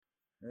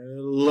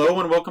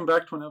Hello and welcome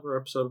back to another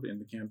episode of In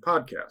the Can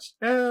Podcast.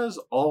 As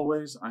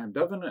always, I am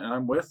Devin and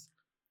I'm with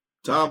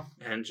Tom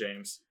and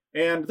James.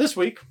 And this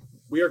week,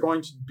 we are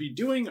going to be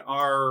doing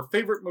our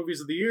favorite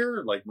movies of the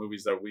year, like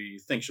movies that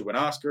we think should win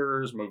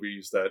Oscars,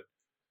 movies that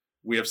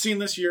we have seen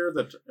this year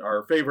that are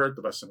our favorite,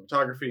 the best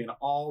cinematography, and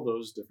all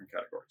those different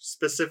categories.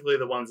 Specifically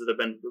the ones that have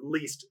been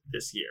released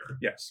this year.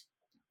 Yes.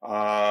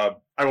 I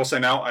will say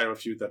now, I have a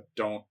few that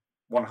don't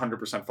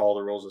 100% follow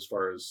the rules as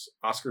far as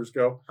Oscars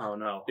go. Oh,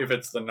 no. If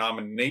it's the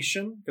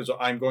nomination, because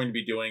I'm going to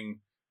be doing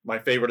my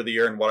favorite of the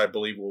year and what I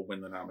believe will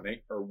win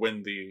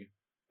the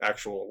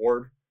actual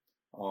award.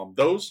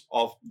 Those,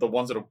 all the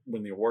ones that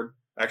win the award,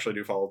 actually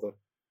do follow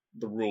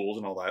the rules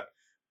and all that.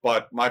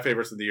 But my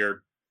favorites of the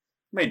year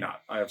may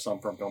not. I have some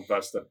from Film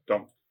Fest that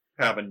don't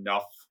have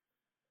enough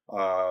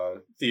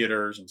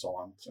theaters and so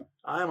on. So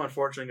I am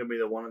unfortunately going to be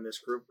the one in this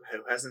group who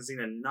hasn't seen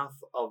enough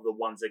of the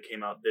ones that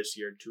came out this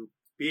year to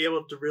be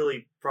able to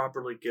really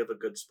properly give a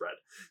good spread.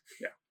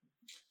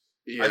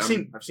 Yeah, I've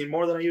seen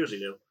more than I usually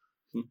do.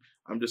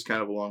 I'm just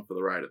kind of along for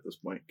the ride at this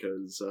point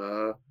because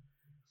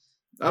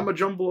I'm a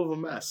jumble of a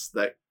mess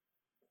that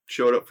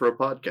showed up for a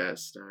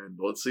podcast, and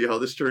let's see how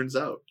this turns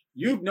out.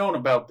 you've known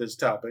about this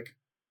topic.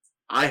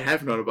 I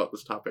have known about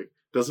this topic.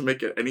 Doesn't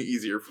make it any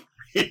easier for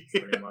me.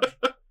 Pretty much.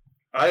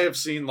 I have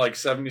seen like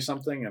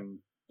 70-something and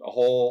a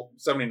whole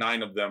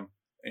 79 of them,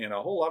 and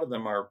a whole lot of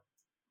them are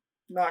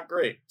not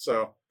great.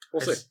 So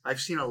we'll see.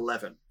 I've seen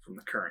 11 from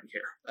the current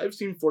year. I've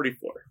seen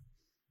 44.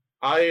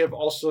 I've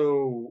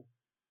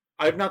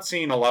not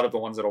seen a lot of the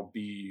ones that'll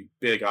be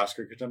big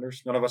Oscar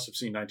contenders. None of us have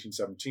seen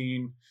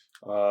 1917.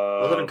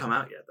 Well, it hasn't come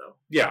out yet, though.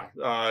 Yeah,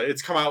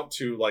 it's come out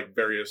to like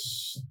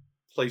various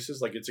places,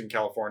 like it's in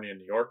California and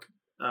New York,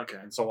 Okay.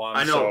 and so on.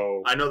 I know.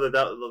 So, I know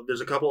that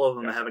there's a couple of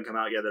them Yeah. that haven't come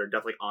out yet that are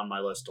definitely on my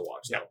list to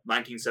watch. Yeah. Though.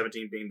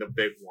 1917 being the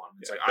big one.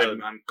 It's Yeah, like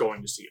I'm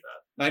going to see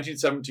that.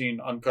 1917,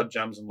 Uncut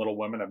Gems, and Little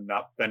Women have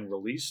not been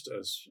released,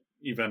 as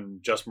even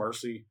Just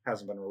Mercy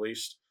hasn't been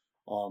released.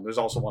 There's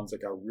also ones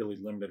that got really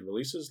limited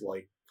releases,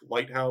 like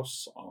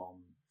Lighthouse.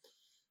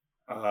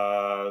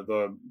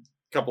 The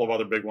couple of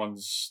other big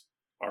ones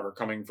are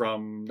coming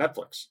from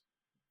Netflix.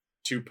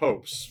 Two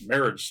Popes,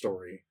 Marriage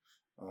Story,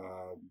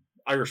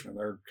 Irishman.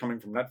 They're coming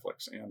from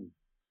Netflix, and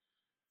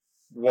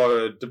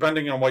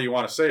depending on what you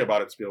want to say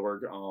about it,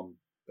 Spielberg,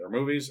 they're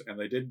movies, and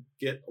they did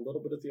get a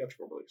little bit of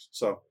theatrical release.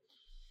 So,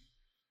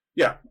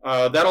 yeah.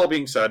 That all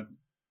being said,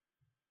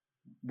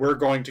 we're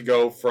going to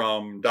go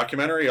from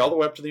documentary all the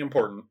way up to the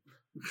important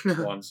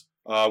ones.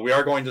 We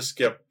are going to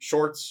skip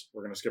shorts.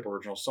 We're going to skip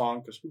original song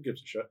because who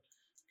gives a shit?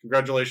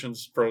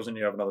 Congratulations, Frozen!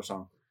 You have another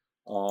song.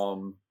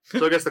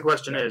 So I guess the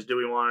question is, do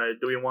we want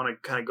to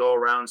kind of go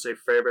around and say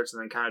favorites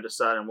and then kind of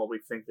decide on what we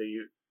think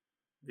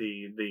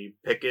the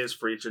pick is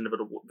for each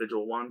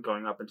individual one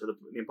going up into the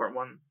important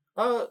one?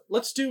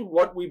 Let's do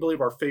what we believe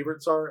our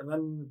favorites are, and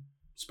then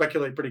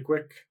speculate pretty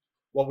quick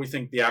what we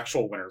think the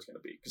actual winner is going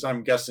to be. Because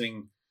I'm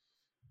guessing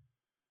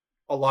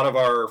a lot of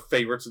our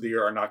favorites of the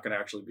year are not going to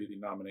actually be the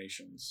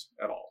nominations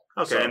at all.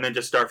 Okay, So, and then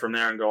just start from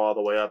there and go all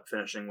the way up,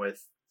 finishing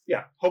with.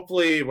 yeah,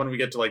 hopefully when we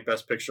get to like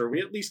Best Picture, we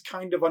at least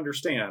kind of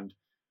understand,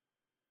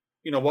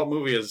 what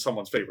movie is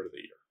someone's favorite of the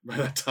year by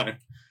that time.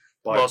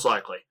 But Most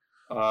likely.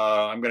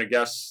 I'm going to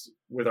guess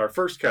with our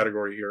first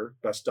category here,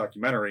 Best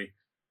Documentary,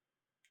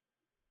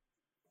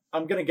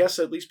 I'm going to guess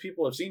at least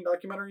people have seen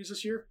documentaries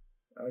this year.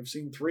 I've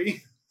seen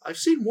 3. I've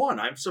seen one.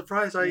 I'm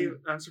surprised.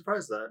 I'm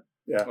surprised that.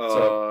 Yeah.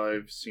 So,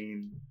 I've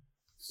seen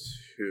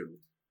 2.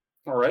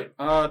 all right.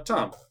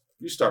 Tom,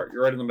 you start.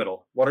 You're right in the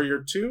middle. What are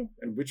your 2,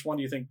 and which one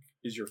do you think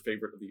is your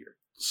favorite of the year?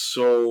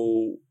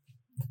 So,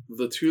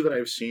 the 2 that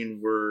I've seen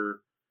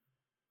were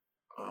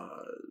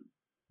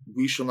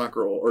We Shall Not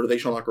Grow Old, or They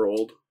Shall Not Grow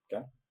Old.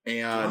 Okay.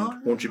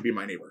 And Won't You Be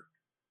My Neighbor?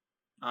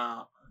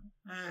 Yeah.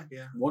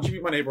 Won't You Be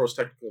My Neighbor was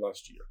technically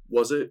last year.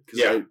 Was it? 'Cause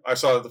Yeah, I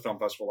saw it at the film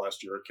festival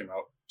last year. It came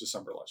out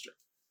December last year.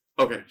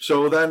 Okay,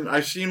 so then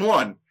I've seen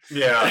one.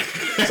 Yeah.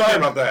 Sorry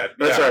about that.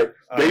 That's Yeah. all right.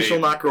 They I- Shall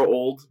Not Grow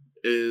Old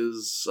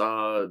is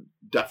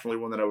definitely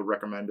one that I would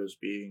recommend as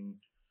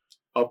being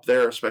up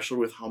there, especially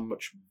with how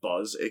much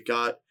buzz it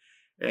got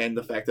and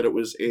the fact that it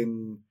was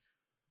in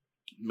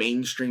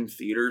mainstream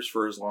theaters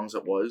for as long as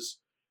it was.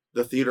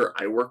 The theater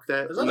I worked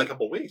at, It was only a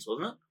couple weeks,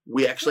 wasn't it?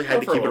 we actually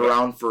had to For a keep it little bit.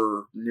 around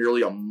for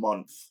nearly a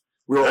month.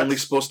 We were only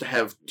That's- supposed to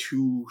have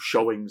 2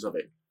 showings of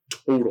it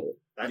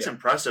total. That's Yeah.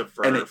 impressive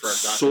for And a it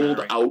sold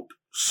documentary. out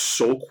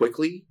so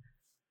quickly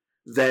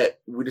that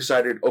we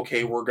decided,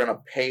 okay, we're going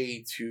to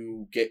pay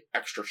to get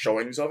extra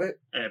showings of it.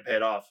 And it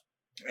paid off.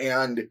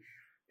 And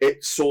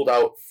it sold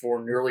out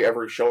for nearly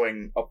every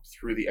showing up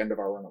through the end of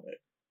our run of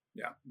it.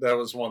 Yeah, that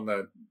was one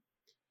that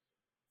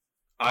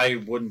I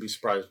wouldn't be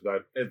surprised if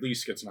that at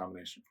least gets a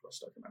nomination for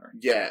Best Documentary.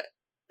 Yeah.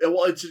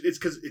 Well, it's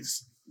because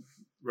it's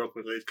real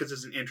quickly. It's because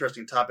it's an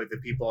interesting topic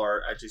that people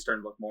are actually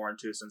starting to look more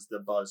into since the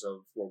buzz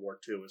of World War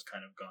II has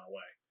kind of gone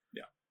away.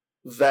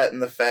 That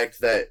and the fact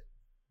that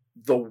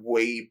the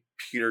way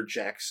Peter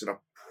Jackson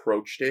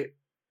approached it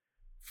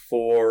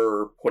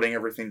for putting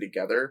everything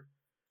together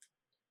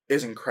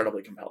is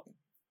incredibly compelling.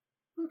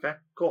 Okay,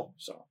 cool.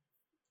 So,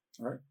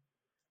 All right.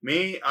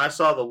 I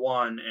saw the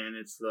one, and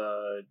it's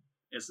the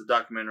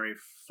documentary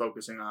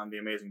focusing on the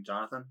amazing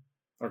Jonathan,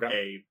 Okay.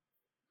 a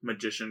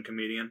magician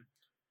comedian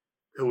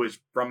who is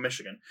from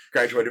Michigan.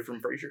 Graduated from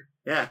Fraser.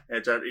 Yeah, he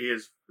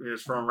is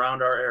from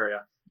around our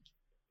area,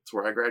 That's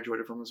where I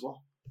graduated from as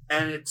well.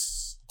 and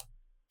it's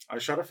I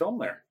shot a film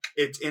there.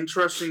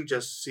 interesting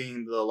just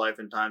seeing the life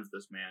and times of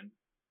this man,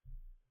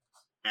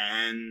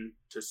 and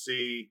to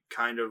see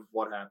kind of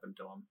what happened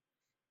to him.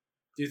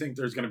 Do you think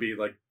there's going to be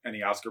like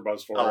any Oscar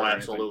buzz for it? Oh, or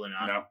absolutely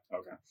anything? not. No.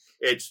 Okay.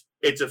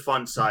 It's a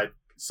fun side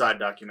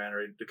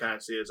documentary to kind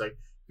of see. It's like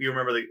if you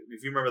remember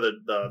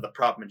the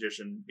prop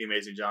magician, the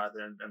amazing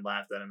Jonathan, and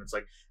laughed at him. It's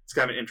like it's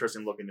kind of an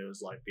interesting look into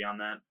his life.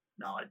 Beyond that,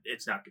 no,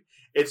 it's not.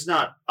 It's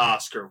not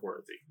Oscar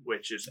worthy,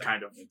 which is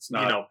kind of It's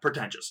not.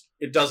 pretentious.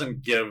 It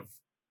doesn't give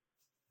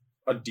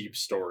a deep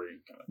story.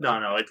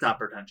 No, it's not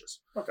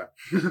pretentious.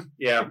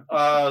 Yeah.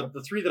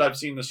 The three that I've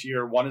seen this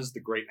year, one is The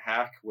Great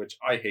Hack, which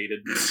I hated.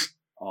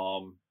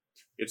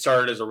 It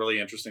started as a really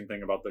interesting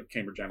thing about the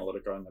Cambridge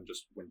Analytica and then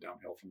just went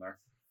downhill from there.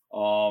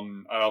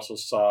 I also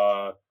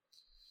saw,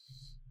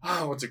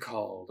 what's it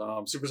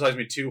called? Super Size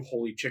Me 2,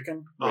 Holy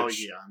Chicken,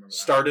 which I remember that.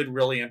 started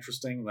really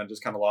interesting and then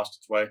just kind of lost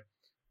its way.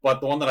 But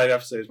the one that I'd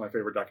have to say is my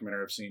favorite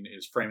documentary I've seen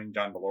is Framing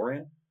John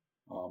DeLorean.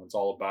 It's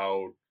all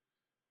about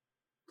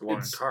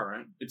DeLorean car,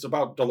 right? it's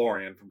about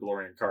DeLorean from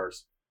DeLorean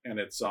Cars, and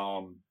it's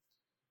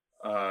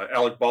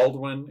Alec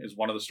Baldwin is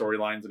one of the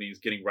storylines, and he's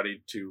getting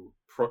ready to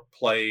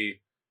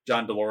play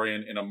John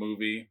DeLorean in a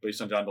movie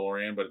based on John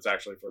DeLorean, but it's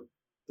actually for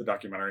the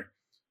documentary.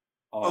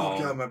 Oh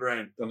god, my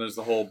brain. Then there's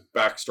the whole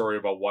backstory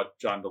about what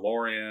John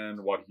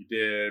DeLorean, what he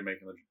did,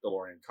 making the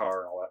DeLorean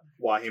car, and all that.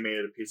 Why he made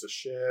it a piece of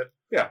shit.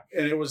 Yeah,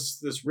 and it was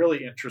this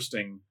really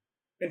interesting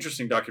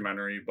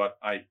documentary, but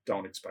I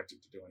don't expect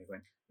it to do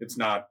anything. It's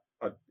not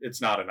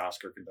an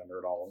Oscar contender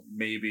at all.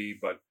 Maybe,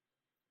 but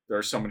there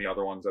are so many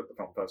other ones at the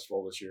film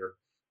festival this year,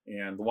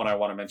 and the one I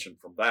want to mention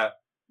from that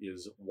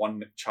is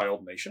One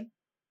Child Nation.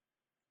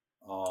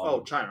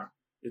 China.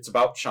 It's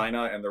about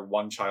China and their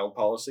one child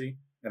policy,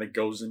 and it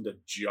goes into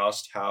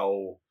just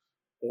how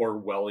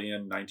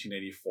Orwellian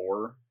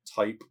 1984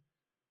 type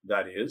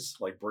that is,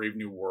 like Brave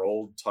New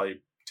World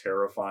type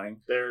terrifying.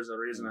 There's a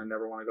reason I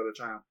never want to go to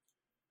China.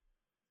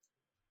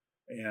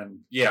 And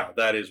yeah,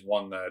 that is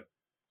one that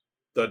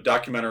the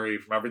documentary,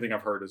 from everything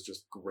I've heard, is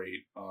just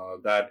great.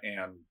 That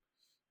and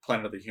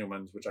Planet of the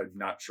Humans, which I'm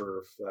not sure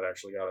if that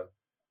actually got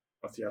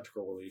a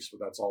theatrical release, but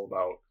that's all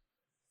about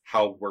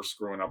how we're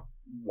screwing up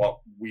what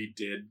we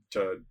did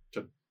to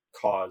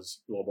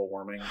cause global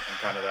warming and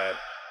kind of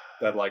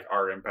that like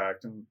our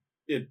impact. And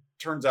it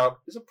turns out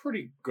is a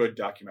pretty good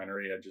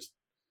documentary.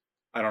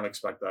 I don't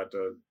expect that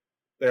to.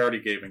 They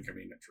already gave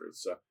Inconvenient Truth,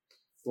 so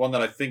the one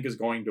that I think is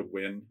going to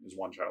win is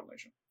One Child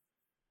Nation.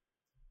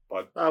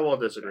 But I will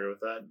disagree with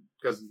that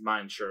because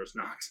mine sure is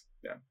not.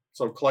 yeah.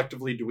 So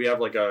collectively, do we have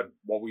like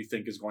what we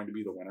think is going to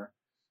be the winner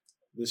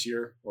this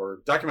year?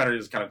 Or documentary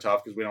is kind of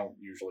tough because we don't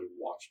usually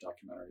watch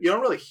documentaries. You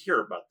don't really hear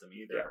about them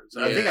either. Yeah.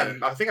 So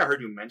I think I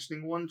heard you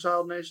mentioning One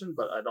Child Nation,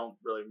 but I don't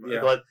really remember.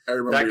 Yeah. But I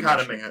remember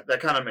that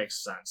kind of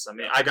makes sense. I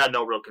mean, I got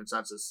no real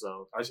consensus,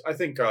 so I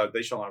think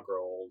They Shall Not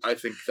Grow Old. I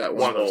think that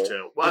one of those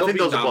two. Well, I It'll think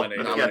be those are both.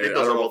 nominated. Yeah, I think I those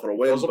don't are know both. if it'll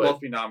win, Those will but both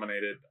be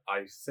nominated.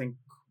 I think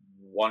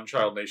One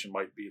Child Nation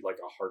might be like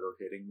a harder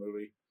hitting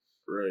movie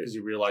right. because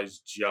you realize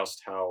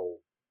just how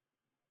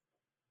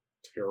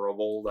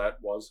terrible that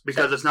was.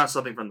 Because it's not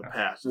something from the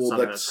past. It's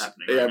something that's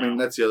happening. Yeah, right I mean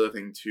now. that's the other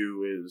thing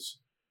too is,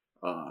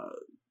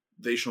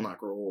 They Shall Not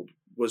Grow Old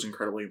was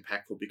incredibly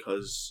impactful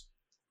because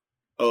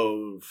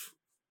of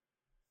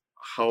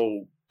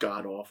how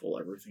god awful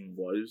everything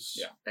was.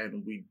 Yeah.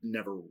 And we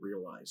never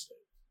realized it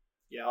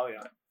Yeah,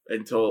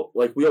 until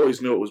we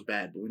always knew it was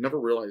bad, but we never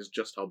realized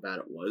just how bad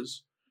it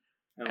was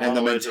and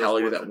the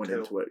mentality that went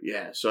into it.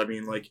 Yeah, so I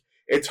mean,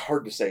 it's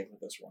hard to say with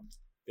this one.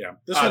 Yeah,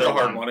 this one's a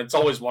hard one. It's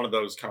always one of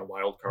those kind of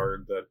wild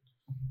card that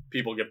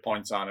people get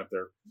points on if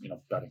they're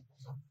betting.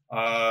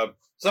 So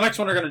the next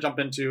one we're going to jump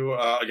into,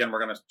 again,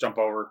 we're going to jump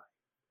over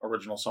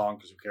original song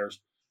because who cares?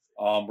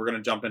 We're going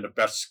to jump into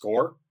best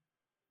score.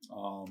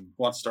 Who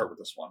wants to start with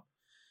this one?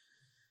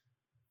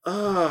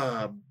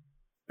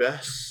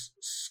 Best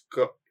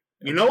score.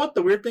 You know what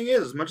the weird thing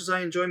is? As much as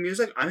I enjoy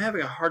music, I'm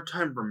having a hard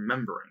time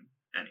remembering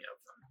any of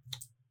them.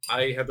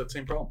 I had that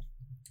same problem.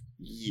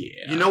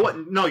 Yeah. You know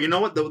what? No, you know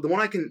what? The one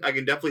I can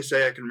definitely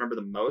say I can remember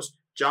the most,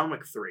 John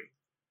Wick 3.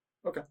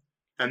 Okay.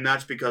 And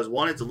that's because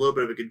one, it's a little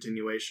bit of a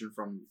continuation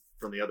from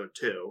the other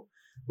two,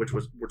 which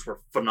were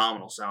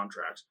phenomenal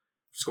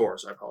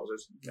scores. I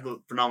apologize, Yeah.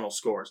 Phenomenal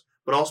scores.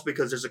 But also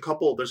because there's a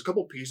couple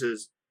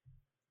pieces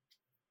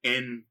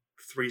in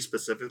 3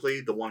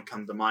 specifically. The one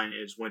come to mind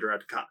is Winter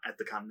at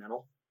the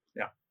Continental.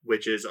 Yeah.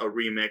 Which is a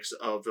remix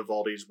of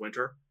Vivaldi's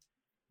Winter.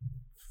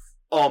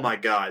 Oh my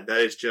god, that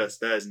is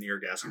an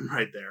orgasm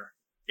right there.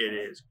 It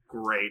is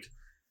great.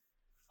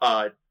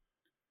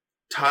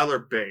 Tyler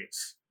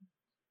Bates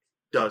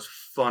does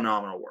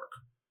phenomenal work.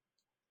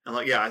 And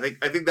I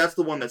think that's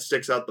the one that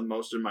sticks out the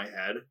most in my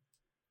head.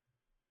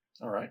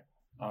 All right.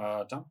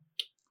 Tom?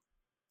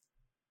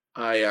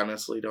 I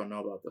honestly don't know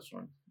about this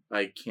one.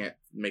 I can't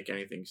make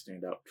anything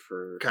stand out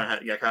for. Kind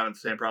of the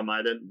same problem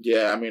I did.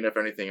 Yeah, I mean, if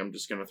anything, I'm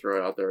just gonna throw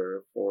it out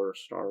there for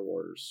Star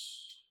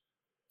Wars.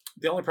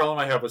 The only problem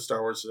I have with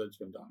Star Wars is that it's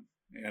been done,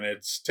 and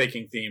it's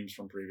taking themes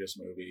from previous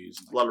movies.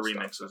 And A lot of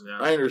stuff. remixes, yeah.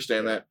 I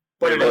understand that,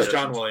 But it But is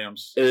John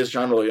Williams. it is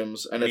John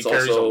Williams, and it's he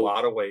carries also a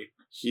lot of weight.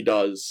 he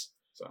does,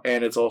 So.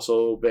 and it's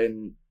also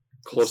been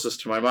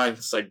closest to my mind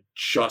since I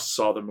just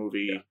saw the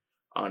movie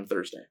on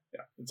Thursday.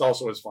 Yeah, it's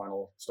also his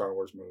final Star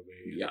Wars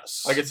movie.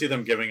 Yes, I could see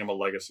them giving him a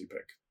legacy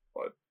pick,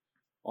 but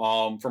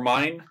for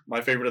mine,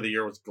 my favorite of the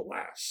year was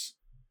Glass.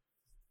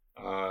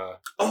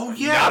 Oh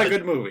yeah, Not a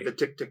good movie. The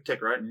tick tick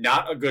tick, right?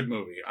 Not a good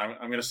movie. I'm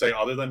going to say,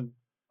 other than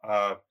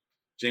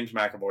James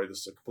McAvoy, this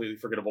is a completely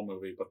forgettable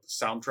movie, but the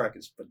soundtrack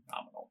is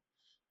phenomenal.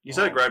 You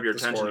said it grabbed your the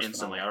attention score is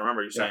instantly. I phenomenal.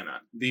 remember you saying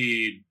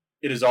that.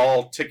 It is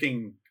all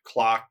ticking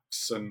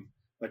clocks and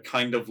the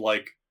kind of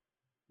like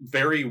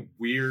very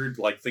weird,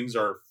 like things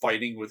are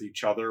fighting with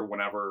each other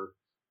whenever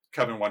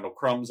Kevin Wendell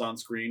Crumb's on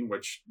screen,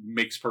 which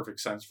makes perfect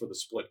sense for the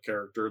Split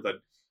character, that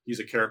he's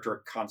a character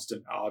at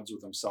constant odds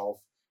with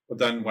himself. But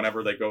then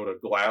whenever they go to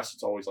Glass,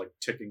 it's always like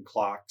ticking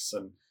clocks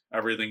and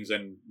everything's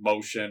in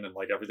motion and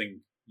like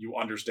everything, you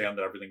understand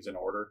that everything's in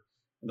order.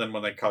 And then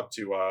when they cut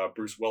to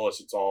Bruce Willis,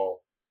 it's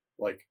all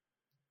like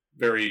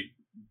very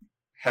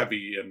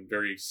heavy and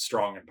very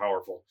strong and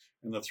powerful.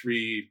 And the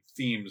three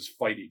themes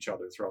fight each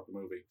other throughout the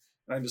movie.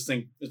 And I just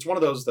think it's one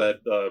of those that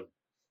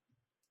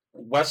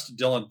West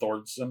Dylan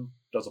Thornton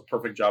does a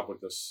perfect job with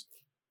this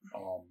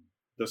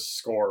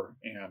score,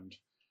 and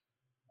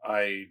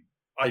I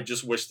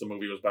just wish the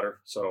movie was better.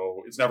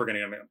 So it's never going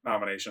to get a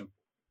nomination.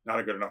 Not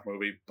a good enough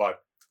movie, but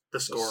The the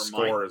score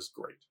score might. is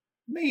great.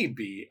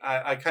 Maybe.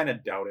 I kind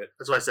of doubt it.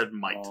 That's why I said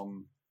might.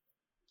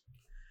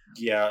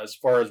 Yeah, as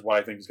far as what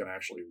I think is going to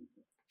actually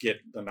get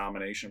the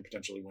nomination,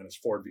 potentially win, is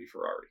Ford v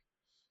Ferrari.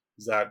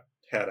 That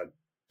had a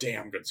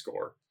damn good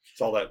score. It's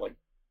all that like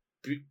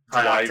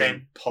High driving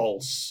octane.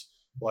 pulse.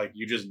 Like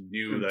you just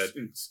knew that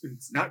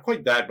it's not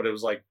quite that, but it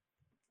was like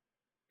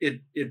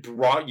it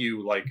brought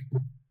you like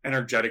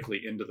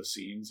energetically into the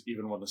scenes,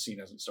 even when the scene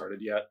hasn't started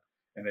yet,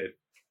 and it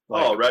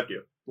like, read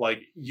you.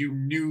 like you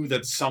knew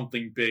that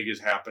something big is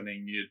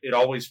happening. It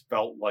always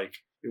felt like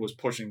it was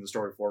pushing the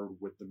story forward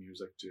with the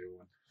music too,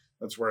 and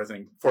that's where I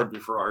think Ford v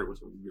Ferrari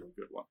was a really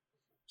good one.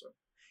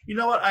 You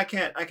know what? I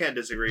can't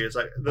disagree. It's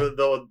like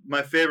though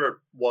my favorite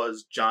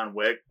was John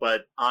Wick,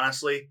 but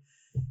honestly,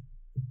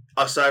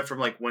 aside from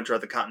like Winter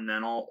at the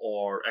Continental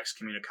or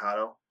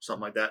Excommunicado,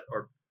 something like that,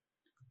 or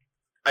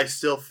I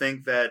still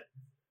think that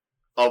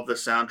of the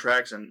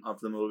soundtracks and of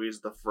the movies,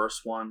 the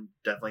first one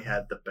definitely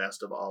had the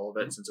best of all of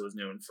it since it was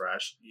new and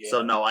fresh. Yeah.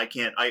 So no, I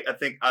can't. I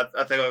think I'll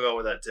go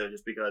with that too,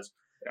 just because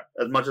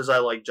as much as I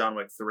like John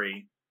Wick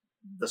 3,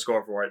 the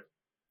score for it,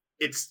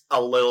 it's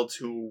a little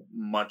too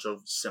much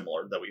of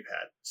similar that we've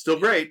had. Still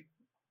great,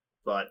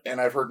 but and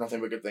I've heard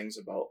nothing but good things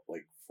about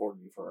like Ford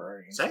v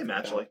Ferrari. and same stuff like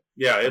actually.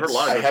 Yeah, I've heard it's, a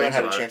lot of I good haven't things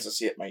had a about chance to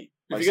see it myself.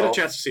 if you get a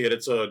chance to see it,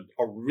 it's a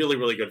really,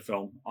 really good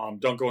film.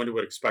 Don't go into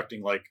it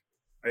expecting like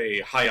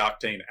a high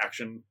octane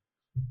action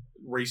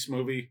race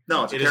movie.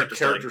 No, it's It is a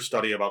character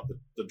study about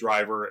the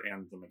driver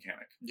and the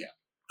mechanic. Yeah.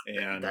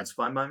 And That's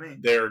fine by me.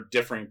 their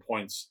differing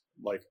points,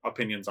 like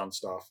opinions on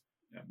stuff.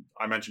 And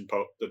I mentioned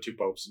the two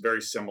popes,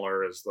 very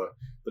similar as the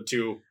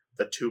two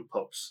The two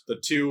popes.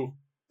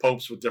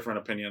 popes with different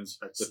opinions,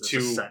 That's the a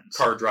two sentence.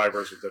 car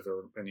drivers with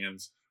different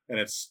opinions, and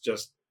it's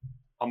just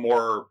a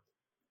more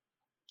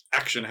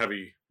action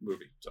heavy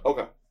movie. So,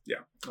 Okay.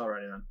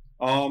 Alrighty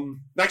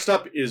then. next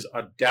up is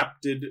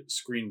adapted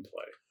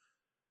screenplay.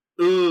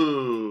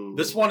 Ooh.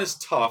 This one is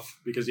tough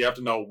because you have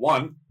to know,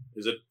 one,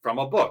 is it from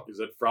a book? Is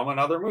it from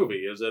another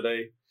movie? Is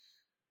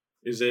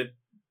it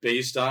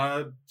based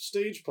on a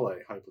stage play,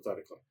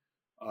 hypothetically?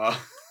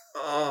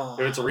 Oh.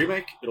 If it's a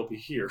remake, it'll be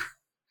here.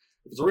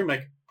 If it's a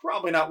remake,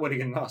 probably not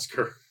winning an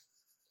Oscar.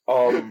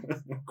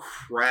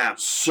 Crap.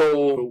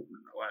 So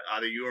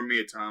Either you or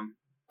me, Tom.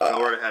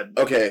 Go right ahead.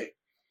 okay,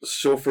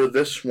 so for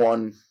this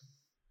one,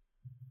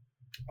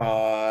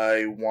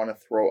 I want to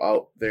throw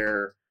out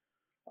there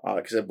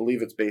because I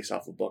believe it's based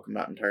off a book. I'm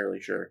not entirely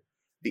sure.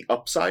 The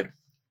Upside.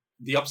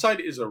 The Upside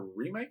is a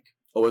remake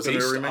Oh, is it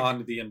based a remake?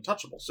 on The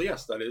Untouchables. So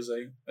yes, that is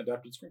a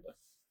adapted screenplay.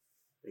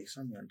 Based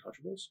on The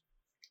Untouchables.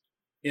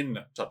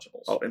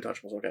 Intouchables. Oh,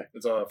 Intouchables. Okay,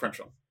 It's a French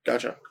film.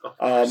 gotcha.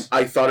 Oh,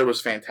 I thought it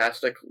was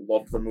fantastic.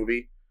 Loved the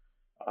movie.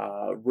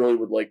 Really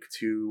would like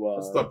to.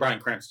 It's the Bryan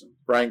Cranston.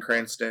 Bryan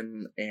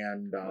Cranston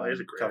and Oh, he's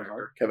a great Kevin actor.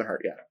 Hart. Kevin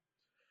Hart.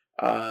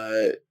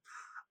 Yeah.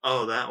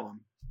 Oh, that one.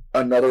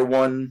 Another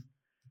one.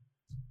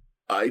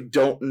 I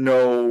don't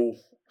know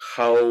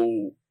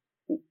how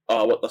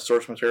what the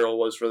source material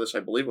was for this. I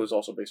believe it was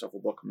also based off a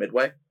book,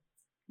 Midway.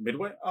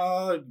 Midway? Yeah,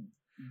 I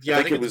think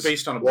think it it's was-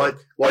 based on a What?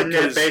 book. Wasn't it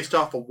Because- based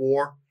off a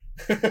war?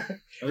 I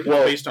think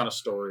Well, it's based on a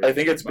story. I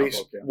think it's not a based.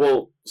 book, yeah.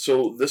 Well,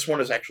 so this one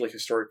is actually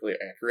historically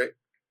accurate.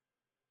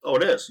 Oh,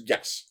 it is.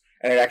 Yes,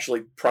 and it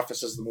actually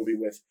prefaces the movie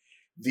with,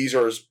 "These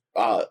are as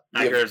the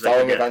Accurate as they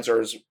following can get. events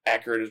are as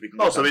accurate as we can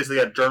Oh, get so them. basically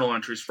got journal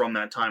entries from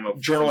that time of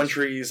Journal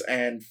entries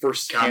and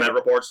combat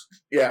reports.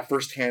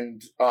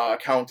 first-hand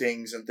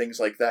countings and things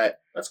like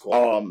that. That's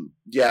cool.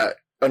 Yeah,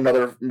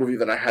 another movie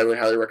that I highly,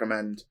 highly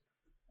recommend.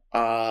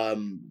 I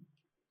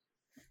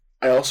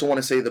also want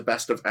to say The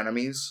Best of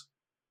Enemies.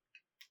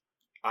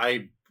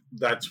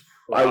 That's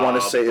I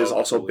want to say is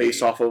also probably-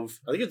 based off of.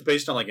 I think it's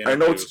based on like I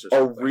know interviews it's or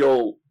a something.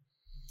 real,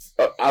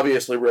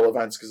 obviously real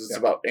events because it's Yeah.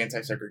 about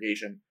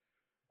anti-segregation.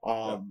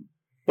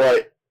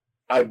 But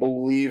I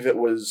believe it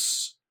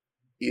was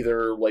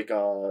either like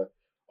a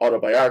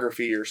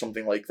autobiography or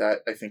something like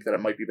that. I think that it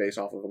might be based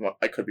off of them.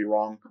 I could be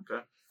wrong.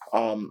 Okay.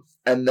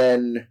 And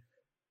then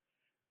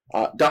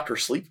Dr.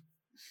 Sleep.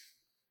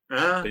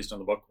 based on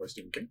the book by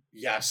Stephen King.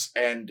 Yes,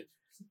 and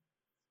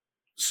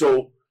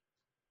so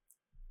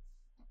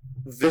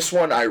this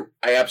one I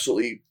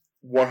absolutely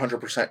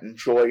 100%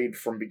 enjoyed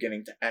from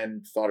beginning to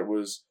end. Thought it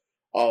was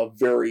a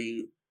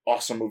very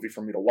awesome movie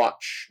for me to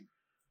watch.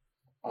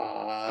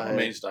 I'm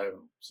amazed I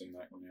haven't seen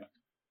that one yet.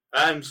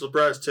 I'm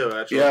surprised too,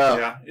 actually.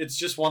 Yeah. It's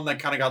just one that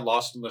kind of got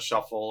lost in the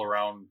shuffle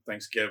around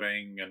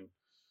Thanksgiving and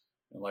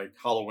like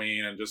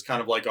Halloween, and just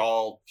kind of like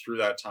all through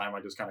that time,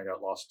 I just kind of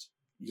got lost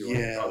doing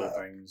Yeah. other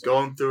things.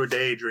 Going through a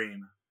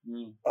daydream.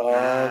 Mm.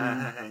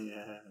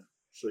 Yeah.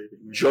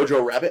 Sleeping.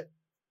 Jojo Rabbit.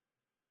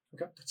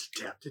 That's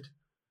adapted.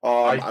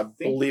 I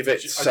believe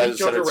it says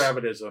that Jojo it's,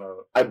 Rabbit is a.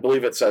 I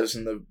believe it says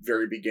in the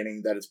very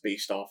beginning that it's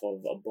based off of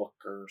a book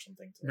or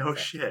something. to that No effect.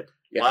 shit.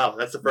 Yeah. Wow,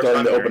 that's the first During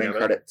time the hearing opening of it.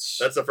 credits.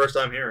 That's the first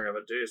time hearing of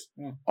it.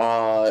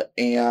 Jeez.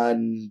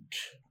 And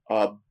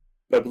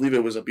I believe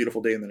it was A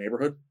Beautiful Day in the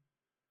Neighborhood,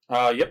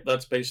 Yep,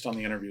 that's based on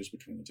the interviews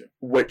between the two.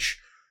 which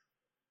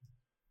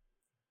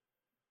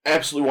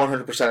absolutely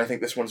 100%. I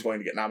think this one's going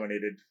to get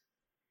nominated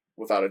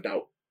without a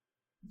doubt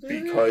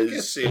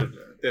because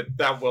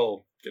That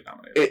will get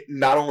nominated. it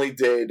not only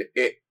did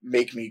it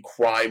make me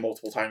cry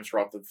multiple times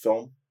throughout the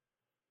film,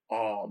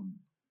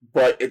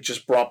 but it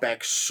just brought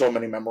back so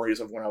many memories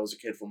of when I was a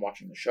kid from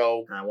watching the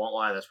show. And I won't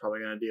lie, that's probably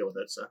going to deal with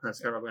it. So that's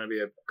kind of going to be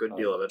a good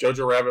deal of it.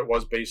 Jojo Rabbit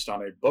was based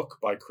on a book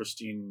by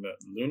Christine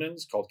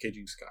Lunens called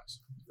Caging Skies.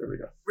 There we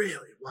go.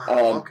 Really?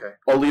 Wow. Okay.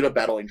 Alita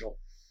Battle Angel.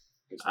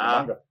 Based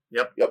on the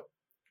manga. Yep.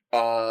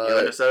 Uh,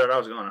 I just said it. I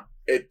was going to.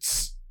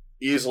 it's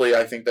easily,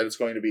 I think that it's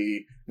going to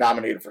be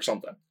nominated for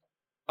something.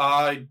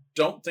 I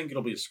don't think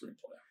it'll be a screenplay.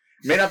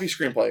 May not be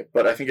screenplay,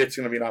 but I think it's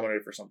going to be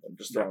nominated for something.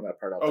 Just throwing that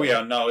part out. Oh there.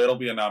 yeah, no, it'll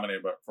be a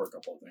nominated for a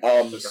couple of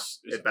things. This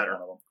it isn't better.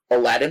 one of them.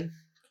 Aladdin.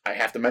 I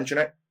have to mention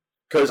it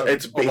because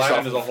it's based Aladdin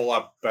off is of, a whole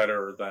lot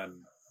better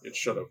than it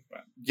should have been.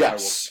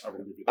 Yes. I will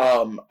give you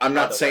that. I'm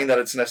not saying that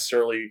it's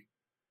necessarily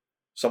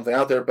something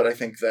out there, but I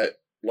think that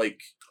like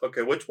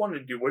Okay, which one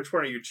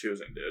are you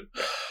choosing, dude?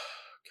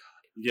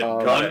 Yeah,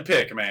 cut one it.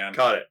 pick, man.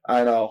 Cut it.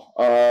 I know.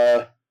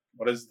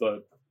 What is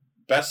the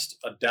best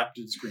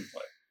adapted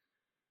screenplay?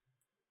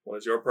 What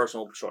is your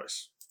personal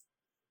choice?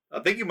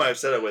 I think you might have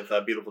said it with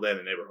Beautiful Day in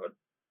the Neighborhood.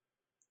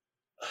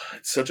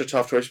 It's such a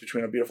tough choice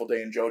between A Beautiful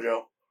Day and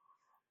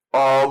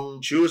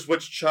JoJo. Choose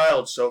which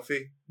child,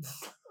 Sophie.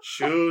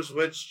 Choose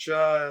which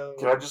child.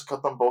 Can I just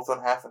cut them both in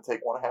half and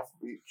take one half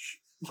of each?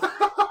 Yeah,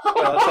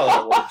 that's how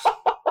that works.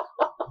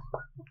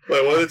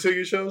 Wait, what are the two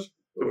you chose?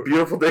 A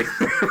Beautiful Day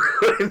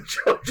and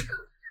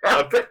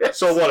JoJo.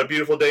 So what? A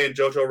Beautiful Day in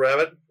Jojo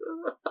Rabbit?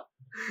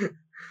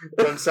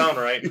 Doesn't sound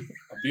right. A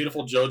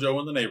Beautiful JoJo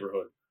in the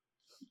Neighborhood.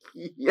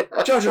 Yeah.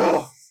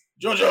 JoJo.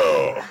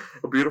 JoJo.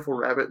 A Beautiful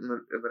Rabbit in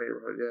the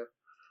neighborhood.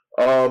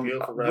 Yeah.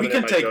 Beautiful We Rabbit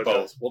can and my take JoJo.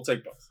 both. We'll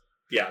take both.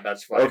 Yeah,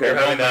 that's fine. Okay. If you're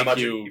having I'll that much,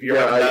 make you- if you're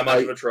Yeah, having that much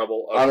I- of a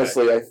trouble, okay.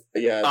 Honestly,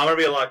 I'm gonna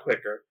be a lot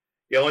quicker.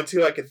 The only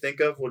two I could think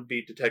of would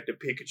be Detective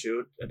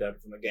Pikachu,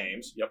 adapted from the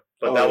games. Yep.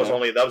 But that was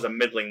yeah. that was a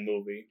middling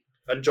movie,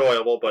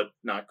 enjoyable but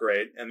not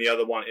great. And the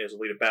other one is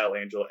Alita Battle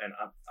Angel, and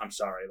I'm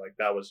sorry, like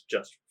that was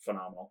just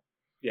phenomenal.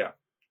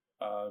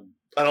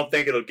 I don't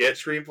think it'll get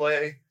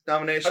screenplay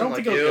nomination. I don't like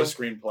think it'll you. get a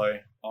screenplay.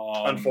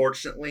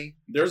 Unfortunately,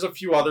 There's a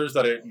few others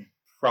that it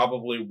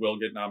probably will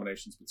get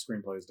nominations, but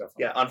screenplay is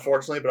definitely. yeah,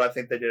 unfortunately, but I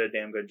think they did a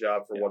damn good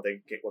job for Yeah. what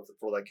they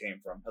came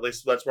from. At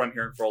least that's what I'm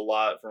hearing from a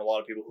lot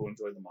of people who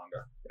enjoy the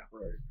manga. Yeah,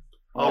 right.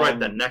 All right,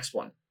 then next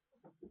one.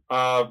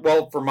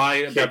 Well, for my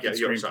adapted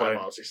you're sorry, screenplay,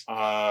 apologies.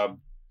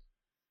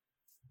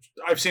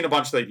 I've seen a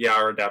bunch that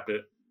are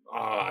adapted.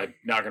 I'm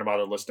not going to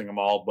bother listing them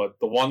all, but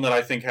the one that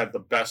I think had the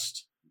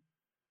best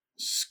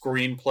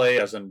screenplay,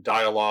 as in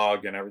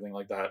dialogue and everything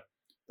like that,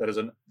 that is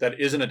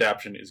an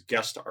adaptation, is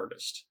Guest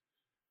Artist.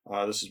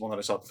 This is one that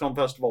I saw at the film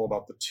festival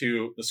about the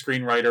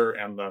screenwriter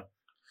and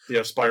the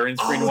aspiring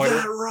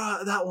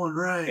screenwriter. that one,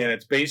 right? And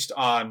it's based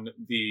on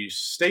the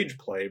stage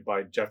play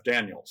by Jeff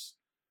Daniels.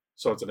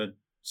 So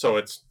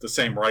it's the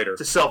same writer.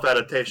 It's a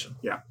self-adaptation.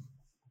 Yeah.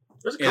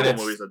 There's a And couple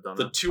it's movies that have done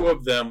the that. two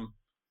of them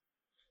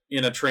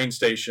in a train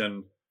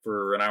station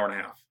for an hour and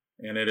a half.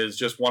 And it is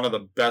just one of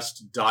the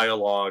best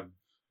dialogue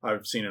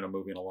I've seen in a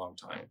movie in a long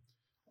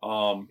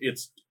time.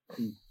 It's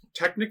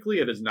technically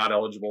it is not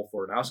eligible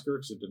for an Oscar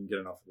because it didn't get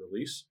enough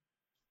release,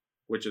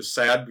 which is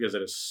sad because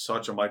it is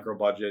such a micro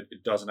budget.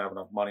 It doesn't have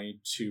enough money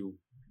to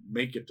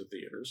make it to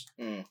theaters.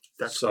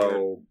 That's so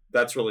weird.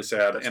 that's really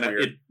sad. That's and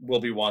weird. it will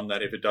be one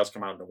that if it does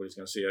come out, nobody's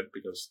going to see it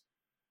because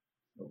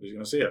nobody's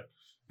going to see it.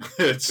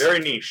 It's Very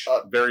niche.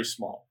 very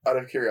small. Out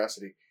of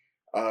curiosity,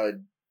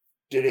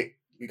 did it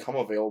become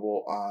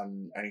available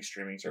on any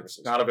streaming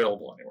services? Not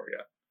available anywhere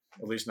yet.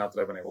 At least not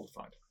that I've been able to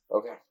find.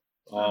 Okay.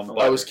 But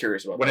I was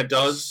curious about when that. it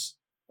does,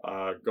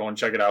 go and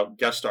check it out.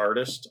 Guest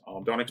artist.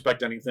 Don't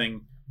expect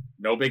anything.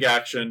 No big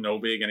action. No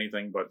big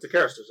anything. But It's a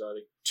character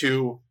study.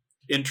 2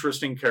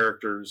 interesting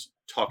characters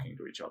talking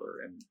to each other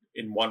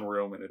in one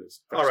room, and it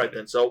is All right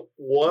then. So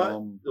what?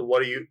 Um,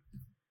 What do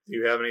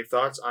you have any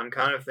thoughts? I'm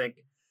kind of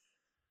thinking.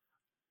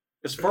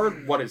 As far as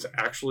what is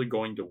actually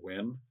going to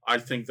win, I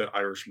think that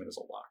Irishman is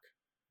a lock.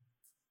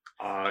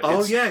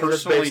 It's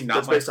personally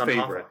not my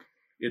favorite.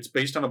 It's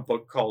based on a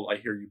book called "I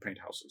Hear You Paint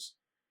Houses,"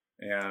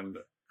 and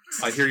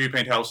 "I Hear You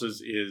Paint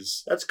Houses"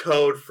 is That's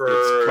code for.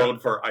 it's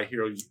code for "I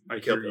hear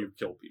Kill you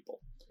kill people."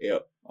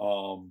 Yep.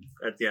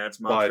 It's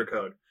monster but-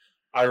 code.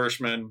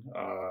 Irishman,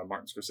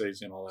 Martin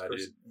Scorsese, and all that.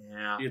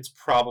 Yeah. It's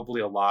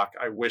probably a lock.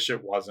 I wish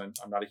it wasn't.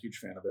 I'm not a huge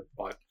fan of it,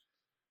 but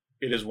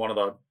it is one of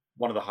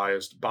the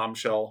highest.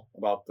 Bombshell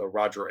about the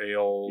Roger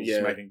Ailes,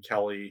 Yeah. Megyn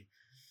Kelly.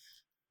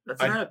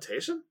 That's an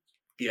adaptation.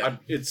 Yeah.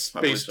 It's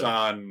Probably based so.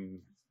 on.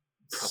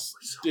 Probably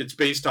so. It's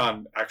based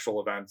on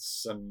actual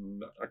events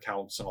and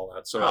accounts and all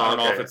that. So Oh, I don't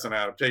know if okay. it's an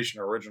adaptation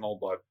or original,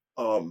 but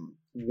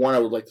One I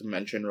would like to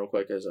mention real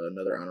quick as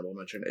another honorable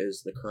mention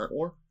is The Current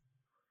War.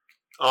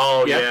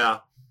 Oh Yeah. yeah.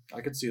 I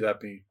could see that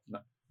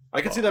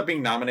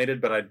being nominated,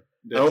 but I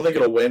don't think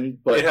it'll win,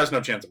 but it has no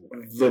chance of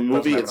winning. the It movie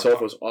doesn't have itself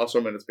enough was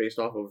awesome, and it's based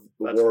off of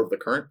the That's- War of the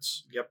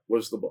Currents. Yep.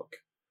 Was the book.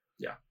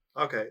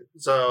 Okay.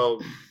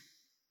 So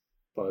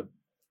but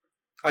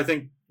I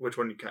think which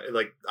one you kind of,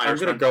 like? I'm going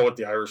to Irishman? go with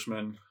The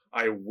Irishman.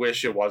 I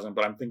wish it wasn't,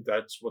 but I think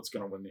that's what's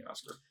going to win the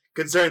Oscar.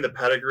 Considering the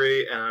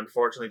pedigree and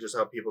unfortunately just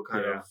how people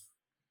kind Yeah. of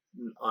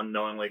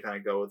unknowingly kind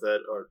of go with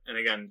it, and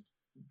again,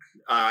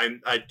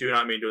 I do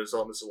not mean to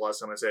insult. This is the last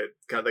time I say it.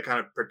 Kind of the kind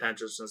of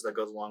pretentiousness that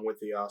goes along with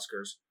the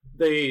Oscars.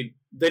 They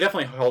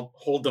definitely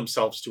hold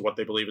themselves to what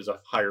they believe is a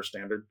higher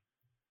standard,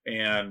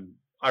 and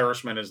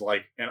Irishman is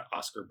like an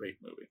Oscar bait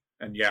movie.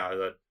 And yeah,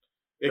 that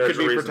it There's could a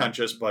be reason.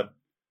 pretentious, but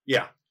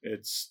yeah,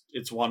 it's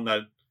one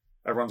that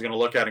everyone's going to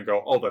look at and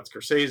go, "Oh, that's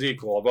Scorsese.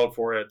 Cool, I'll vote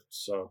for it."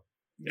 So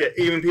Yeah,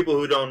 even people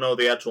who don't know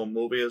the actual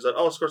movie is that,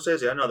 oh,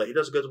 Scorsese, I know that he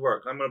does good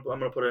work. I'm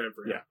gonna put it in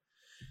for him. Yeah.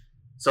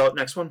 So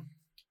next one.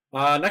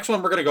 next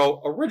one, we're going to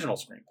go original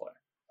screenplay.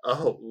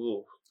 Oh,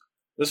 ooh.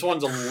 This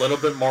one's a little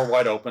bit more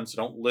wide open, so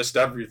don't list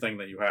everything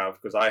that you have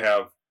because I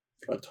have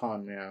A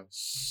ton, yeah.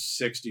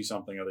 60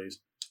 something of these.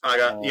 I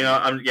got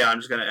I'm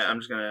just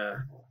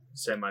gonna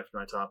say my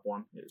top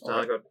one. So All I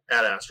right. go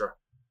Ad Astra.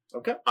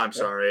 Okay. I'm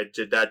sorry,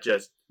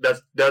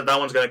 that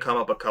one's gonna come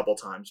up a couple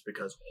times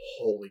because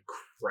holy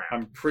crap!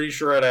 I'm pretty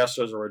sure Ad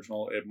Astra's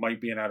original. It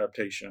might be an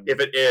adaptation. If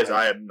it is,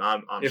 I'm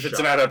if it's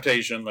an shocked.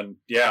 adaptation, then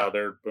yeah,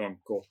 they're boom,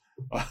 cool.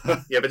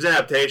 Yeah, if it's an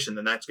adaptation,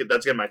 then that's good.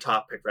 That's getting my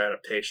top pick for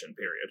adaptation.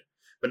 Period.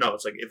 But no,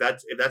 it's like if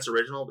that's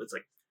original, it's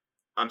like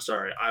I'm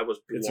sorry, I was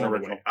It's an blown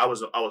original. away. I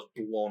was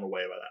blown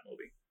away by that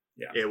movie.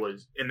 Yeah. It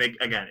was, and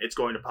again, it's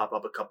going to pop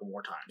up a couple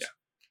more times. Yeah.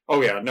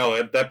 Oh yeah,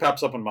 no, that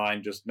pops up in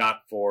mine, just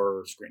not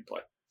for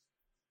screenplay.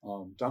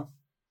 Done.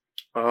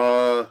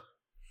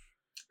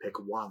 Pick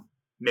one,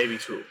 maybe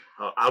two.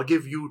 I'll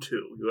give you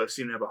two. You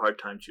seem to have a hard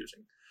time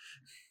choosing.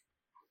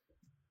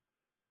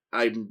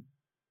 I'm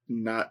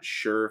not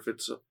sure if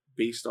it's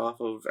based off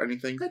of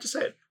anything. I just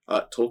say it.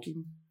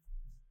 Tolkien.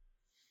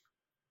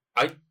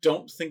 I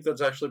don't think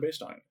that's actually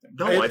based on anything.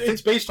 No, I think-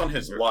 it's based on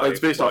his life. It's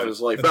based off but his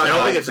life. But I don't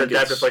not- think it's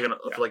adapted it's-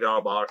 like an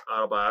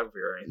autobiography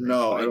or anything.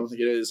 No, I don't think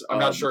it is. I'm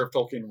not sure if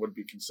Tolkien would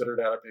be considered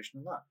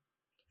adaptation or not.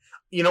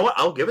 You know what?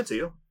 I'll give it to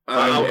you.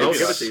 I'll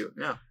give it to you.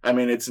 Yeah. I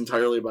mean, it's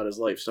entirely about his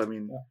life. So I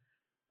mean,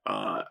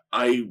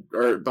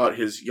 or about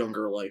his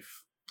younger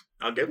life.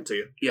 I'll give it to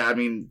you. Yeah, I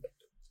mean,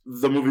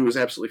 the movie was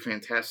absolutely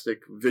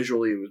fantastic.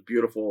 Visually, it was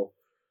beautiful.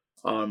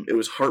 It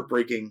was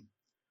heartbreaking.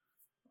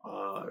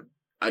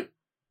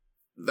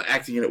 The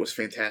acting in it was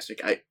fantastic.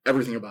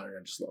 Everything about it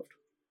I just loved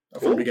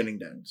Cool. from beginning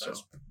to end. So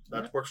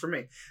That works for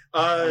me.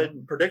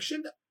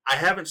 Prediction? I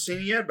haven't seen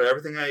it yet, but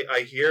everything I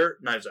hear,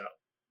 Knives Out.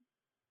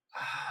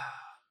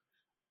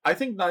 I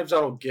think Knives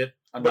Out will get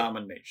a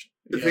nomination.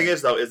 The thing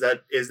is, though, is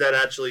that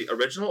actually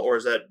original or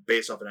is that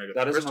based off an idea?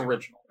 That is an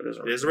original. it is.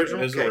 It is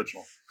original? It is Okay.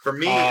 original. For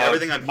me,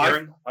 everything I'm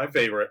hearing. My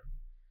favorite.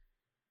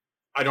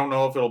 I don't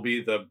know if it'll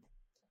be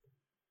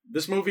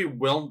This movie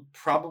will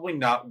probably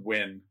not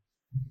win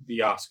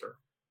the Oscar.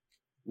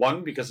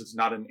 One, because it's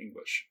not in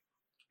English.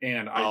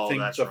 And I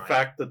think that's the right.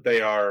 fact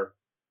that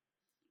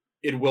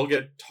it will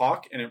get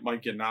talk and it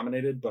might get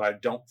nominated, but I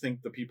don't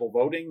think the people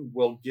voting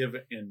will give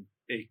in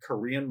a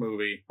Korean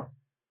movie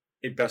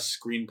a best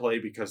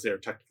screenplay because they're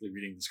technically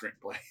reading the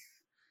screenplay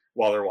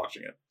while they're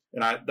watching it.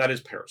 And that is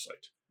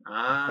Parasite.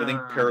 I think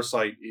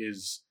Parasite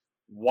is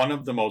one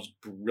of the most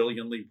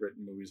brilliantly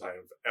written movies I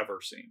have ever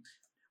seen.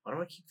 Why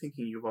do I keep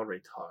thinking you've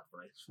already talked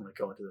when I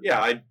go into the?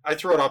 Yeah, I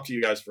throw it up to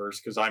you guys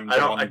first because I'm the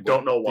one I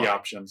don't know with why. the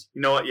options.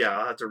 You know what? Yeah,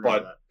 I'll have to remember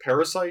But that.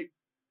 Parasite,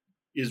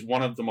 is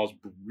one of the most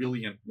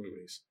brilliant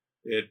movies.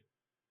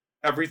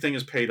 Everything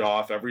is paid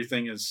off.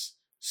 Everything is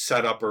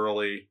set up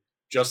early,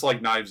 just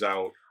like Knives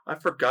Out. I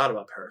forgot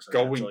about Parasite.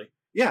 Actually.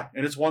 Yeah,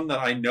 and it's one that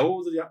I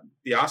know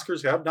the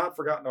Oscars have not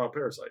forgotten about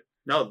Parasite.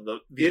 No,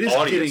 the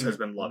audience has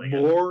been loving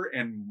more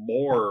and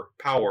more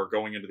power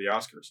going into the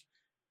Oscars.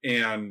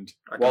 And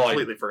I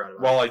completely forgot about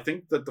it. While I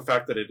think that the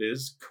fact that it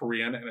is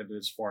Korean and it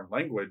is foreign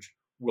language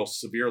will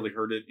severely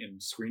hurt it in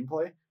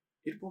screenplay,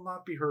 it will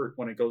not be hurt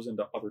when it goes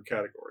into other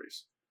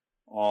categories.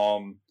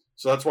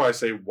 So that's why I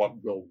say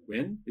what will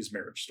win is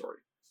Marriage Story.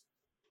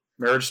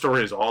 Marriage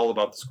Story is all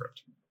about the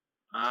script.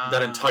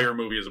 That entire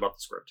movie is about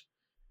the script.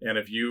 And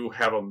if you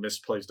have a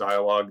misplaced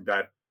dialogue,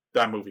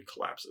 that movie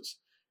collapses.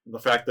 And the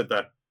fact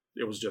that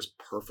it was just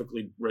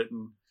perfectly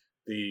written,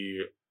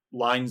 the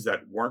lines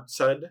that weren't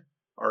said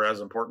are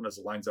as important as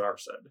the lines that are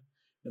said.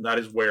 And that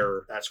is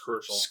where that's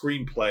crucial.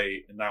 Screenplay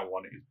in that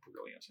one is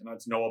brilliant. And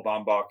that's Noah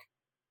Baumbach,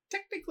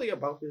 technically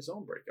about his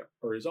own breakup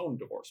or his own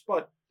divorce,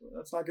 but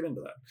let's not get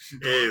into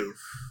that. Ew.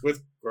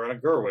 With Greta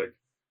Gerwig,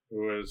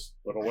 who is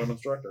Little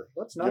Women's director.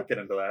 Let's not get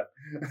into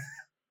that.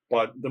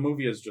 But the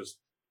movie is just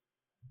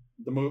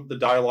the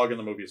dialogue in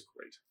the movie is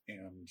great,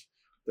 and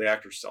the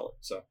actors sell it.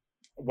 So,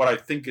 what I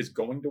think is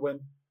going to win,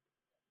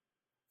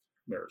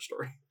 Marriage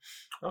Story.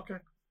 Okay.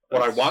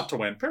 What I want to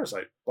win,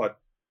 Parasite, but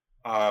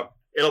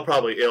it'll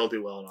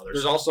do well in others.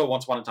 There's also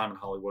Once Upon a Time in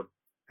Hollywood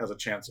has a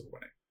chance of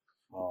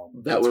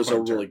winning. That was a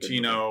really good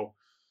movie.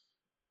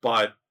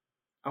 But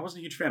I wasn't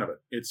a huge fan of it.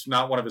 It's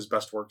not one of his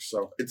best works,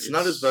 so it's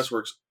not his best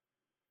works.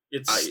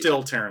 It's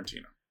still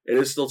Tarantino. It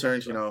is still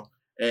Tarantino,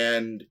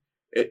 and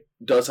it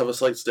does have a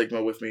slight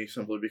stigma with me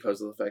simply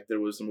because of the fact that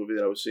it was the movie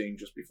that I was seeing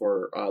just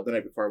before the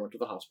night before I went to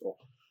the hospital.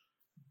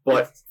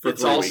 But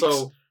it's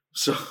also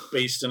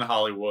based in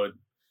Hollywood,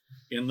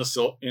 in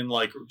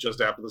like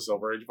just after the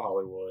Silver Age of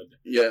Hollywood.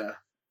 Yeah,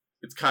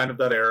 it's kind of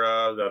that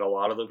era that a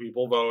lot of the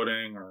people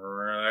voting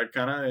are that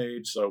kind of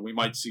age, so we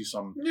might see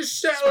some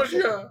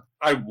nostalgia.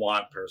 I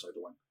want Parasite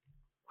to win.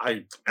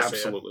 I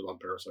absolutely love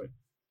Parasite.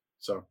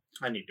 So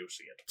I need to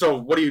see it. So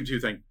what do you two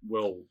think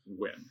will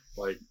win?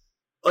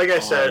 Like I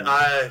said,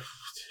 I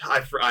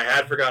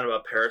had forgotten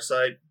about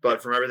Parasite,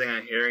 but from everything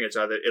I'm hearing,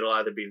 it'll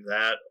either be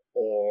that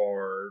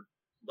or,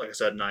 like I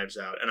said, Knives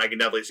Out, and I can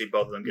definitely see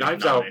both of them getting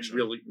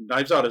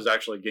Knives Out has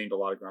actually gained a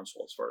lot of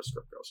groundswell as far as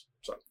script goes.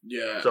 So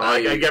yeah, so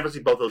I can definitely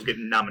see both of those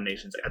getting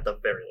nominations at the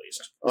very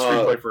least. The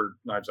screenplay for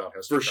Knives Out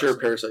has for sure.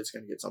 Parasite's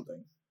going to get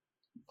something,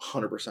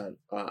 100%.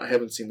 I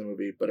haven't seen the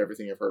movie, but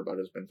everything I've heard about it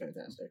has been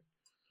fantastic.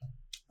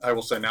 I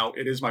will say now,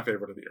 it is my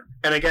favorite of the year.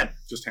 And again,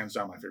 just hands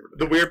down my favorite of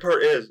the year. The weird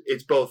part is,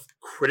 it's both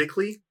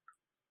critically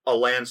a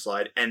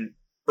landslide and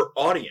for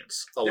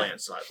audience a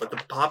landslide. Like,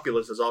 the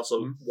populace is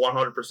also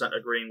 100%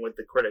 agreeing with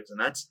the critics, and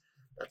that's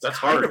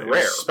hard, kind of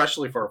rare.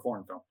 Especially for a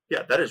foreign film.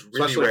 Yeah, that is really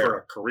especially rare. For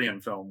a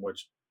Korean film,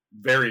 which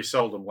very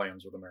seldom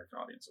lands with American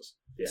audiences.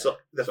 Yeah. So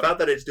the fact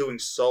that it's doing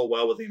so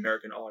well with the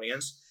American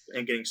audience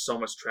and getting so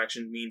much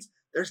traction means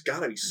there's got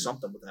to be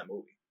something with that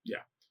movie.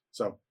 Yeah.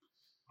 So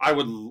I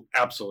would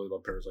absolutely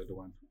love Parasite to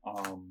win.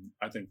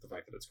 I think the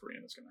fact that it's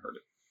Korean is going to hurt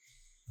it.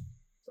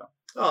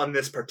 So on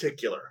this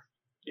particular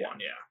one,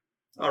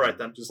 yeah. All right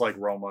then. Just like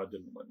Roma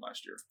didn't win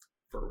last year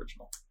for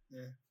original.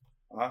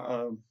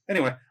 Yeah.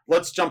 Anyway,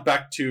 let's jump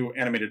back to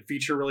animated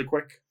feature really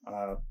quick.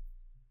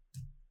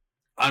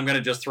 I'm going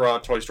to just throw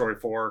out Toy Story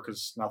 4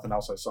 because nothing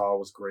else I saw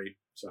was great.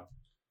 So,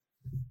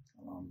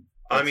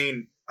 I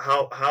mean,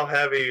 how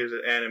heavy is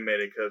it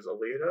animated? Because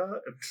Alita,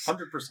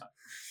 100%.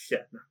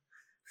 Yeah.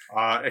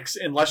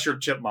 Unless you're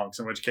Chipmunks,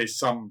 in which case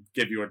some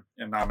give you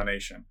a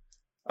nomination.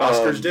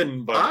 Oscars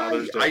didn't, but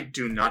others did. I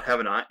do not have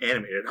an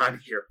animated on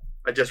here.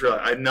 I just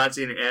realized I've not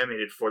seen an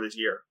animated for this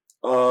year.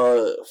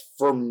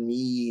 For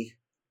me,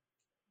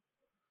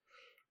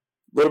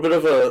 a little bit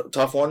of a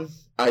tough one.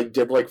 I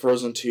did like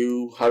Frozen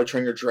 2. How to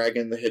Train Your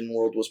Dragon: The Hidden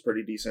World was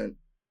pretty decent.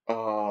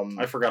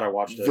 I forgot I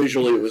watched it.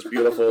 Visually, it was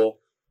beautiful.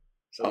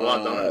 So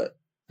well done.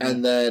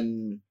 And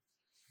then,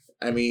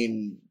 I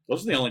mean,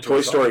 those are the only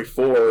Toy Story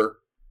 4.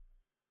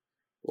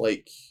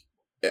 Like,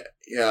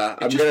 yeah,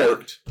 I'm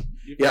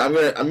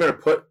gonna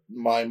put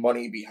my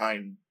money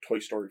behind Toy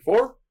Story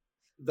 4.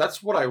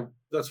 That's what I want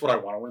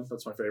to win.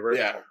 That's my favorite.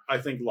 Yeah, I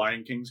think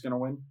Lion King's gonna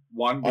win.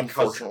 One,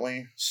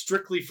 unfortunately,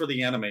 strictly for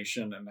the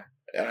animation and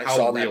I how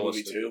saw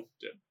realistic that movie too.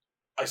 Did.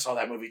 I saw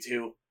that movie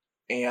too,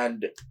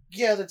 and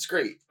yeah, that's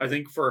great. I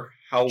think for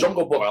how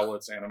Jungle Book, well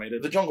it's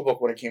animated, the Jungle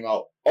Book when it came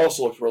out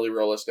also looked really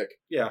realistic.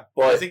 Yeah,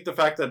 but I think the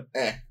fact that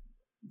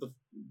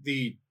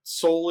the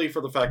solely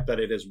for the fact that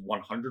it is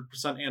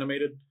 100%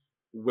 animated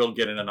will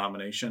get in a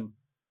nomination.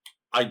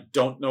 I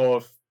don't know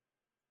if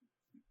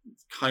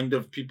kind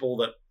of people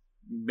that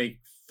make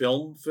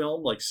film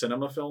like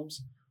cinema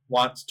films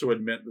wants to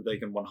admit that they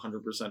can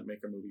 100%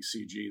 make a movie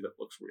CG that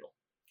looks real.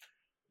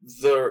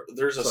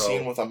 There's a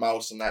scene with a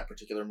mouse in that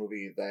particular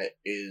movie that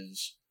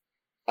is,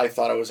 I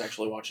thought I was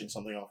actually watching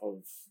something off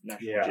of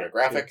National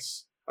Geographic.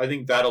 I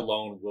think that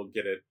alone will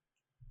get it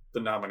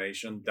the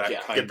nomination.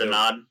 That kind get the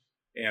nod.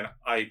 And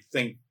I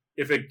think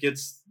if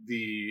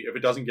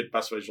it doesn't get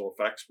best visual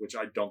effects, which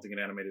I don't think an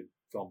animated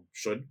film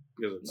should,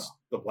 because it's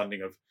the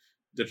blending of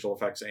digital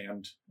effects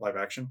and live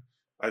action,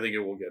 I think it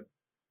will get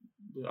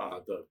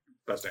the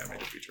best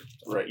animated feature.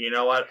 So. Right. You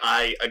know what?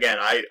 I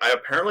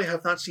apparently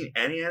have not seen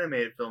any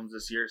animated films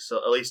this year, so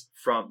at least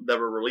from that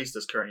were released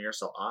this current year.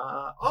 So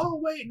oh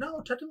wait,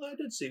 no, technically I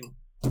did see.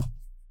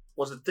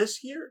 Was it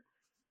this year?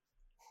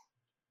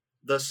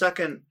 The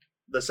second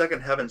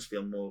Heaven's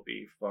Feel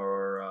movie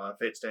for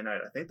Fate Stay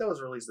Night. I think that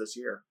was released this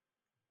year.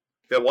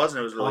 If it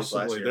wasn't, it was released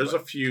last year. There's a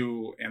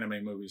few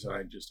anime movies that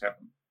I just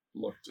haven't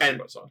looked at.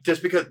 And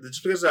just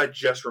because I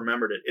just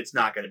remembered it, it's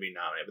not going to be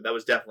nominated. But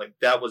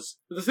that was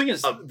the thing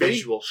is a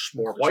visual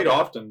smorgasbord. Quite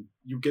often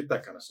you get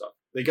that kind of stuff.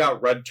 They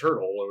got Red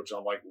Turtle, which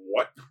I'm like,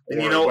 what? And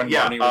when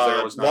Ronnie was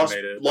there, was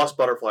nominated. Lost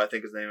Butterfly, I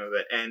think is the name of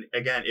it. And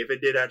again, if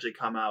it did actually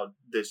come out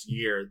this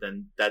year,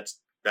 then that's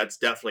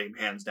definitely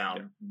hands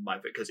down my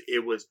pick, because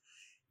it was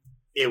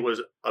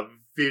a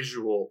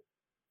visual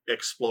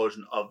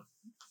explosion of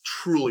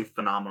truly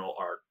phenomenal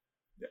art.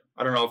 Yeah.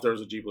 I don't know if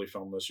there's a Ghibli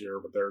film this year,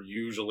 but they're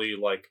usually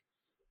like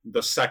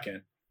the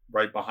second,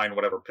 right behind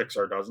whatever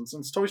Pixar does. And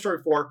since Toy Story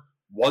 4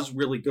 was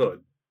really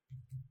good,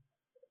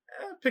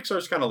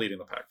 Pixar's kind of leading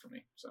the pack for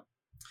me. So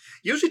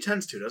usually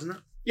tends to, doesn't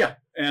it? Yeah,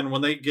 and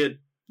when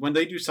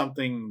they do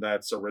something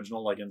that's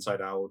original, like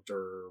Inside Out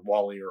or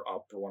WALL-E or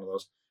Up or one of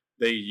those,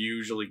 they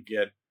usually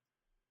get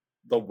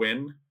the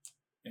win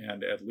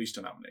and at least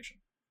a nomination.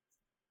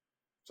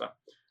 So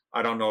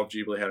I don't know if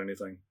Ghibli had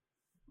anything.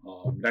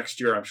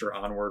 Next year, I'm sure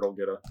Onward will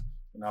get a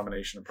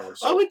nomination and probably.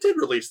 Oh, it did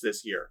release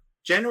this year,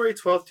 January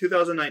 12th,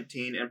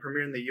 2019, and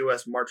premiered in the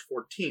U.S. March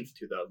 14th,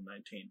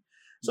 2019.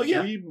 So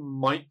yeah, we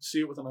might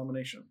see it with a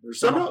nomination.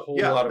 There's a whole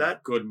lot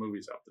of good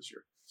movies out this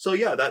year. So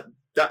yeah, that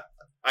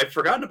I've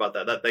forgotten about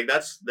that.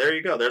 That's there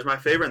you go. There's my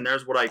favorite, and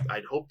there's what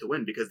I'd hope to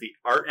win, because the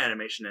art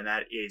animation in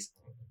that is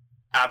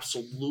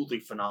absolutely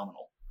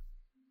phenomenal.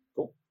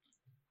 Cool.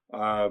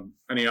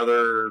 Any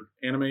other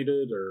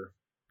animated or?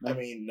 I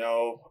mean,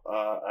 no.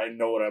 I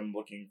know what I'm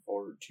looking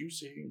forward to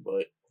seeing,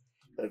 but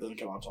that doesn't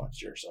come out until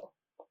next year. So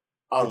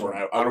Onward.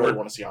 I really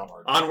want to see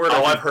Onward. Onward.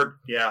 I've heard.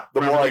 Yeah.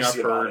 The more I've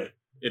heard,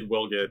 it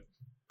will get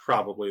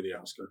probably the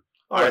Oscar.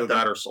 All right,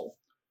 that or Soul.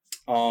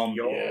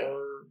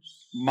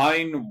 Yours.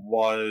 Mine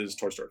was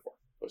Toy Story 4.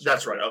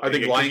 That's right. Okay. I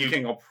think Lion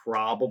King will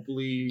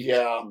probably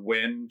Yeah.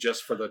 win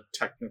just for the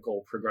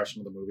technical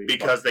progression of the movie.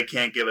 Because they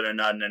can't give it a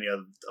nod in any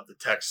of the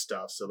text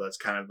stuff, so that's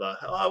kind of the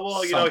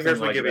here's something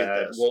what like give it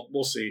that. this.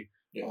 We'll see.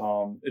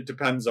 Yeah. It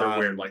depends They're on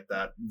weird like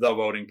that. the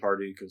voting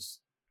party, because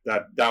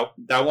that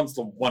one's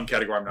the one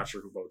category I'm not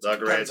sure who votes. The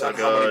great, Depends on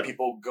how many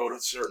people go to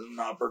certain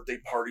birthday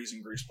parties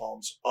in Grease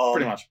Palms.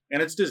 Pretty much,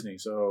 and it's Disney,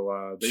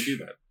 so they do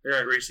that. They're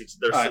at Grease.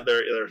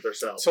 They're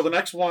selves. So the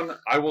next one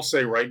I will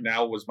say right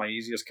now was my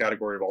easiest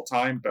category of all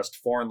time: best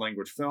foreign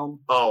language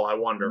film. Oh, I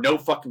wonder. No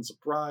fucking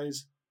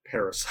surprise,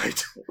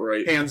 Parasite,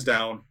 Right. hands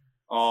down.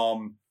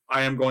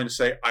 I am going to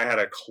say I had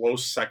a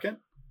close second.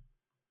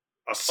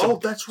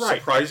 That's right.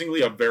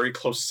 Surprisingly, a very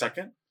close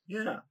second.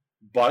 Yeah.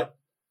 But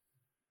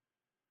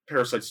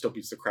Parasite still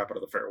beats the crap out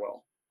of The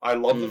Farewell. I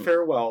love The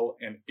Farewell,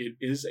 and it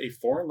is a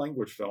foreign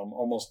language film.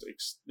 Almost,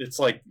 it's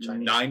like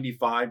Chinese.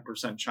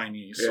 95%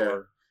 Chinese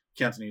or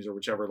Cantonese or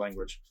whichever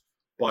language.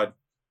 But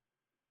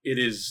it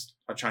is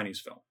a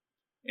Chinese film.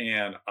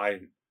 And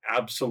I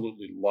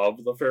absolutely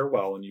love The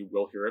Farewell, and you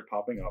will hear it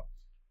popping up.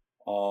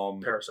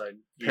 Parasite.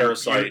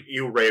 Parasite.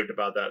 You raved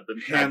about that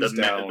Hands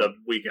down. The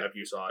week after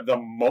you saw it. The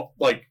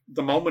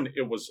moment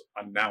it was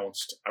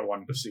announced, I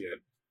wanted to see it.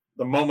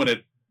 The moment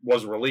it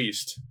was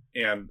released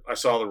and I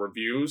saw the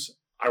reviews,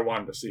 I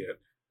wanted to see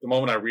it. The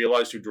moment I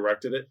realized who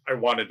directed it, I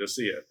wanted to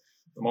see it.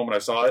 The moment I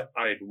saw it,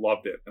 I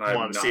loved it, and I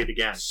wanted to see it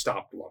again.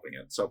 Stopped loving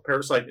it. So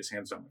Parasite is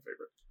hands down my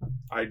favorite.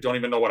 I don't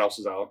even know what else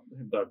is out.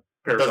 The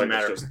Parasite Doesn't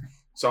matter.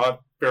 Saw it.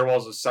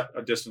 Farewell is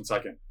a distant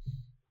second.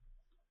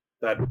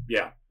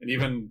 And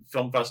even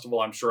film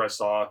festival, I'm sure I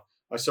saw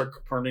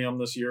Capernaum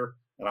this year,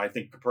 and I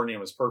think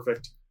Capernaum is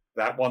perfect.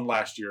 That one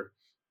last year,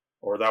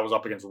 or that was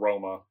up against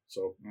Roma,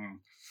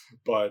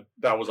 but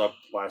that was up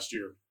last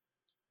year.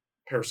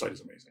 Parasite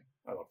is amazing.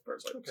 I love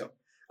Parasite. Okay.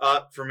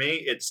 For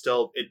me, it's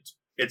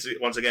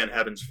once again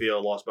Heaven's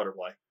Feel, Lost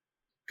Butterfly,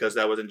 because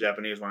that was in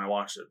Japanese when I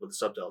watched it with the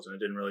subtitles, and it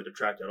didn't really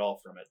detract at all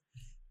from it.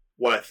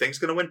 What I think is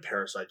going to win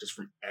Parasite, just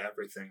from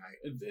everything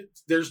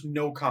there's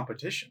no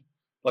competition.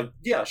 Like,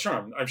 yeah,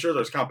 sure, I'm sure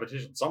there's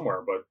competition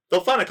somewhere, but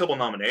they'll find a couple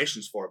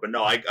nominations for it. But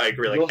no, I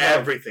agree. Like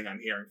everything I'm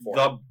hearing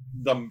for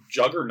the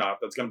juggernaut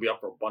that's going to be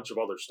up for a bunch of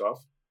other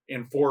stuff,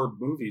 and for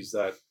movies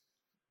that,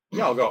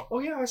 I'll go, oh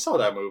yeah, I saw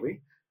that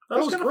movie. That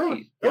was great.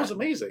 Fun. That was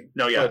amazing.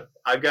 No, yeah, but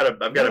I've got a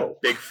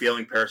big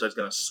feeling Parasite's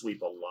going to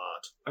sweep a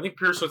lot. I think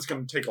Parasite's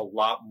going to take a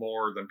lot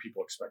more than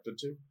people expected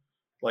to.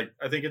 Like,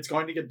 I think it's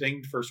going to get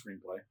dinged for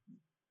screenplay,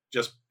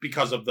 just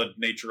because of the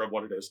nature of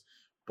what it is.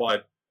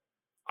 But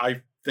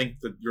I think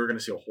that you're going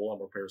to see a whole lot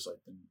more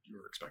Parasite than you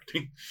were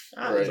expecting.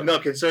 Right. No,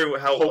 considering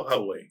how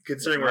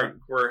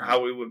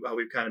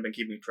we've kind of been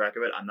keeping track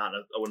of it, I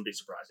wouldn't be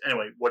surprised.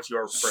 Anyway, what's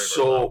your favorite?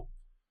 So,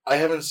 I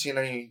haven't seen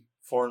any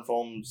foreign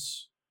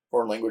films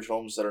foreign language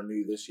films that are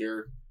new this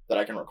year that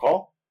I can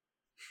recall.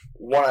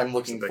 One I'm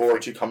looking It's a big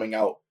forward thing. to coming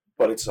out,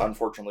 but it's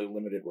unfortunately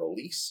limited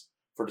release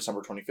for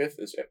December 25th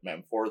is Ip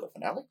Man 4, the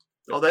finale.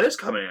 Oh, that is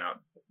coming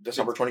out.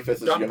 December 25th is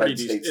Done pretty United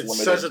decent. States It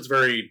limited. says it's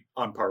very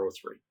on par with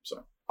 3.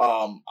 So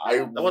I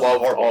That wasn't loved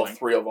horrible, all Link.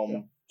 3 of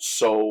them,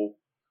 so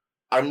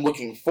I'm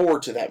looking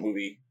forward to that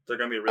movie. They're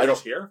going to be I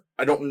released don't- here?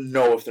 I don't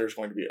know if there's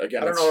going to be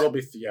again. I don't it's- know it'll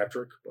be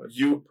theatric, but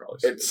You- you'll probably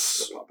see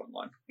it's- it pop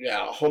online.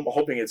 Yeah,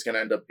 hoping it's going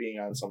to end up being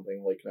on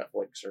something like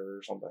Netflix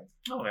or something.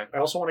 Okay. I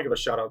also want to give a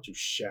shout out to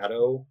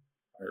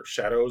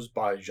Shadows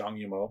by Zhang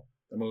Yimou.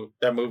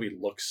 That movie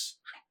looks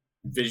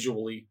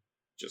visually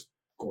just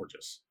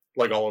gorgeous,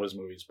 like all of his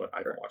movies, but I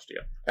haven't watched it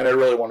yet. And I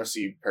really want to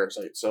see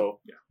Parasite, so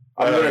Yeah.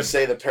 I'm going to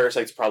say that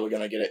Parasite's probably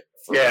going to get it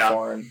for Yeah.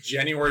 foreign.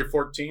 January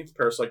 14th,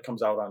 Parasite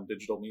comes out on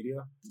digital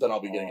media. Then I'll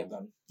be getting it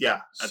then.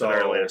 Yeah, at So- the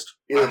very latest.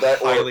 Either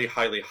that or highly,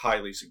 highly,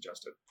 highly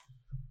suggested.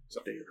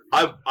 So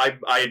I had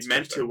It's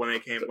meant Tuesday. to when they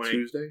came is it when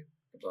Tuesday.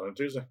 comes out on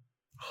Tuesday.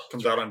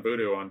 Comes out on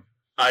Vudu on.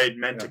 I had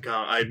meant Yeah. to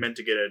come. I had meant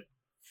to get it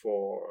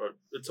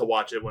to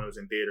watch it when it was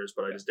in theaters,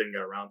 but I just didn't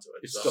get around to it.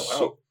 It's so.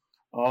 still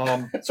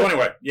out. So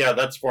anyway, yeah,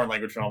 that's foreign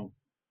language film.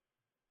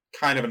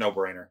 Kind of a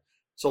no-brainer.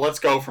 So let's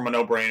go from a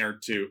no-brainer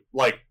to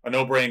like a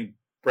no-brainer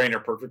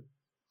perfect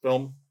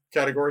film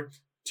category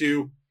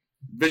to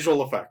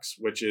visual effects,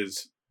 which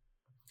is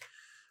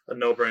A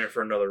no-brainer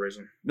for another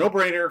reason.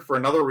 no-brainer for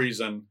another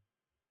reason.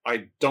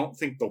 I don't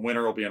think the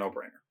winner will be a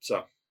no-brainer.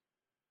 So,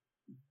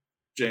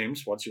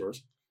 James, what's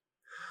yours?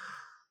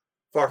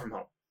 Far From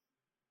Home.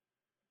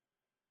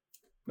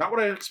 Not what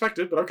I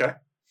expected, but okay.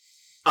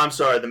 I'm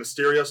sorry, the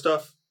Mysterio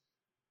stuff.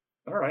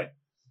 All right.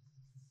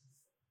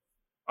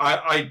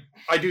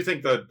 I do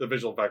think the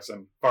visual effects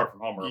in Far From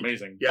Home are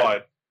amazing, Yeah.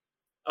 but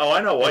Oh,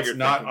 I know what it's you're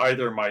not thinking.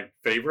 either my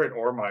favorite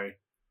or my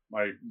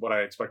what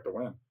I expect to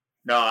win.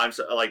 No, I'm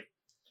so, like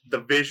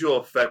the visual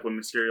effect when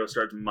Mysterio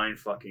starts mind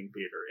fucking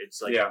Peter.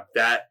 It's like Yeah.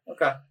 that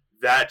Okay.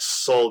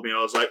 sold me. I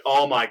was like,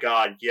 oh my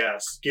god,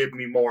 yes, give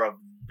me more of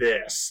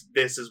this.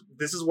 This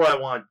is what I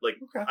want. Like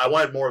Okay. I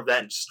wanted more of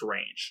that in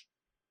Strange,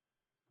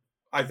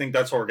 I think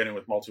that's what we're getting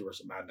with Multiverse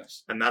of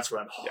Madness. and that's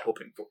what I'm Yeah.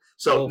 hoping for.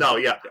 So Well, no,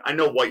 yeah, yeah. I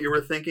know what you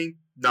were thinking.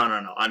 No,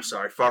 I'm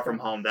sorry. Far From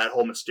Home, that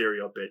whole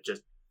Mysterio bit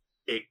just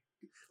it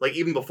like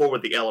even before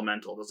with the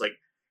Elemental, it was like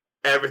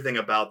everything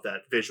about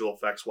that visual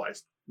effects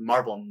wise,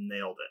 Marvel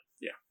nailed it.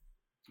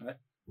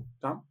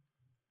 Tom?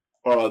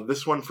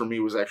 This one for me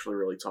was actually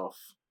really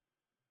tough.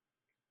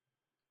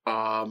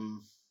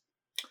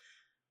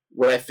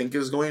 What I think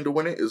is going to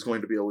win it is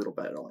going to be a Little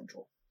Battle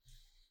Angel.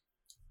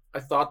 I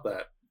thought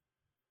that.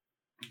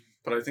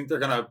 But I think they're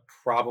going to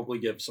probably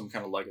give some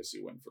kind of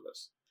legacy win for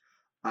this.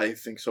 I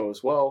think so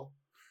as well.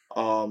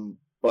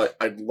 But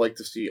I'd like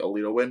to see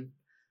Alita win.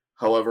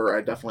 However,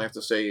 I definitely have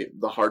to say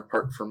the hard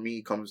part for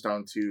me comes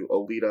down to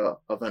Alita,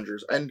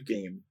 Avengers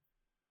Endgame,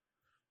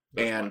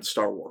 That's and fine.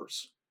 Star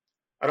Wars.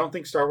 I don't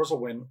think Star Wars will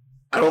win.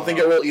 I don't think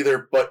it will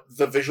either, but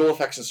the visual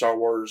effects in Star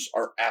Wars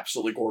are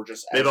absolutely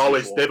gorgeous. as They've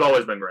always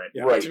usual. been great.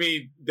 Yeah, Right. To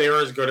me, they're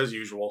as good as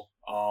usual,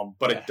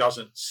 but Yeah. it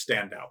doesn't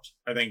stand out.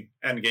 I think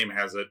Endgame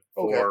has it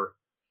Okay. for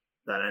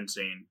That end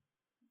scene.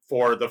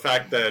 for the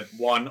fact that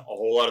one, a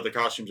whole lot of the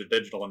costumes are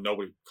digital and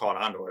nobody caught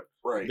on to it.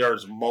 Right.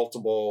 There's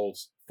multiple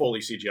fully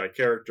CGI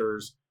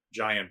characters,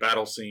 giant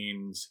battle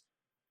scenes.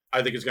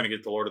 I think it's going to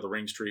get the Lord of the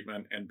Rings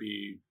treatment and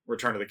be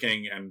Return of the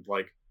King, and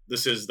like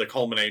this is the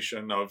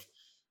culmination of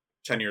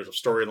 10 years of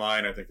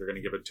storyline. I think they're going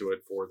to give it to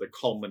it for the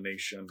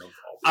culmination of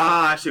all.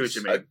 I see what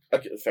you mean.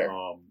 Okay, fair.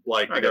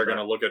 Like I get they're that. going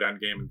to look at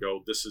Endgame and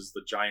go, "This is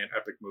the giant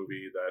epic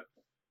movie that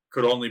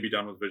could only be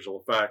done with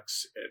visual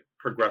effects. It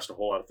progressed a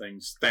whole lot of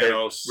things.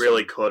 Thanos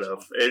Really could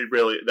have. It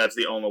really. That's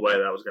the only way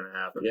that was going to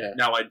happen. Yeah.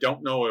 Now I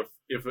don't know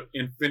if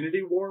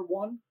Infinity War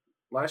won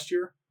last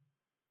year,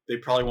 they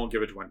probably won't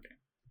give it to Endgame.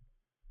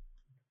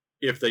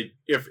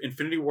 If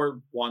Infinity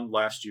War won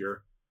last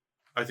year,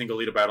 I think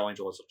Alita Battle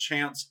Angel has a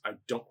chance. I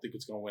don't think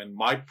it's going to win.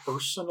 My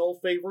personal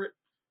favorite,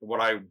 what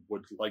I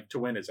would like to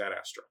win, is Ad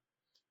Astra,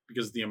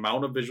 because the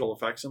amount of visual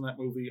effects in that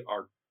movie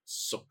are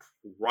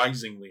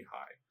surprisingly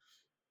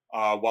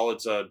high. While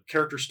it's a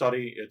character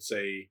study, it's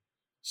a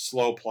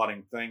slow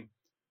plotting thing.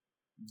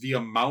 The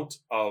amount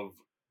of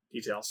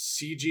Details.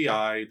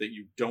 CGI that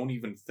you don't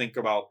even think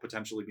about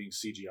potentially being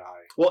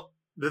CGI. Well,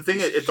 the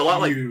thing is, it's a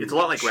lot like Huge.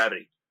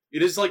 Gravity.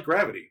 It is like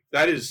Gravity.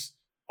 That is,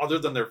 other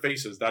than their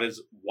faces, that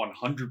is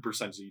 100%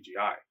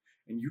 CGI,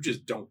 and you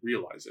just don't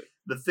realize it.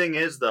 The thing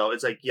is, though,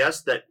 it's like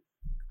yes, that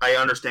I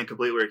understand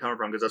completely where you're coming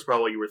from because that's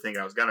probably what you were thinking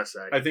I was gonna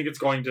say. I think it's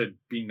going to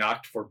be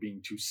knocked for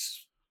being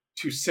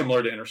too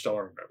similar to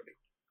Interstellar and Gravity.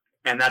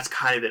 And that's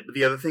kind of it. But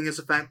the other thing is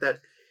the fact that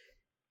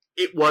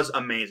it was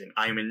amazing.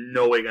 I am in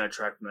no way going to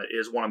track from that. It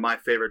is one of my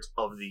favorites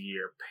of the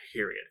year,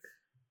 period.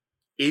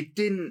 It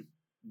didn't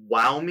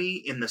wow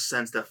me in the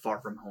sense that Far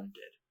From Home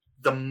did.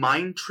 The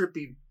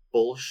mind-trippy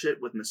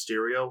bullshit with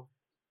Mysterio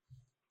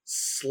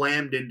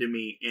slammed into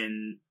me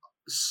in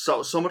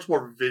so much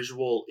more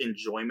visual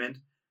enjoyment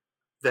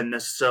than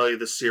necessarily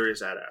the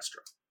serious Ad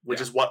Astra, which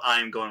Yeah. is what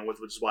I'm going with,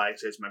 which is why I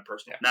say it's my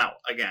personal. Yeah. Now,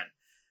 again,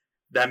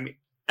 that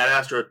Ad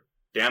Astra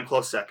Damn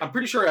close second. I'm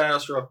pretty sure Ad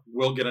Astra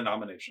will get a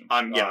nomination.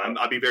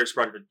 I'd be very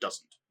surprised if it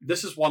doesn't.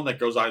 This is one that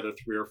goes either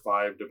 3 or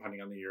 5,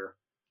 depending on the year.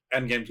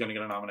 Endgame's going to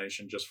get a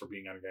nomination just for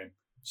being Endgame.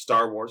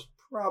 Star Wars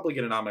probably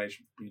get a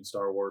nomination for being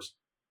Star Wars.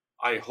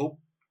 I hope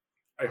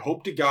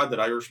to God that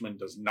Irishman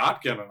does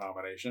not get a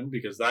nomination,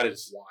 because that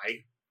is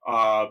Why?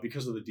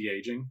 because of the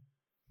de-aging.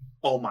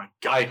 Oh my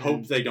god! I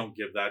hope they don't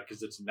give that,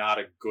 because it's not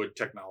a good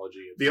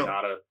technology. It's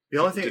not a. The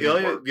only thing,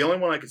 didn't work. the only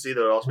one I could see that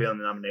would also be on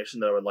the nomination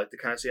that I would like to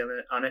kind of see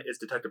on it is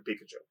Detective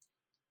Pikachu.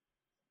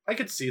 I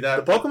could see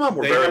that. The Pokemon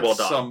were They very had well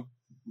done.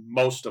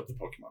 Most of the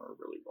Pokemon were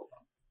really well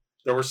done.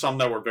 There were some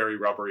that were very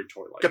rubbery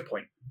toy-like. Good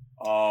point.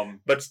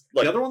 But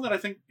the other one that I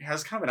think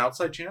has kind of an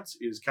outside chance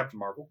is Captain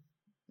Marvel.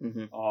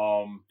 Mm-hmm.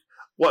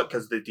 What?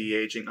 Because the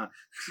de-aging on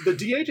The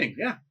de-aging,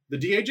 yeah, the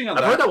de-aging on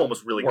I've heard that one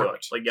was really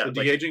worked. good. Like yeah, the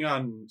de-aging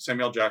on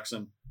Samuel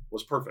Jackson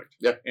was perfect.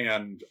 Yeah,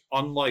 and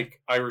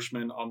unlike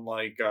Irishman,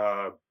 unlike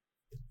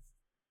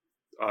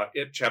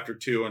It Chapter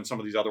 2, and some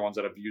of these other ones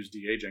that have used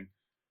de-aging,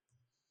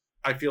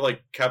 I feel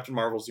like Captain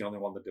Marvel's the only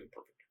one that did it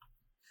perfect.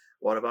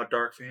 What about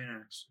Dark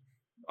Phoenix?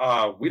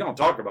 We don't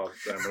talk about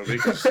that movie,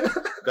 'cause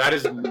that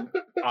is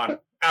on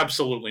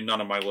absolutely none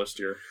of my list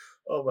here.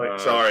 Oh my!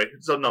 Sorry.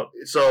 So no.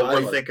 So I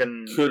we're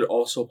thinking. Could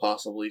also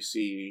possibly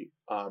see,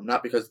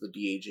 not because of the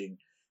de-aging,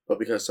 but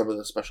because some of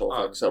the special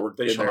effects that were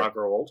They in shall there, not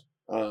grow old.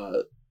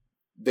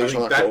 they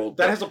shall not grow old.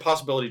 That has a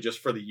possibility just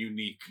for the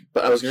unique.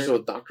 But I was going to go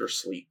with Doctor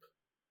Sleep.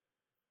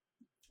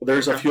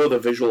 There's a few of the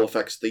visual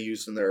effects they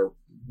used in there,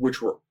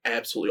 which were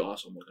absolutely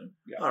awesome looking.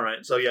 Yeah. All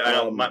right. So yeah, I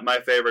know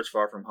my favorite's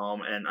Far From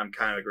Home, and I'm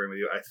kind of agreeing with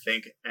you. I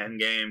think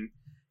Endgame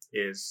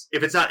is.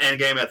 If it's not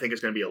Endgame, I think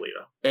it's going to be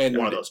Alita. And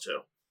one of those two.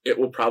 It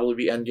will probably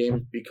be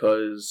Endgame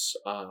because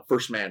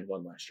First Man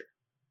won last year.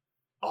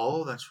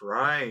 Oh, that's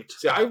right.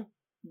 See,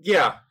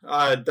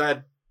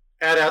 that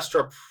Ad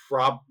Astra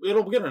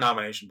it'll get a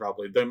nomination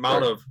probably. The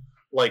amount of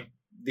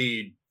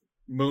the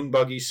moon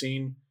buggy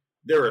scene,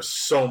 there is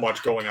so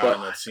much going on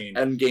in that scene.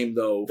 Endgame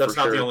though, that's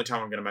not the only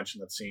time I'm going to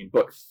mention that scene.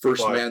 But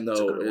First Man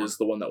though is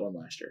the one that won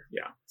last year.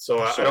 Yeah, so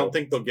I don't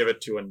think they'll give it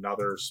to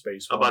another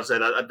space. I'm about to say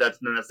that's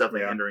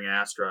definitely hindering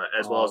Astra,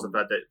 as well as the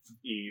fact that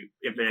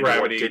Infinity War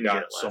Gravity didn't got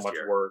get it so last much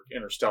year. work.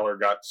 Interstellar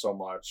got so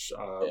much.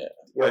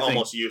 We're I think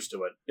almost used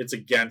to it. It's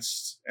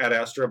against Ad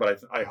Astra, but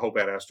I hope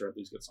Ad Astra at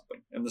least gets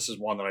something. And this is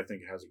one that I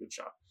think has a good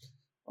shot.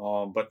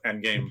 But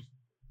Endgame,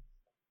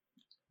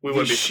 we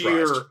would be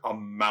sheer surprised.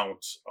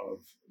 amount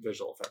of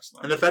visual effects,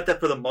 and the fact that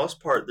for the most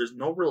part, there's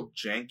no real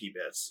janky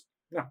bits.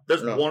 No,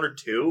 there's one or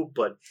two,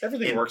 but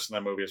everything works in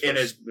that movie as far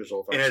as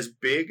visual effects. And as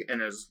big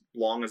and as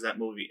long as that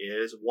movie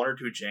is, one or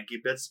two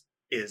janky bits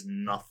is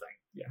nothing.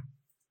 Yeah,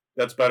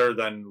 that's better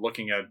than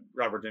looking at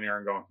Robert De Niro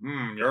and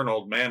going, "You're an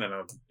old man in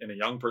a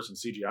young person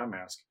CGI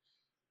mask."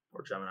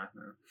 Or Gemini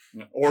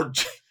Man. Or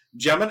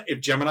Gemini. If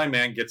Gemini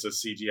Man gets a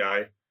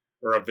CGI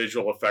or a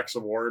visual effects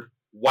award,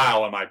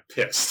 wow, am I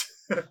pissed?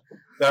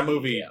 That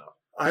movie. Yeah.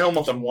 I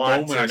almost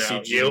want to I now.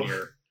 see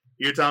Junior.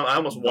 You, Tom, I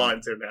almost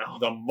wanted to now.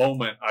 The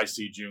moment I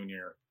see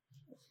Junior,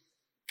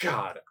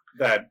 God,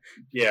 that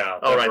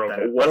All right,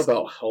 then. What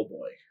about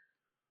Hellboy?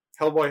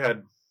 Hellboy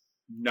had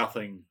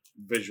nothing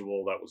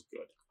visual that was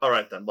good. All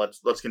right, then let's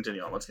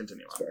continue on.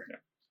 Fair.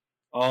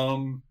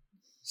 Yeah.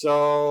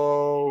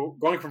 So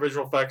going from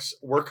visual effects,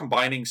 we're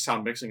combining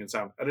sound mixing and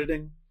sound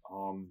editing.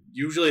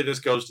 Usually this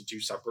goes to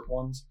two separate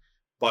ones,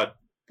 but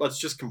let's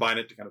just combine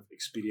it to kind of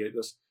expedite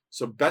this.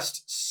 So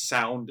best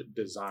sound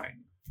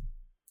design.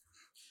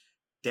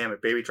 Damn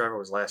it, Baby Driver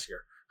was last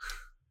year.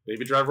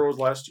 Baby Driver was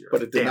last year.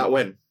 But it did not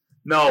win.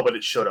 No, but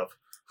it should have.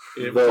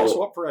 It was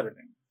also up for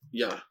editing.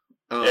 Yeah.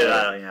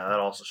 Yeah, that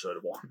also should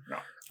have won.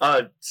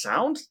 No.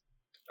 Sound?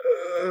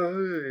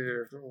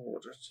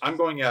 I'm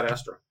going Ad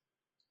Astra.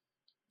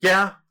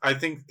 Yeah. I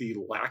think the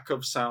lack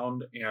of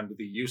sound and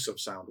the use of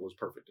sound was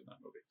perfect in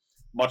that movie.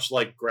 Much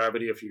like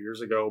Gravity a few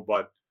years ago,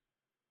 but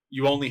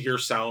you only hear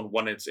sound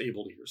when it's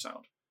able to hear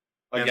sound.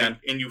 Again,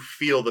 and you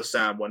feel the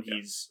sound when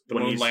he's the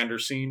Moonlander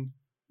scene.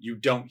 You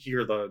don't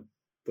hear the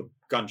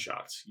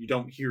gunshots. You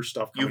don't hear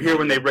stuff. You hear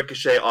when they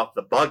ricochet off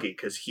the buggy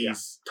because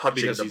he's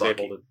touching because the he's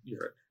buggy. able to hear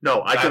it.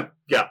 No, I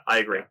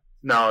agree.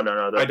 No.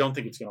 I don't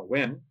think it's going to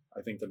win.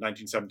 I think that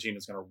 1917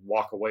 is going to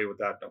walk away with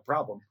that no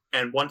problem.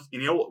 And once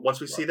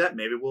we see that,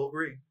 maybe we'll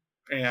agree.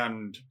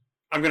 And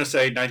I'm going to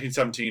say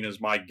 1917 is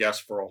my guess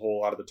for a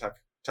whole lot of the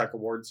tech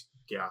awards.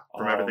 Yeah,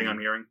 from everything I'm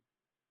hearing.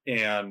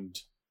 And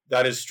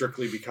that is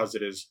strictly because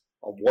it is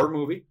a war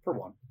movie, for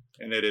one.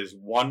 And it is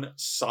one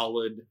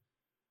solid,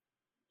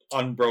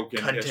 unbroken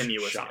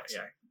continuous shot.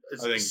 Yeah.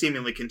 It's a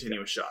seemingly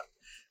continuous shot.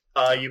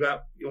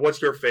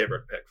 What's your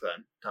favorite pick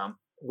then, Tom?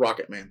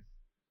 Rocket Man.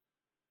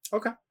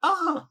 Okay.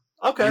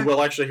 Okay. You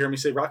will actually hear me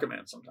say Rocket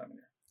Man sometime in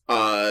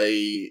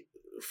here.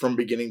 From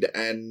beginning to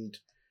end,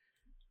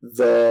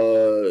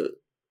 the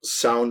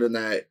sound in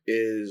that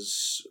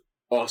is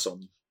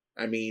awesome.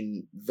 I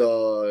mean,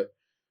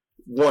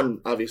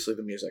 obviously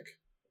the music,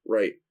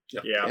 right?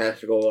 Yeah. I have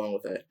to go along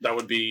with it. That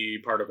would be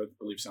part of it, I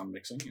believe, sound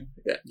mixing.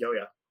 Yeah. Oh,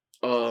 yeah.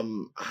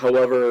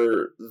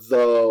 However,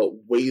 the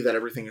way that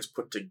everything is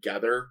put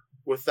together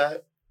with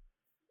that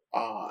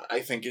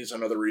I think is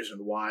another reason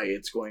why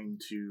it's going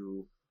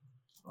to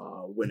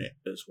win it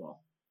as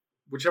well.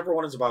 Whichever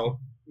one is about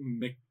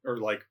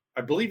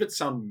I believe it's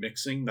sound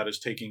mixing that is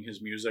taking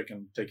his music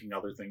and taking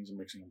other things and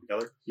mixing them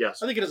together.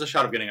 Yes. I think it has a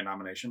shot of getting a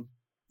nomination.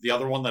 The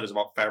other one that is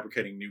about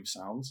fabricating new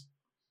sounds,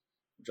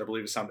 which I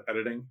believe is sound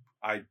editing.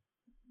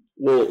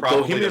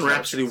 Bohemian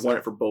Rhapsody won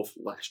it for both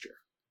last year.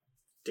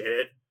 Did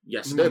it?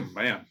 Yes, it did.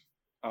 Man.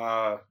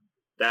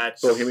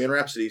 That's Bohemian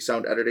Rhapsody,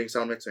 sound editing,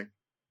 sound mixing.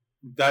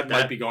 That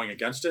might be going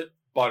against it,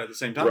 but at the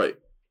same time, Right.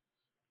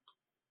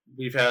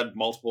 We've had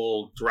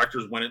multiple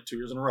directors win it 2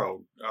 years in a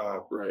row.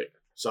 Right.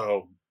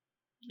 So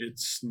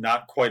it's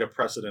not quite a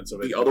precedence of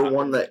it. The other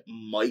one that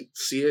might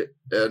see it,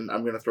 and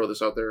I'm going to throw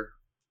this out there,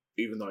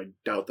 even though I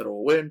doubt that it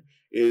will win,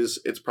 is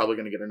it's probably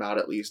going to get a nod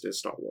at least, is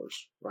Star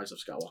Wars: Rise of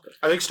Skywalker.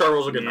 I think Star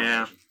Wars will get Yeah.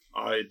 nomination.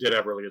 It did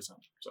have really good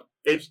sound. So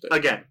It's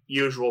again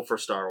usual for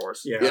Star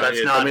Wars. Yeah,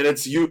 that's not. I mean,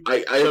 it's you.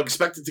 I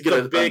expect it to get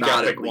the a big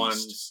nod epic at least.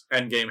 ones.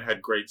 Endgame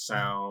had great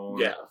sound.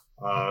 Yeah.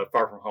 Far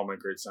From Home had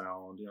great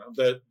sound. You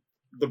know,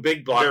 the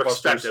big They're blockbusters.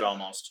 expected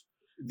almost.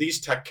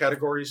 These tech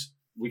categories,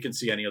 we can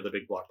see any of the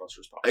big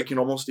blockbusters pop. I can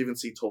almost even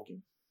see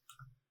Tolkien.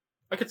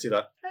 I could see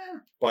that.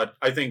 But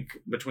I think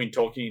between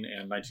Tolkien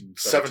and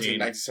 1917,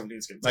 1917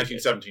 is going to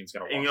 1917 is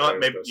going to And walk you know what? away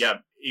Maybe with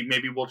this.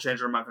 maybe we'll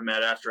change our mind from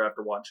Ad Astra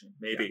after watching.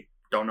 Maybe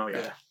don't know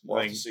yet. Yeah, we'll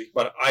have to thing. see.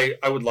 But I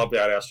would love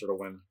that Astra to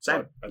win.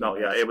 Same. But I No,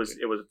 think yeah, it was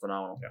 1917.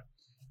 phenomenal.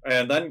 Yeah.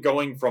 And then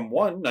going from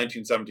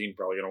 1917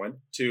 probably going to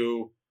win,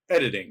 to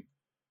editing,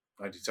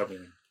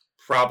 1917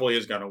 probably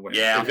is going to win.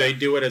 Yeah. If they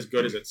do it as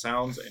good as it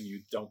sounds and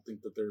you don't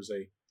think that there's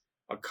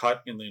a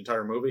cut in the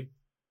entire movie,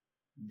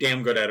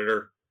 damn good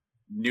editor,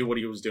 knew what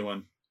he was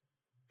doing,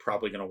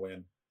 probably going to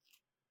win.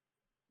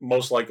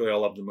 Most likely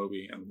I'll love the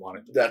movie and want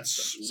it to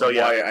That's win. So,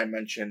 yeah. why I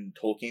mentioned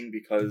Tolkien,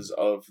 because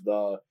of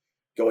the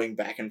going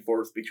back and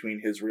forth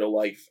between his real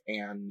life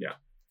and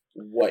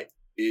what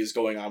is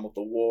going on with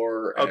the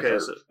war and Okay,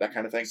 so- that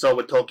kind of thing. So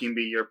would Tolkien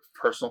be your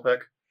personal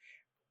pick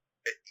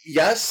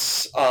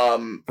Yes,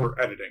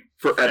 For editing.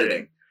 for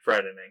editing. for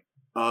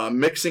editing?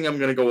 Mixing, I'm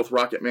going to go with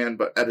Rocket Man,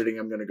 but editing,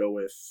 I'm going to go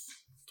with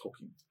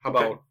Tolkien. How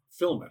about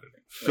film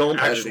editing? Film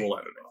actual editing.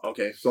 editing.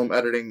 Okay, film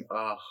editing.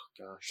 Oh,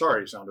 gosh.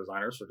 Sorry, sound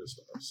designers, for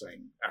just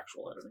saying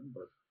actual editing,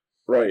 but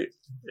Right.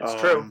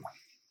 It's true.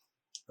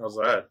 how's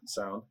that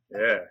sound?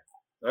 Yeah.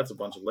 That's a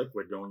bunch of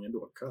liquid going into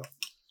a cup.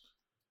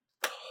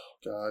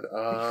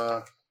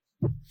 God.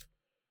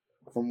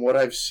 From what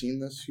I've seen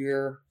this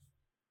year,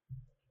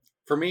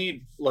 For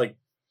me, like,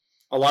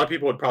 a lot of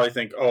people would probably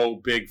think, oh,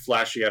 big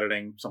flashy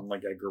editing, something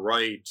like Edgar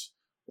Wright,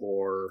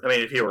 or I mean,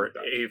 if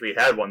he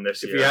had one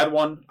this if year, he had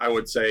one, I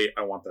would say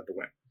I want that to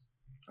win.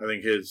 I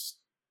think his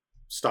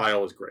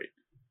style is great.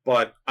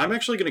 But I'm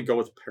actually going to go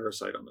with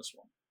Parasite on this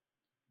one.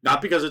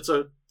 Not because it's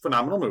a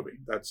phenomenal movie.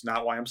 That's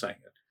not why I'm saying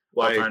it.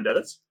 well-timed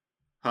edits.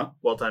 Huh?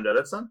 Well-timed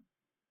edits, then.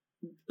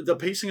 The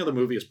pacing of the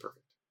movie is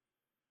perfect.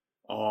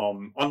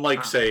 Unlike,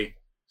 Ah. say,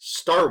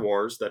 Star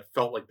Wars, that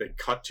felt like they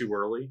cut too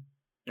early,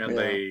 and Yeah.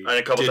 they And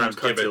a couple didn't times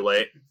cut give too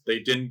late. they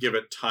didn't give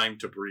it time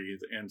to breathe,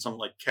 and something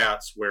like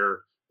Cats,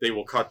 where they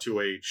will cut to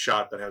a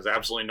shot that has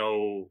absolutely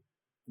no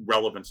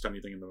relevance to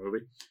anything in the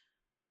movie.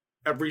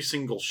 Every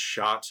single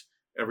shot,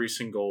 every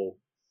single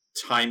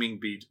timing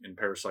beat in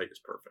Parasite is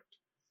perfect.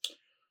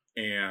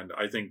 And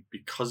I think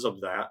because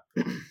of that,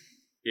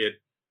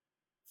 it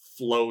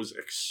flows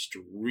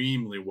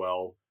extremely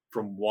well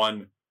from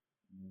one,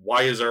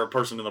 why is there a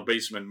person in the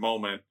basement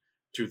moment,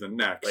 to the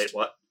next. Wait,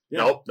 what?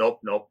 Yeah.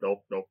 Nope.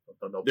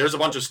 There's a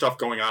bunch of stuff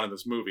going on in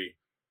this movie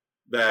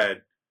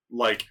that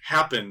like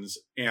happens,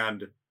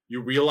 and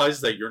you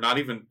realize that you're not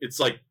even, it's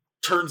like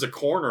turns a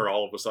corner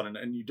all of a sudden,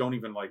 and you don't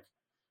even like,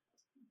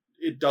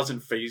 it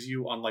doesn't phase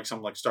you, unlike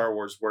something like Star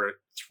Wars where it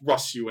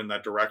thrusts you in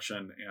that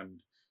direction, and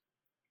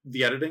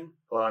the editing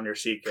Hold on your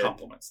seat, kid.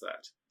 complements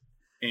that.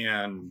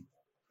 And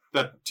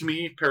that, to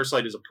me,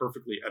 Parasite is a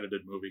perfectly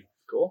edited movie.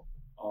 Cool.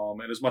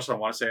 And as much as I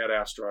want to say Ad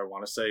Astra, I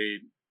want to say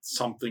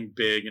something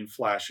big and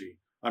flashy,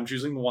 I'm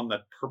choosing the one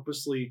that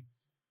purposely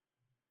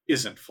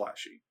isn't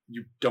flashy.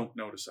 You don't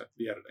notice it,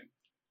 the editing.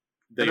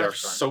 They That's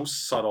are fine. so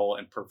subtle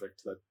and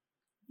perfect that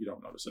you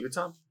don't notice You, it.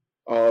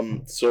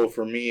 Tom? So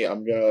for me,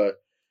 I'm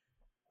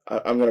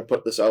gonna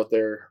put this out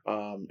there.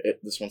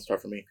 This one's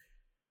tough for me.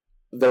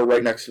 They're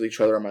right next to each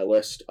other on my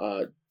list.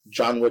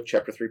 John Wick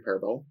Chapter 3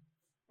 Parabellum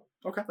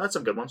Okay, that's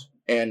some good ones.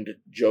 and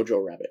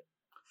Jojo Rabbit.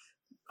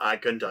 I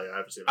couldn't tell you. I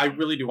haven't seen. I that one.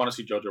 really do want to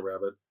see Jojo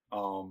Rabbit.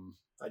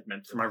 I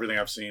meant to. From everything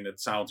I've seen, it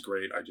sounds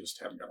great. I just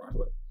haven't got around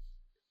to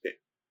it.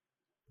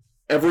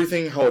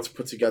 Everything, how it's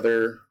put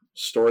together,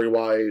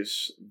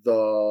 story-wise,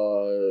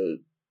 the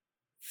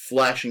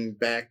flashing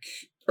back,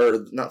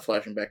 or not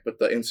flashing back, but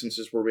the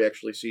instances where we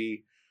actually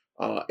see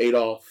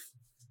Adolf,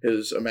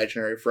 his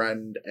imaginary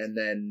friend, and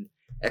then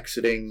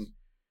exiting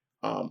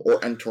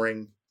or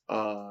entering,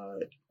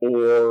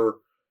 or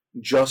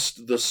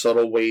just the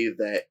subtle way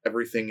that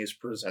everything is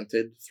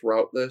presented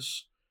throughout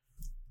this,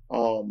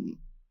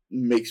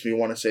 makes me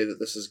want to say that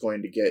this is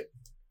going to get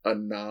a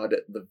nod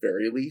at the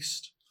very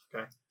least.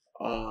 Okay.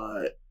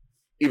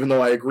 even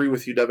though I agree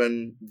with you,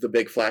 Devin, the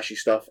big flashy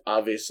stuff,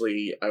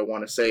 obviously, I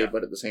want to say, Yeah.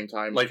 but at the same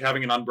time, Like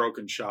having an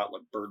unbroken shot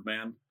like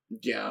Birdman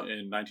yeah,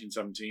 in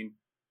 1917.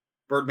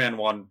 Birdman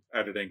won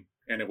editing,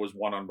 and it was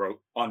one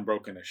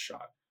unbroken-ish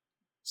shot.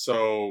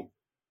 So,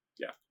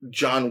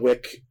 John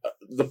Wick,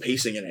 the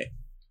pacing in it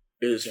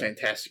is Yeah.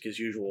 fantastic as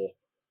usual.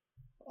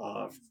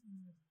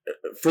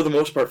 For the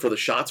most part, for the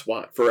shots,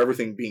 for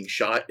everything being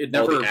shot, it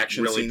all never the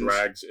action really scenes,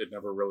 drags. It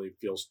never really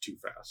feels too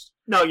fast.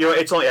 No, you're right.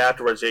 It's only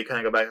afterwards you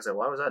kind of go back and say,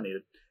 why was that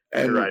needed?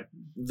 and You're right.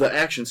 the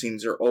action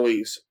scenes are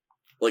always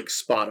like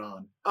spot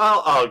on.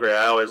 I'll agree.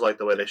 I always like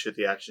the way they shoot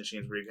the action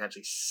scenes where you can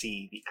actually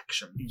see the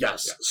action.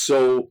 Yes. Yeah.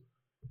 So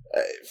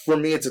for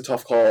me, it's a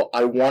tough call.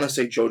 I want to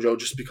say JoJo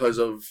just because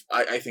of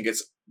I think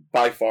it's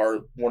by far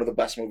one of the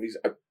best movies,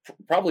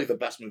 probably the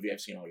best movie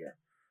I've seen all year.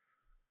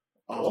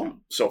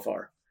 So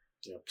far.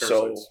 Yeah,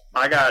 So Parasites.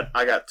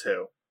 I got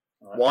two.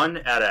 All right. One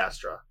at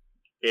Astra.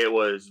 It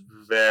was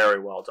very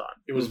well done.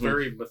 It was Mhm.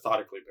 very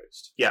methodically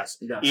based. Yes.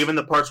 yes. Even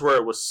the parts where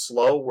it was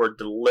slow were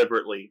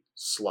deliberately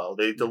slow.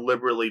 They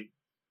deliberately,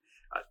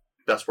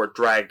 that's where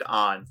dragged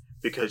on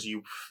because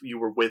you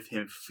were with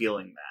him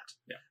feeling that.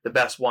 Yeah. The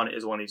best one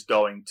is when he's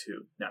going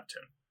to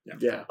Neptune.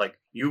 yeah. Like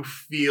you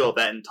feel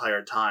that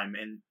entire time,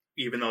 and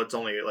even though it's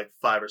only like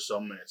 5 or so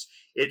minutes,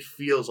 it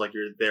feels like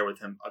you're there with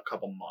him a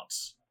couple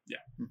months.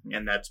 Mhm.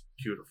 And that's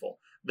beautiful.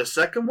 The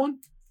second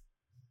one,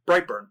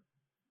 Brightburn.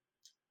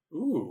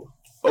 Ooh.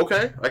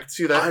 Okay, I can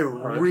see that. I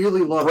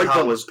really love how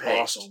Brightburn it was was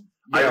paced. awesome.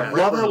 I Yeah, love how it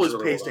Brightburn was was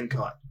really paced well and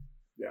cut.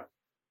 Yeah.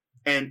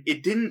 And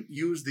it didn't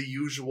use the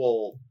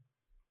usual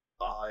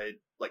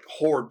like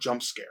horror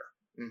jump scare.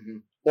 Mm-hmm.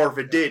 Or if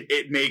it did,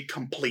 it made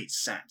complete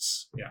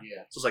sense. Yeah.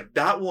 So it's like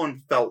that one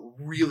felt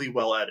really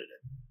well edited.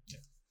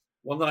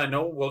 One that I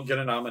know will get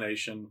a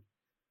nomination.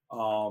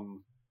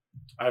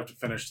 I have to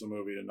finish the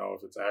movie to know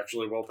if it's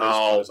actually well paced.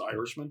 Oh. Is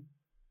Irishman.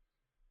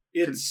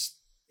 It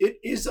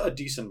is a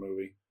decent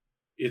movie.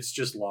 It's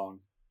just long,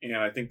 and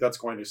I think that's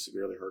going to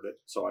severely hurt it.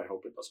 So I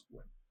hope it doesn't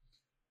win.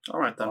 All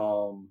right then.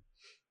 A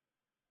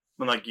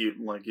And like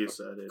you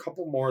said, it,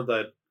 couple more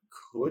that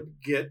could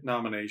get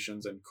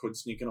nominations and could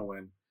sneak in a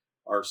win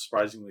are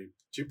surprisingly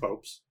Two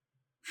Popes,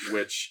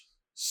 which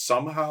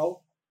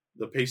somehow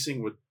the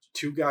pacing with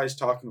two guys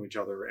talking to each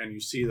other, and you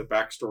see the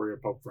backstory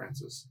of Pope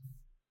Francis.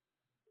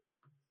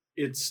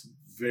 It's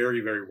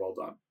very, very well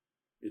done.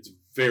 It's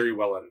very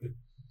well edited.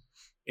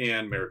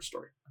 And Marriage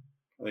Story.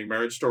 I think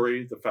Marriage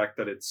Story, the fact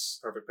that it's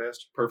perfect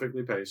past.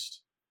 perfectly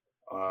paced,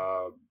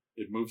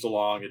 it moves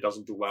along, it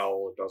doesn't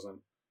dwell,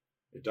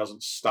 it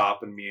doesn't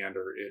stop and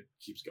meander, it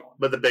keeps going.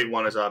 But the big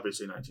one is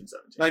obviously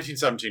 1917,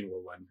 1917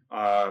 will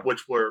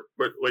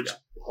win. which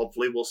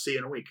hopefully we'll see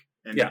in a week,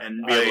 and Yeah,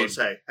 and be able I- to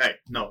say, hey,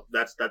 no,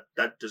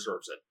 that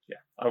deserves it. Yeah,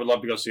 I would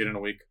love to go see it in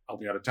a week. I'll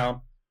be out of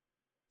town.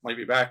 Might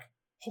be back.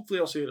 Hopefully,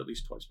 I'll see it at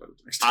least twice by the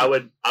next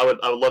time. I would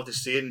love to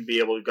see it and be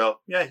able to go,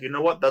 yeah, you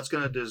know what, that's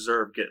going to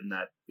deserve getting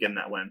that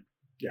win.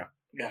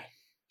 Yeah.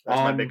 That's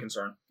my big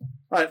concern. All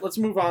right, let's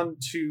move on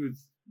to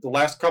the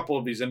last couple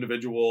of these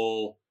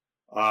individual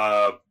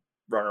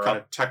Runner kind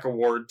up. of tech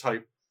award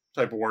type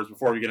awards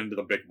before we get into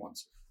the big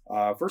ones.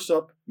 First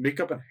up,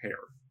 makeup and hair.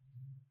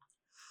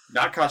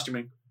 Not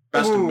costuming.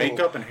 Best Ooh.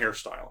 makeup and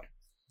hairstyling.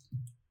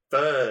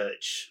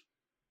 Fudge.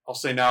 I'll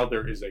say now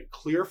there is a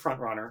clear front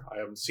runner. I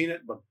haven't seen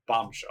it, but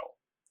Bombshell.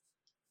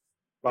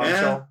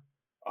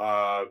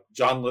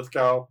 John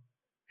Lithgow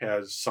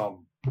has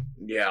some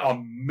Yeah.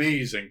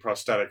 amazing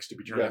prosthetics to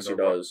be turned Yes,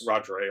 into he does.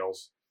 Roger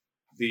Ailes.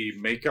 The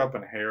makeup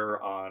and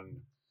hair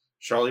on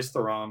Charlize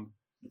Theron,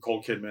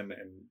 Nicole Kidman,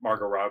 and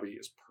Margot Robbie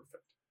is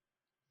perfect.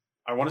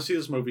 I want to see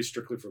this movie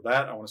strictly for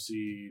that. I want to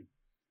see,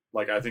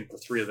 I think the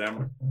three of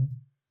them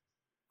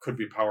could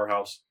be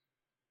powerhouse.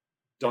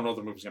 Don't know if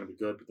the movie's going to be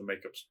good, but the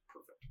makeup's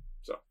perfect.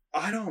 So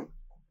I don't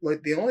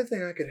like the only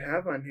thing I could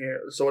have on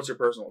here. So what's your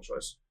personal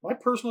choice? my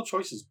personal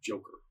choice is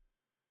Joker.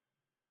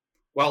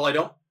 While I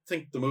don't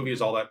think the movie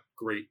is all that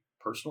great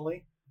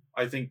personally,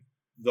 I think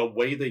the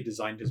way they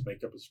designed his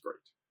makeup is great.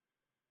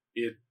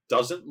 It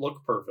doesn't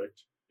look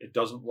perfect. It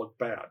doesn't look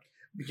bad.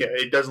 Yeah,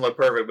 it doesn't look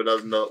perfect, but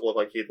doesn't look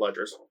like Heath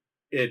Ledger's.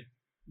 It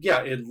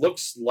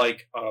looks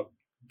like a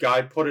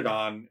guy put it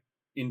on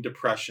in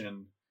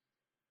depression,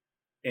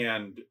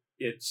 and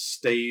it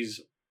stays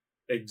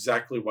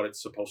exactly what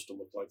it's supposed to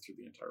look like through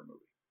the entire movie.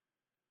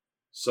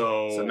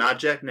 So not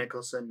Jack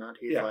Nicholson, not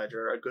Heath Yeah.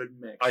 Ledger, a good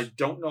mix. I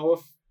don't know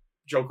if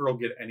Joker will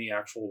get any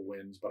actual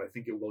wins, but I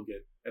think it will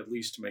get at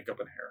least makeup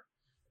and hair,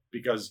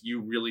 because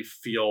you really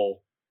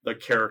feel the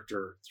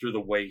character through the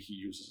way he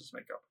uses his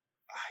makeup.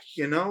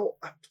 You know,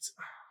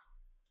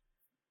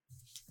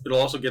 It'll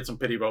also get some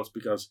pity votes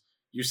because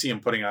you see him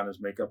putting on his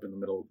makeup in the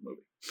middle of the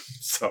movie.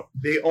 So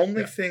the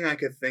only Yeah. thing I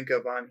could think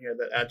of on here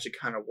that actually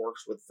kind of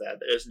works with that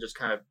isn't just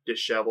kind of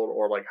disheveled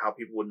or like how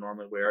people would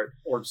normally wear it.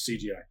 or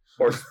CGI.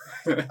 Or,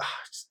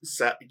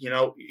 you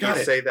know, Got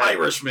you it. say that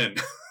Irishman.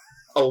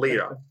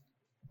 Alita.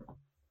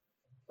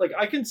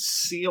 I can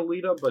see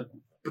Alita, but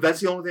But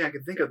that's the only thing I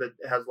can think of that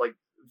has like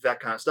that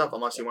kind of stuff,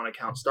 unless you want to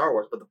count Star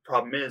Wars. But the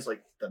problem is,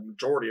 like, the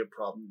majority of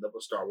problem that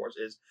with Star Wars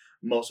is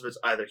most of it's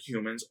either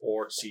humans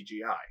or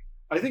CGI.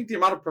 I think the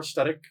amount of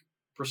prosthetic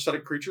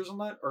creatures in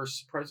that are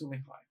surprisingly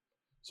high.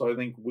 So I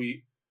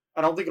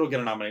don't think it'll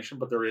get a nomination,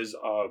 but there is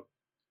a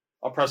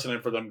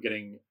precedent for them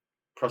getting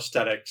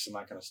prosthetics and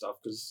that kind of stuff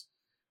because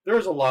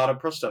there's a lot of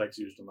prosthetics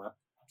used in that.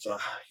 So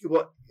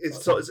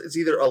it's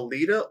either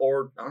Alita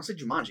or honestly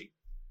Jumanji.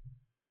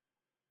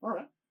 All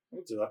right,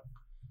 we'll do that.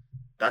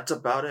 That's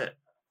about it.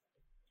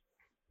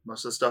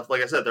 Most of the stuff,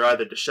 like I said, they're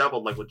either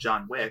disheveled, like with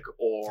John Wick,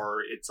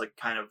 or it's like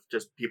kind of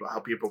just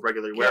how people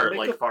regularly wear it,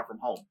 like Far From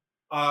Home.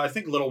 I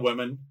think Little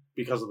Women,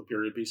 because of the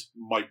period piece,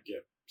 might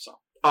get some.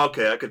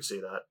 Okay, I could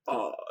see that.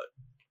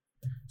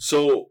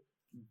 So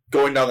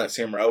going down that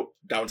same route,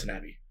 Downton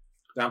Abbey.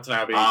 Downton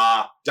Abbey.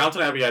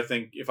 Downton Abbey. I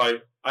think if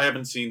I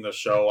haven't seen the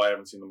show, I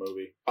haven't seen the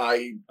movie.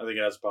 I think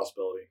it has a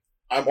possibility.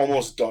 I'm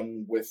almost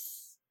done with.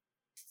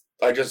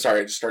 I just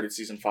started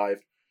season 5.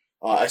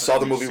 I saw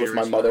the movie with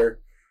my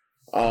mother.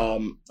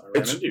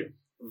 It's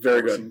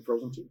very good.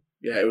 Frozen 2.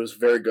 Yeah, it was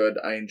very good.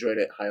 I enjoyed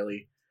it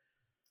highly.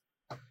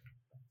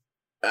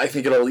 I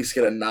think it'll at least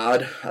get a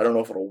nod. I don't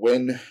know if it'll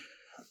win.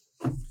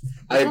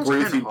 I agree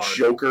with you.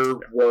 Joker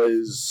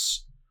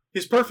was.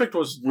 His perfect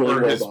was really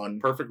well done.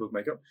 Perfect with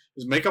makeup.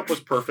 His makeup was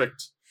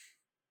perfect.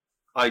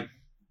 I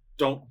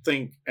don't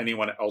think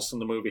anyone else in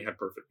the movie had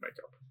perfect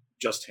makeup.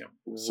 Just him.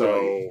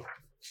 So,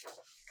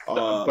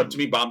 but to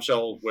me,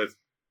 Bombshell with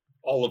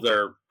all of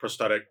their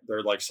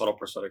like subtle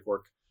prosthetic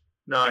work.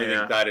 I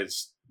think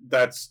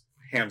that's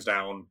hands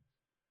down.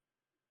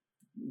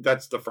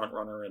 That's the front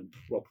runner, and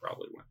will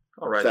probably win.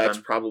 All right, that's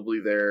probably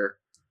there.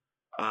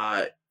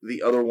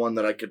 The other one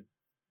that I could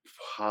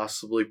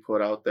possibly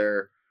put out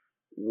there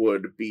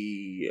would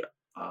be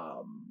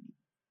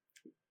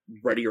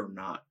Ready or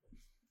Not.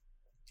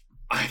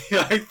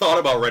 I thought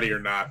about Ready or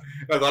Not.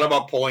 I thought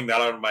about pulling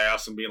that out of my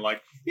ass and being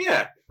like,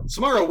 yeah,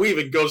 Samara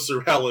Weaving goes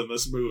through hell in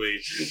this movie.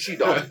 She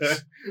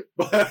does.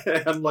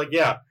 But I'm like,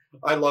 yeah,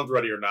 I loved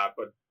Ready or Not,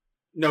 but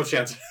no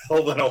chance in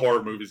hell that a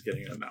horror movie's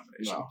getting a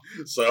nomination. No.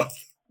 So,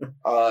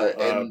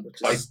 and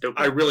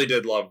I really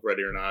did love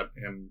Ready or Not,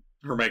 and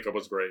her makeup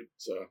was great.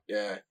 So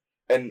yeah,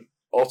 and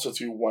also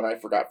too, one I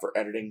forgot for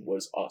editing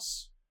was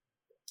Us.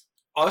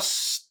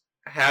 Us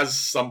has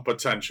some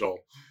potential.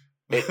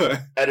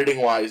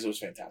 Editing wise, it was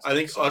fantastic. I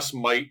think Us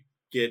might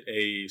get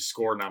a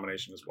score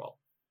nomination as well.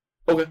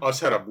 Okay. Us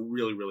had a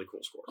really, really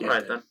cool score. All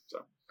right, then. So,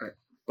 all right.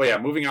 But yeah,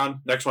 moving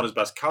on. Next one is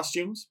Best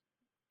Costumes.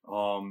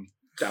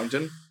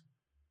 Downton.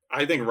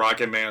 I think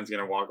Rocket Man's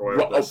going to walk away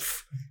with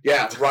this.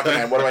 Yeah, Rocket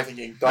Man. What am I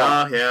thinking?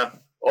 Yeah.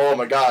 Oh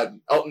my God.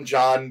 Elton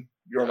John,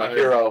 you're my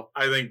hero.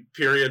 I think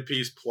period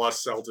piece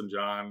plus Elton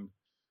John.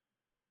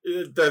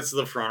 That's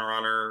the front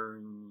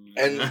runner.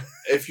 And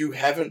if you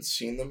haven't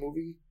seen the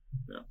movie,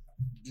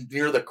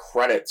 near the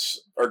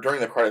credits, or during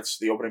the credits,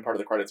 the opening part of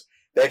the credits,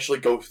 they actually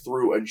go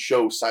through and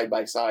show side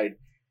by side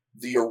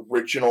the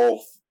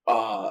original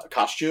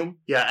costume.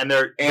 Yeah,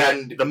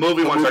 and the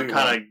movie ones are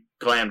kind of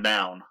glammed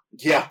down.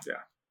 Yeah.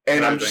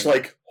 And I'm just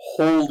like,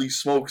 holy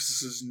smokes,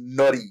 this is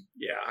nutty.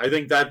 Yeah, I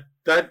think that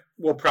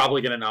will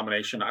probably get a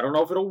nomination. I don't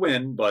know if it'll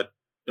win, but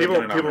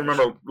people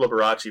remember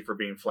Liberace for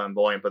being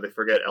flamboyant, but they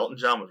forget Elton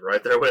John was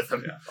right there with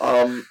him.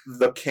 Yeah.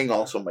 The King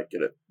also might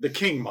get it. The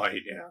King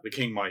might, yeah. The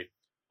King might.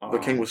 The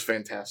King was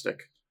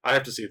fantastic. I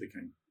have to see The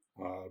King.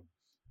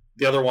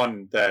 The other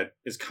one that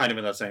is kind of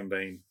in that same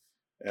vein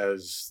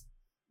as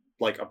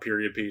like a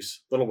period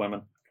piece, Little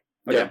Women.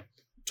 Again,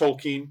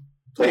 Tolkien.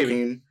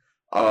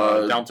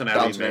 Downton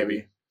Abbey,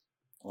 maybe.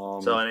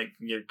 So any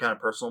your kind of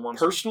personal ones?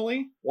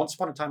 Personally, Once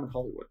Upon a Time in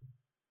Hollywood.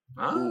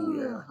 Oh,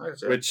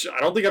 yeah. Which I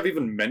don't think I've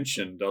even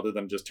mentioned other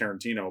than just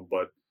Tarantino,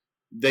 but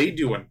they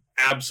do an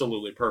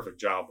absolutely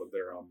perfect job with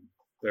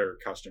their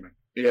costuming.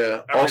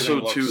 Yeah.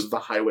 Also, too, The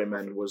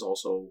Highwaymen was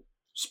also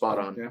spot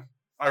on. Yeah.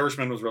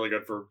 Irishman was really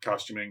good for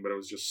costuming, but it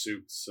was just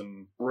suits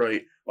and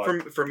right.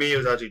 For me, it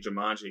was actually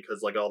Jumanji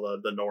because like all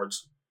the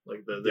Nords,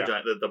 like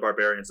the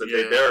barbarians,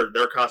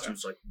 their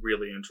costumes like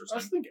really interesting.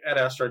 I think Ed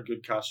Astor had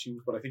good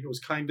costumes, but I think it was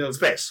kind of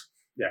space.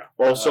 Yeah.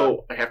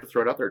 Also, I have to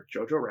throw it out there,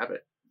 Jojo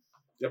Rabbit.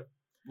 Yep.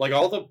 Like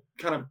all the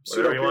kind of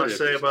whatever you want to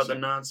say about the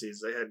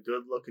Nazis, they had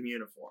good looking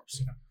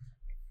uniforms. Yeah.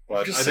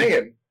 But just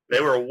saying, they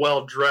were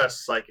well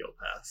dressed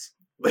psychopaths.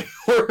 They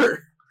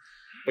were.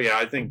 But yeah,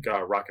 I think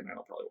Rocket Man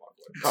will probably walk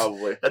away.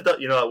 Probably.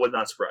 That would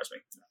not surprise me.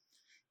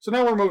 So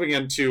now we're moving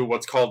into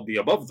what's called the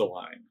above the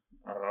line,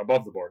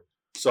 above the board.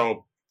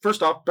 So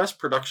first off, best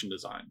production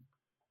design.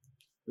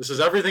 This is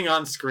everything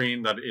on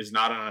screen that is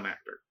not on an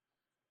actor.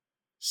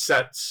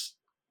 Sets,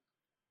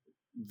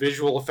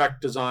 visual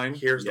effect design.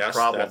 Here's the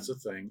problem. That's the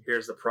thing.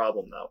 Here's the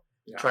problem, though.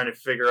 Yeah. Trying to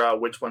figure out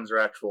which ones are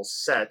actual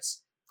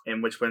sets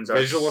and which ones are...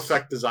 Visual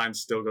effect design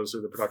still goes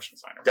through the production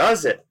designer.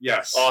 Does it?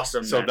 Yes.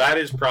 Awesome. So that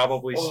is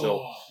probably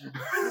still...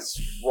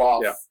 It's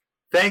rough. Yeah.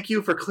 Thank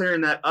you for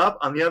clearing that up.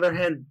 On the other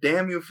hand,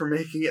 damn you for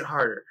making it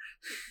harder.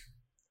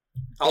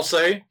 I'll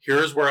say,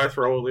 here's where I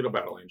throw Alita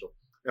Battle Angel.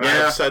 And I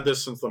have said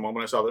this since the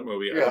moment I saw that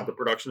movie. I think the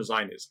production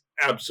design is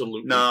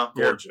absolutely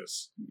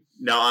gorgeous.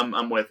 No,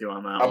 I'm with you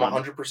on that. I'm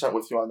 100%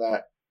 with you on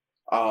that.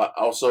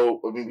 Also,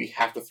 I mean, we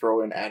have to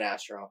throw in Ad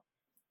Astra.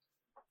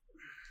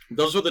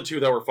 Those were the two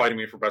that were fighting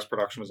me for best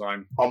production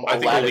design. I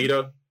think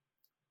Aladdin.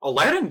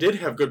 Aladdin did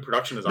have good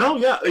production design. No,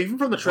 yeah, even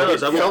from the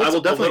trailers, I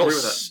will definitely agree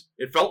with that.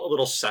 It felt a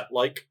little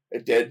set-like.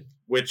 It did.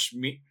 Which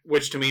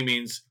to me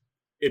means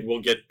it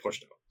will get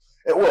pushed out.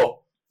 It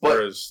will. But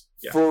Whereas,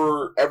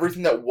 for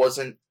everything that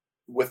wasn't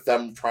with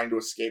them trying to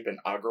escape in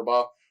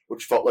Agrabah,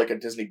 which felt like a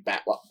Disney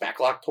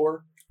backlot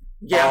tour.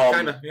 Yeah,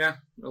 kind of. Yeah,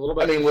 a little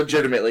bit. I mean,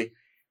 legitimately.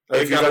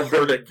 They If you've got ever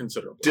hurt been it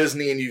considerably.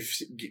 Disney and you've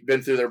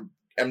been through their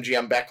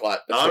MGM backlot,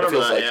 that's I what it remember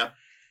feels that, like. yeah.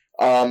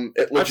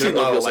 It I've seen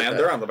legitimately La La feels like Land.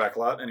 that. They're on the back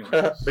lot anyway.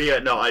 But yeah,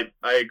 no,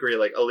 I agree.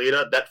 Like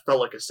Alita, that felt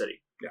like a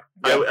city. Yeah.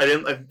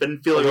 I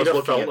didn't feel like I was Alita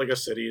looking felt at like a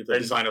city. The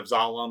design of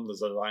Zalem, the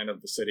design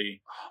of the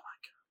city.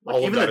 like,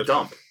 all of even that the is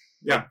dump.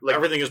 Yeah, Like,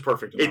 everything is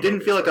perfect. in It that didn't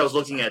movie feel as like far I as was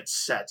looking design. at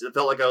sets. It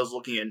felt like I was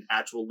looking at an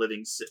actual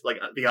living, like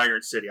the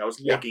Iron City. I was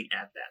looking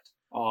at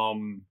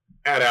that.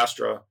 Ad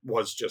Astra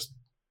was just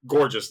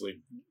gorgeously.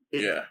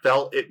 It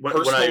felt it when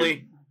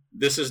Personally,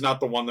 this is not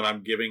the one that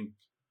I'm giving.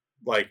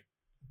 Like,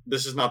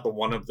 this is not the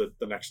one of the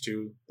next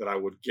two that I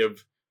would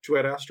give to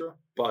Ad Astra,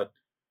 but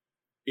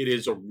it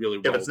is a really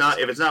well. if it's not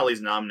at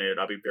least nominated,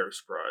 I'll be very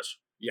surprised.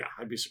 Yeah,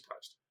 I'd be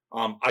surprised.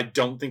 I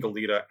don't think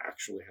Alita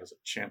actually has a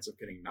chance of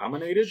getting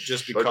nominated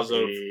just because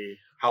of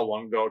how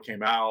long ago it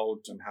came out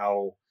and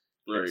how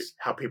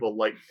how people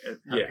like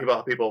Yeah.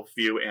 how people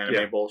view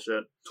anime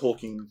bullshit.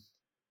 Tolkien.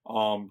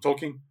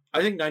 Tolkien. I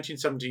think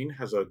 1917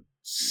 has a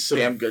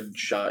Damn good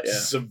shot, yeah.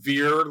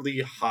 severely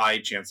high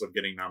chance of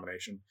getting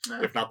nomination,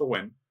 if not the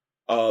win.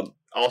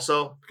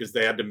 Also, Because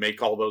they had to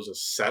make all those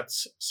as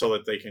sets so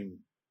that they can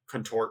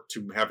contort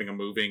to having a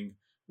moving,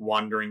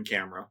 wandering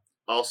camera.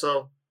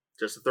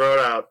 just to throw it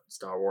out,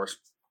 Star Wars.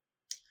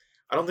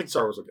 I don't think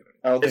Star Wars will get it.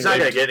 I don't It's think not they-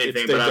 gonna get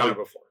anything, They've but done it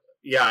before.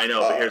 Yeah, I know,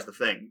 but here's the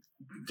thing: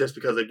 just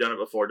because they've done it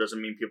before doesn't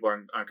mean people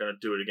aren't going to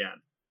do it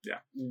again.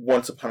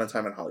 Once Upon a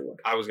Time in Hollywood.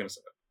 I was going to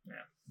say that.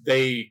 Yeah.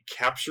 They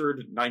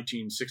captured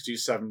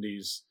 1960s,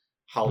 70s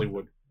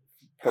Hollywood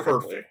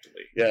perfectly.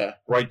 Yeah.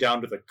 Right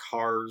down to the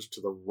cars,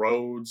 to the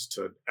roads,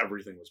 to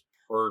everything was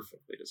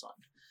perfectly designed.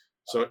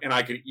 So, and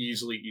I could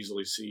easily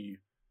see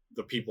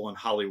the people in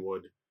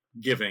Hollywood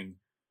giving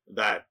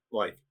that,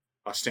 like,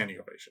 a standing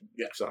ovation.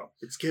 Yeah. So,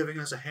 It's giving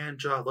us a hand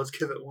job. Let's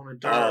give it one and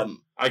done.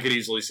 I could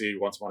easily see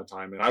Once Upon a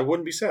Time, and I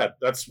wouldn't be sad.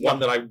 That's one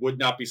that I would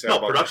not be sad No,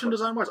 about. production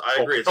design wise, I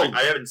Oh, agree. It's oh, like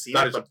I haven't seen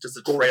that it, is but just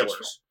the gorgeous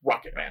trailers.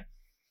 Rocket Man.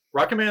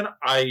 Rocket Man,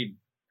 I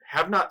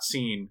have not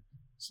seen,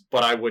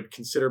 but I would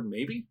consider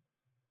maybe.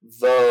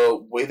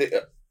 The way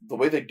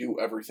they do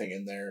everything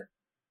in there,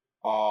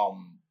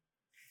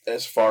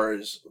 as far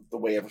as the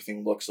way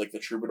everything looks, like the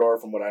Troubadour,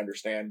 from what I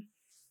understand,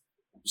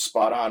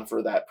 spot on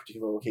for that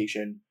particular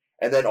location.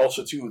 And then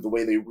also too the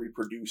way they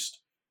reproduced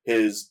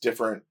his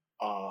different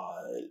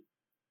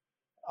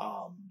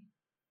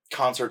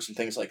concerts and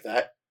things like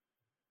that,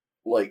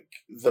 like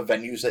the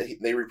venues that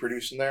they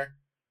reproduced in there,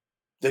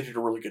 they did a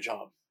really good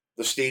job.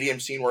 The stadium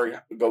scene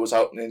where he goes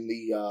out in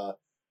the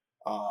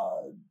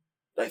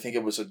I think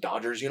it was a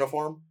Dodgers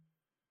uniform,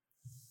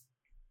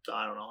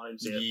 I don't know. I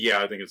didn't see it.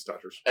 Yeah, I think it's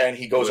Dodgers. and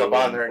he goes up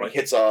on there and he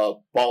hits a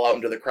ball out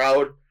into the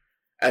crowd,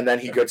 and then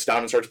he gets down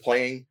and starts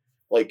playing.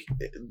 Like,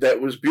 that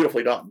was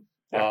beautifully done.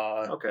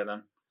 Okay,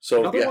 then.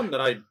 So Another yeah. one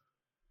that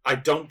I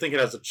don't think it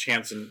has a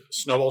chance in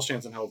snowball's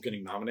chance in hell of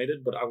getting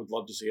nominated, but I would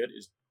love to see it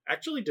is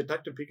actually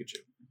Detective Pikachu.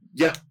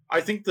 Yeah.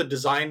 I think the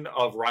design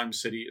of Rhyme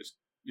City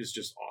is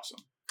just awesome.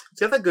 It's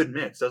got that good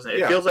mix, doesn't it? It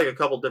Yeah. feels like a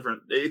couple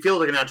different. It feels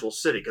like an actual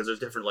city because there's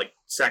different like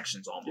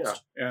sections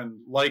almost. Yeah, and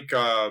like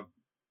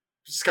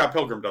Scott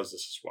Pilgrim does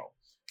this as well.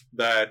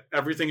 That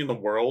everything in the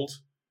world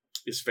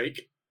is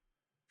fake.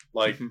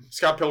 Like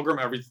Scott Pilgrim,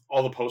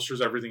 all the posters,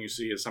 everything you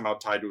see is somehow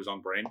tied to his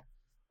own brain.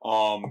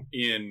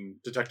 In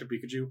Detective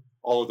Pikachu,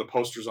 all of the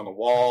posters on the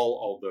wall,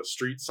 all the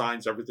street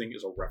signs, everything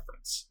is a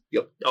reference.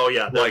 Oh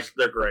yeah,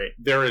 they're great.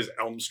 There is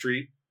Elm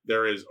Street,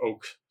 there is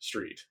Oak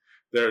Street.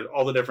 There,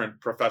 all the different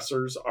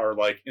professors are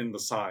like in the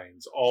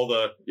signs.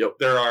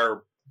 There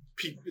are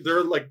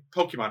like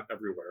Pokemon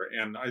everywhere,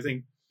 and I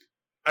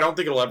don't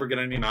think it'll ever get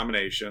any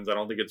nominations. I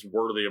don't think it's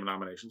worthy of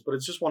nominations, but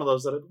it's just one of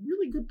those that had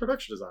really good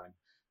production design,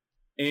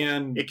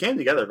 and It came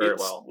together very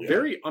it's well.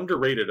 very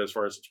underrated as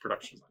far as its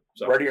production design.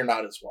 So, Ready or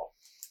Not as well.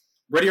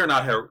 Ready or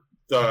Not,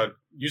 the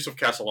use of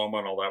Casa Loma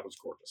and all that was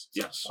gorgeous.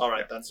 Yes. All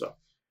right, then. So,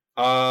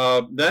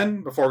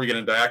 then before we get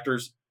into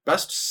actors,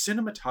 best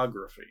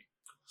cinematography.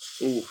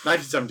 Ooh.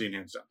 1917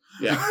 hands down.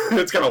 Yeah.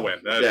 It's gonna win.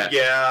 Yeah.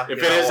 Yeah. If you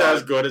it know is what?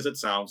 as good as it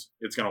sounds,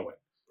 it's gonna win.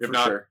 If For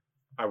not, sure.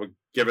 I would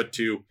give it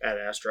to Ad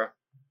Astra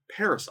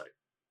Parasite.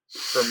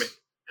 for me.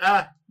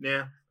 Yeah.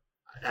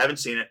 I haven't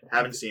seen it.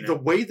 The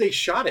way they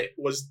shot it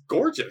was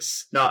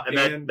gorgeous. No,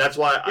 and that's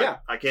why yeah.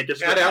 I can't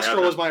disagree. Ad Astra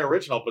was my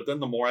original, but then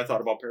the more I thought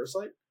about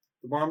Parasite,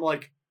 the more I'm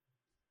like,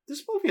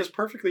 this movie is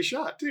perfectly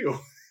shot too.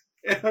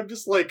 And I'm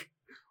just like,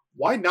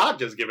 why not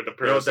just give it to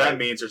You know what Parasite? that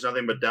means? There's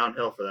nothing but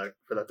downhill for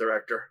that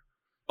director.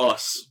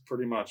 Us.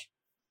 Pretty much.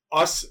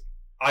 Us,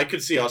 I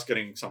could see us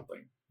getting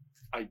something.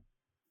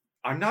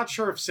 I'm not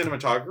sure if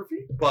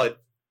cinematography,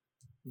 but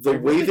The I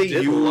way really they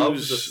did love the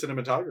use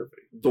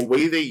cinematography. the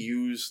way they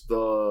use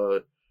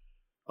the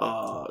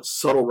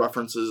subtle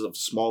references of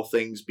small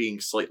things being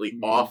slightly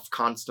off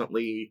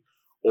constantly,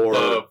 or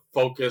the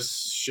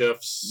focus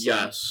shifts.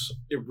 yes,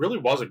 It really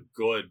was a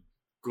good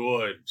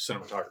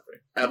cinematography.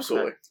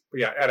 absolutely. But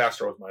yeah, Ad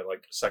Astra was my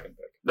second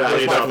pick. I Really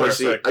could not definitely first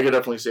see. pick. I could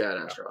definitely see Ad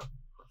Astra.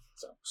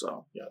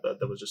 So Yeah,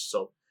 that was just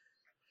so.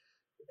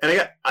 And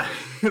again,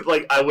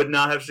 I would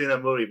not have seen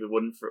that movie if it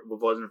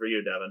wasn't for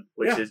you, Devin.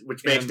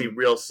 Which makes me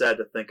real sad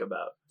to think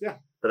about. Yeah.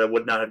 That I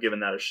would not have given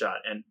that a shot,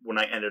 and when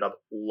I ended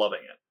up loving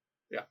it.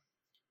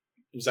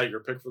 Is that your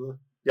pick for the?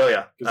 Oh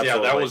yeah, Because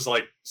that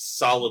absolutely. was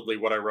solidly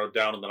what I wrote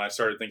down, and then I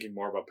started thinking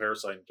more about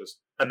Parasite and just.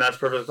 And that's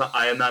perfect.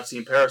 I have not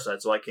seen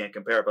Parasite, so I can't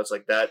compare. But it's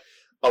like that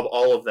of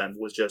all of them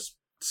was just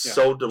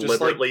so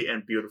deliberately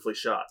and beautifully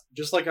shot.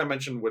 Just like I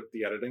mentioned with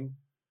the editing,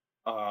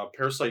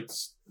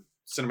 Parasite's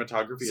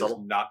cinematography is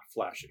not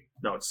flashy.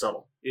 No, it's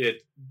subtle.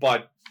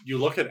 But you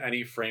look at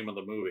any frame of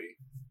the movie,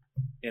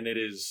 and it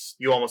is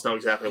You almost know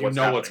exactly you what's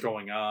know happening. what's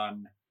going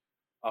on.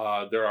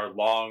 There are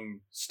long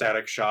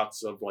static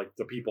shots of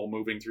the people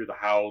moving through the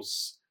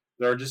house.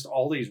 There are just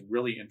all these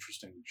really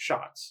interesting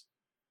shots,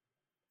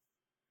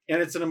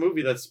 and it's in a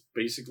movie that's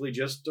basically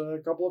just a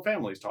couple of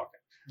families talking.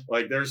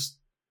 There's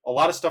a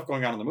lot of stuff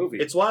going on in the movie.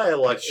 It's why I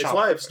like. It's It's shot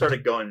why I've better.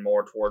 started going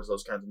more towards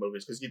those kinds of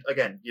movies because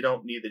you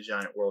don't need the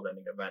giant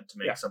world-ending event to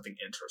make Yeah. something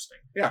interesting.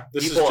 yeah,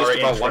 this people is just are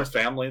about one interested.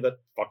 family that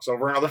fucks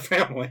over another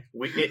family.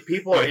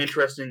 People are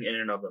interesting in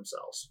and of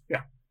themselves.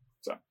 Yeah.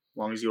 So. as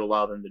long as you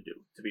allow them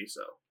to be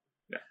so.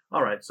 Yeah.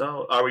 All right.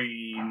 So are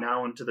we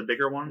now into the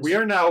bigger ones? We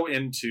are now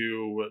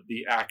into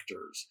the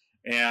actors,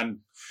 and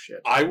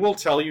Shit. I will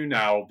tell you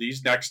now,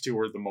 these next two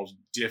are the most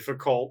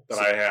difficult that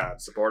I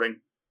had. Supporting.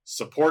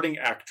 Supporting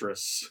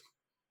actress.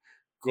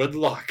 Good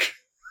luck.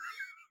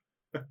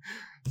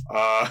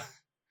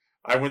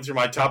 I went through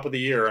my top of the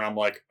year, and I'm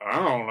like, I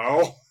don't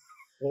know.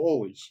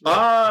 Holy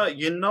shit.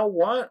 You know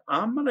what?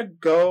 I'm gonna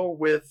go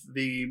with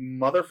the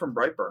mother from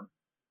Brightburn.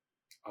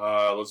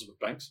 Elizabeth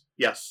Banks.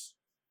 Yes.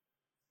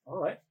 All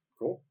right.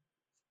 Cool.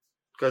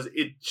 Because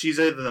she's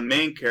either the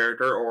main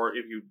character or,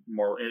 if you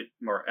more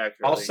accurately,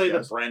 I'll say that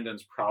guess.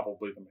 Brandon's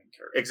probably the main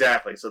character.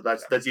 Exactly. So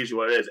that's usually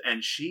what it is,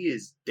 and she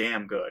is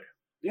damn good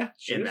Yeah,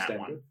 she in is that damn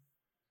one. good.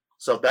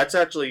 So that's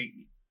actually,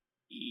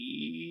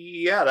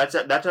 that's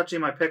actually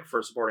my pick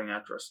for supporting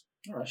actress.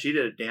 All right. She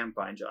did a damn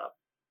fine job.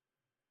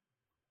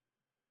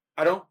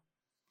 I don't.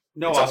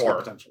 No It's a Oscar horror.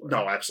 potential.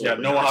 No,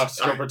 absolutely. Yeah, no not.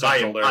 Oscar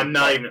potential there. I'm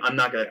not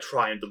but- going to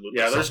try and dilute.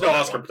 Yeah, there's myself no on that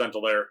Oscar one.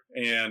 potential there,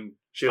 and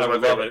She was I my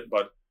would love favorite. it,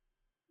 but.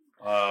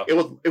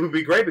 It would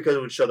be great because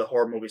it would show that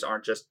horror movies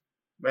aren't just.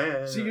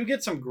 Man. So you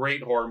get some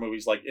great horror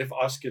movies, like If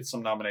Us gets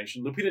some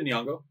nomination, Lupita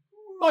Nyong'o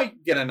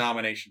might get a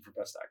nomination for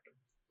Best Actor.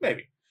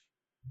 Maybe.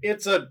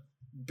 It's a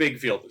big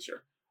field this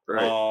year.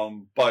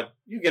 Right. But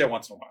you get it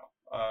once in a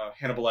while.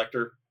 Hannibal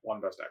Lecter won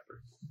Best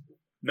Actor.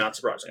 Not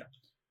surprising.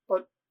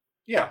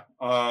 Yeah.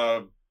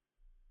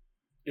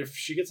 If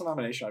she gets a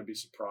nomination, I'd be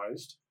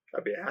surprised.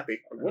 I'd be happy.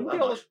 I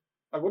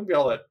wouldn't be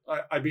all that.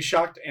 I'd be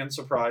shocked and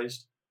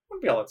surprised.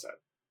 Wouldn't be all that sad.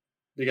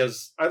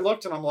 Because I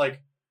looked and I'm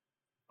like,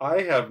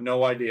 I have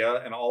no idea.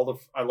 And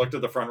I looked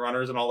at the front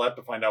runners and all that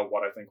to find out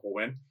what I think will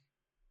win.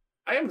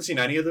 I haven't seen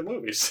any of the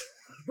movies.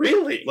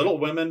 Really? Little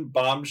Women,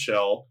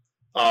 Bombshell.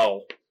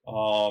 Oh.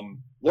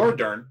 Laura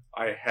Dern.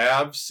 I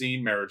have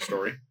seen Marriage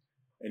Story.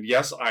 And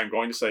yes, I'm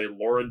going to say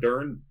Laura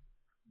Dern.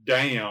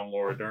 Damn,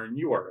 Laura Dern,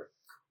 you are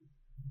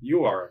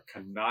a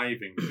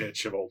conniving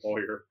bitch of a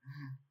lawyer.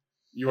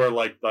 You are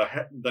like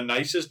the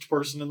nicest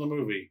person in the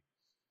movie,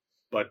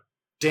 but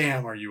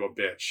damn, are you a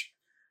bitch?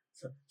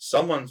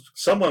 Someone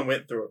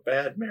went through a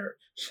bad marriage.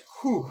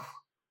 Whew.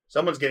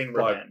 Someone's getting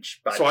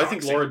revenge. by So I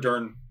think boxing. Laura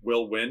Dern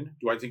will win.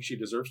 Do I think she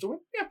deserves to win?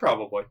 Yeah,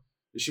 probably.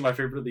 Is she my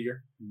favorite of the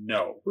year?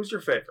 No. Who's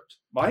your favorite?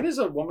 Mine is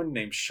a woman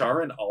named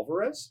Sharon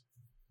Alvarez.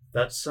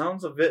 That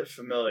sounds a bit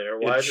familiar.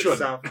 Why does shouldn't. it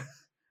sound?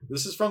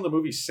 This is from the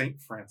movie Saint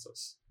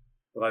Francis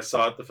that I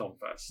saw at the film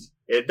fest.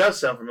 It does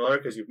sound familiar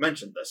because you've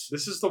mentioned this.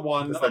 This is the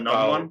one Is this the about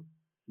nun one?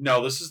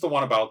 No, this is the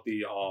one about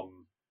the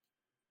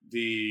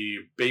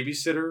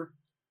babysitter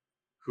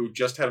who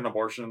just had an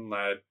abortion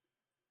that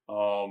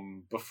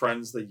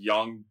befriends the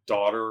young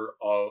daughter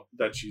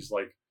that she's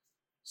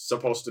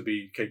supposed to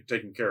be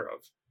taken care of.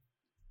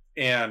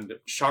 And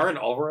Sharon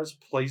Alvarez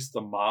plays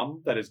the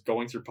mom that is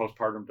going through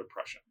postpartum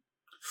depression.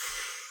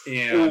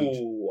 And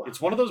Ooh, it's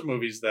one of those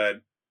movies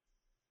that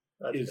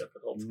that's is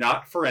difficult.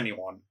 not for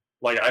anyone.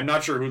 I'm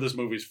not sure who this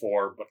movie's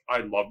for, but I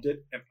loved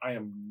it, and I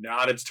am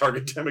not its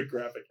target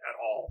demographic at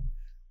all.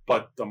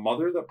 But the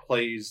woman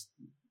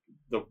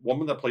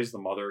that plays the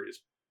mother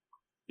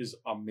is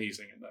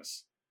amazing in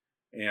this.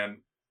 And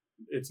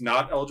it's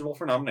not eligible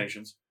for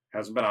nominations,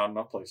 hasn't been out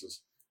enough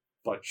places,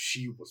 but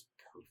she was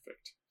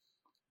perfect.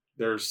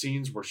 There are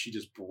scenes where she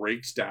just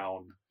breaks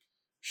down.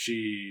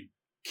 She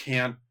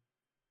can't,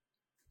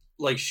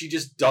 she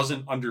just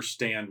doesn't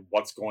understand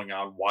what's going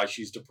on, why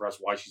she's depressed,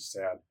 why she's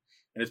sad.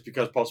 And it's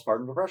because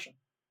postpartum depression.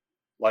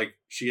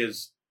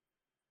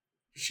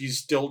 She's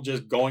still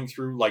just going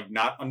through,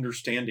 not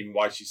understanding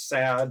why she's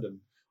sad and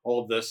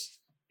all of this.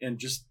 And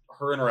just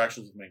her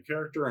interactions with the main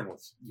character and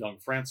with young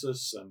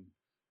Francis and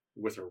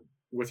with her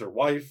with her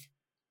wife.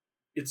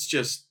 It's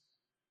just,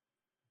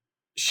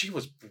 she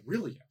was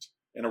brilliant.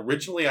 And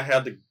originally I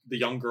had the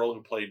young girl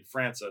who played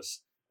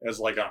Frances as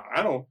like,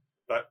 I don't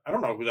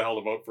know who the hell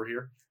to vote for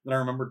here. Then I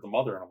remembered the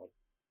mother, and I'm like,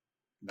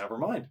 never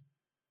mind.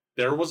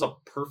 There was a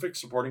perfect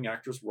supporting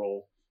actress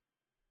role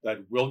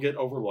that will get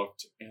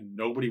overlooked and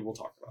nobody will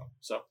talk about.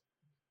 So,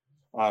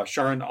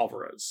 Sharon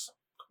Alvarez.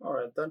 All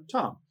right, then.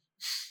 Tom.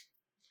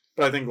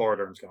 But I think Laura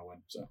Dern's going to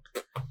win. So,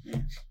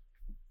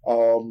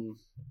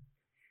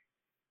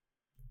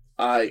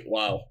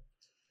 wow.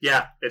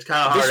 Yeah, it's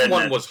kind of hard. This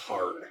one was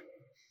hard.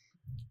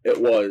 It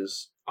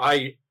was.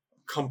 I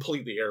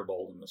completely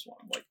airballed in this one.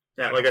 Like,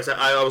 yeah, like I said,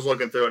 I was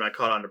looking through and I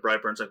caught on to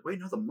Brightburn. It's like, wait,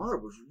 no, the mother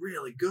was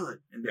really good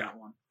in that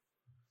one.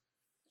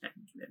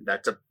 And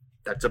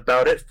that's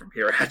about it from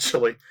here,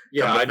 actually.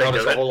 Yeah, I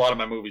noticed a whole lot of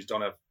my movies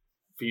don't have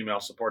female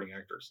supporting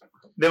actors.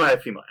 They might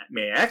have female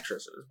main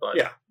actresses, but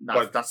yeah,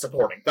 not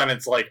supporting. Then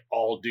it's like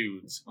all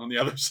dudes on the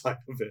other side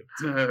of it.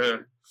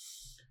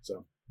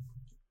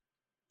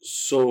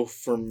 So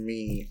for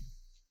me,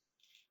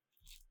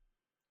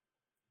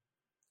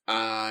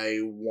 I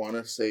want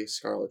to say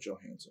Scarlett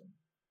Johansson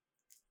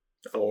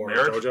for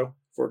JoJo.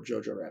 For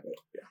Jojo Rabbit.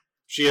 Yeah,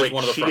 she is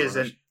one of the front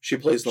runners. She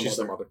plays she's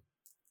the mother.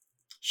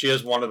 She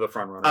is one of the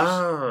front runners.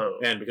 Oh,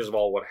 and because of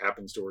all what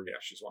happens to her, yeah,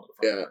 she's one of the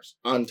front runners.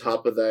 On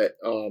top of that,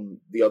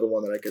 the other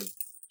one that I could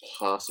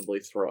possibly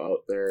throw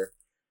out there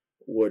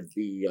would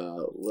be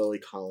Lily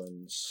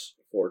Collins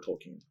for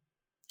Tolkien.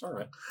 All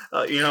right.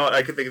 You know what?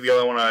 I could think of the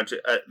other one.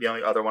 The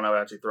only other one I would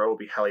actually throw would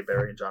be Halle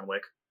Berry and John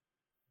Wick.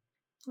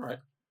 All right.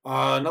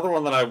 Another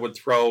one that I would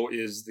throw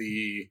is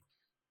the.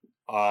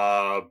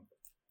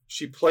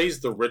 She plays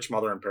the rich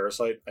mother in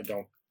Parasite. I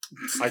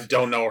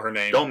don't know her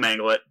name. Don't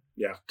mangle it.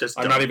 Yeah, just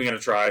I'm not even going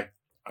to try.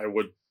 I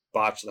would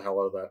botch the hell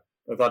out of that.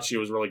 I thought she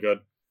was really good.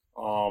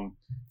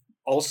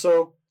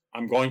 Also,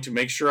 I'm going to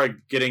make sure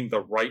I'm getting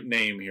the right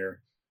name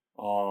here.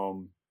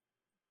 No,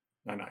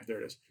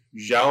 there it is.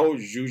 Zhao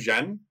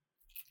Zhuzhen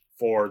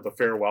for The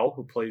Farewell,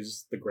 who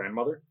plays the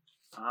grandmother,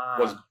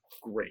 was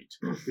great.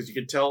 Because you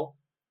could tell,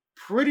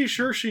 pretty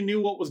sure she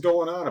knew what was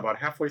going on about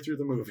halfway through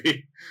the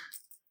movie.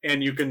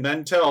 And you can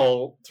then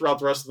tell throughout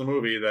the rest of the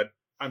movie that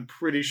I'm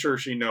pretty sure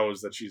she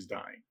knows that she's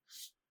dying.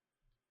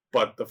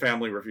 But the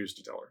family refused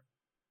to tell her.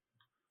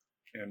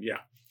 And yeah.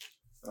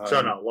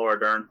 So no, Laura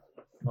Dern.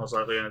 Most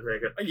likely going to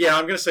take it. Yeah,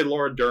 I'm going to say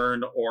Laura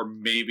Dern or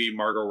maybe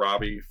Margot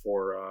Robbie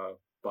for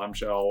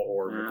Bombshell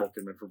or Nicole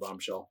Kidman for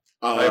Bombshell.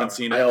 I haven't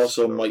seen it. I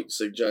also might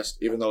suggest,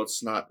 even though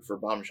it's not for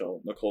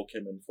Bombshell, Nicole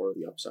Kidman for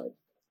The Upside.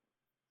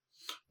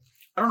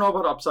 I don't know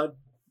about Upside.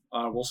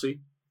 We'll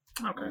see.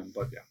 Okay.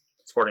 But yeah.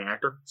 Supporting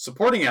actor?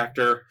 Supporting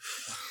actor.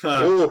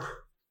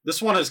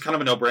 This one is kind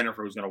of a no-brainer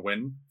for who's going to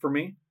win for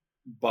me.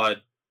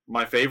 But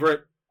my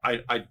favorite,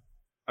 I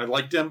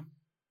liked him.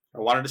 I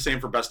wanted to say him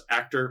for Best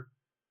Actor.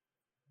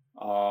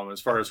 As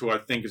far as who I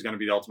think is going to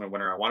be the ultimate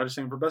winner, I wanted to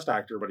say him for Best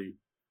Actor, but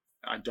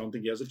I don't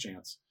think he has a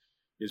chance.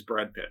 Is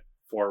Brad Pitt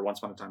for Once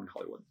Upon a Time in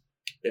Hollywood.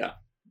 Yeah,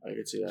 I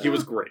could see that. He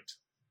was great.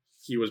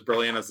 He was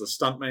brilliant as the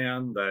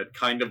stuntman that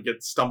kind of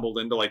gets stumbled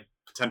into like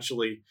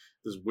potentially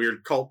this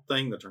weird cult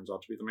thing that turns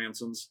out to be the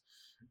Mansons.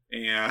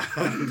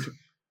 And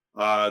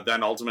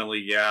then ultimately,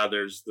 yeah,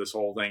 there's this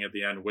whole thing at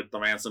the end with the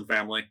Manson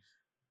family.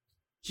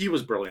 He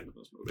was brilliant in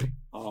this movie.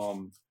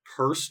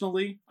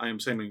 Personally, I'm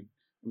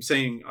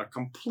saying a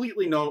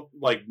completely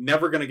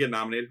never going to get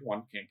nominated.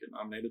 One, can't get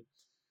nominated.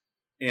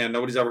 And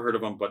nobody's ever heard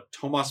of him, but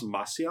Tomas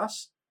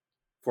Macias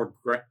for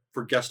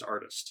guest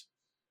artist.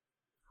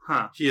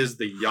 Huh. He is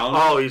the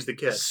young, he's the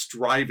kid,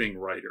 striving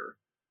writer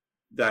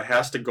that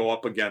has to go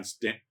up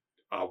against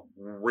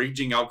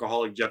raging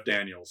alcoholic Jeff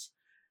Daniels.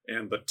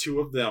 And the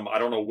two of them, I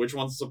don't know which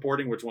one's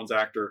supporting, which one's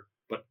actor,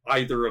 but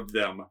either of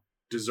them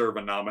deserve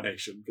a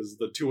nomination because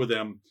the two of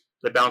them,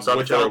 they bounce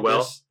off each other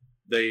well.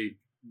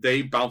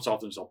 They bounce off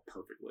themselves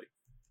perfectly,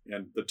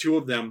 and the two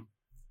of them,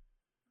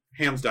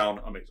 hands down,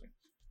 amazing.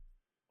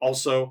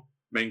 Also,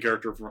 main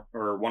character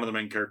or one of the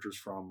main characters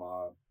from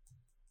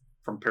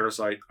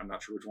Parasite. I'm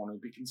not sure which one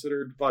would be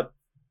considered, but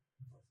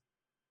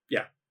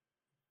yeah.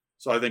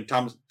 So I think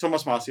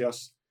Tomas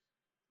Macias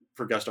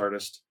for guest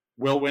artist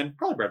will win.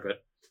 Probably Brad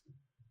Pitt.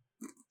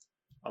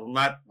 Other than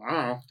that, I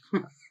don't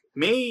know.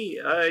 Me,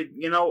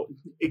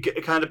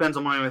 it kind of depends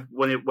on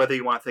whether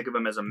you want to think of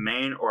him as a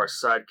main or a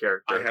side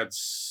character. I had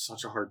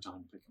such a hard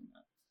time picking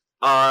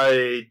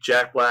that.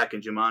 Jack Black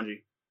and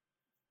Jumanji.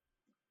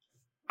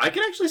 I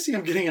can actually see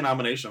him getting a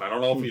nomination. I don't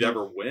know if he'd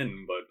ever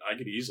win, but I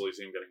could easily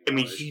see him getting a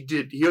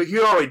nomination. He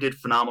already did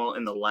phenomenal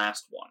in the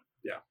last one.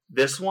 Yeah.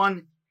 This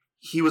one,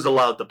 he was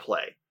allowed to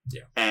play.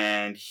 Yeah.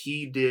 And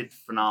he did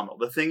phenomenal.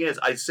 The thing is,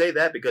 I say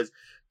that because,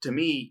 to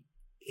me,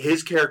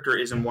 his character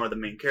isn't one of the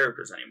main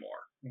characters anymore.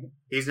 Mm-hmm.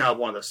 He's now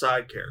one of the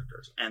side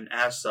characters. And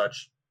as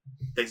such,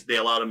 they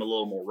allowed him a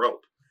little more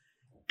rope.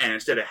 And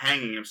instead of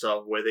hanging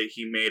himself with it,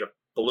 he made a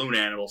balloon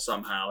animal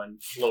somehow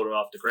and floated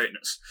off to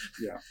greatness.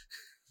 Yeah.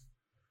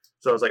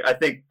 So I was like, I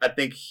think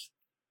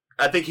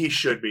he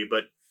should be,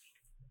 but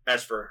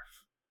as for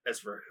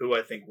who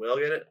I think will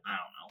get it, I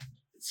don't know.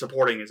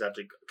 Supporting is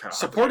actually kind of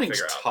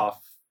supporting's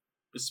tough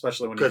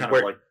especially when you Because kind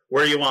of like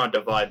where you want to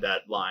divide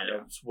that line?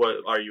 Of what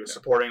are you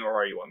supporting or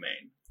are you a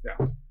main?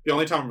 the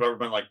only time I've ever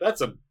been like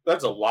that's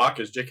a lock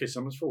is J.K.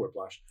 Simmons for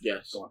Whiplash.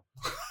 Yes. Go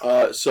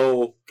on.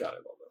 So God,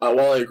 I love that.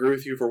 while I agree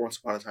with you for Once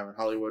Upon a Time in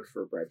Hollywood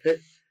for Brad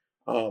Pitt,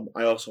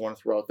 I also want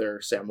to throw out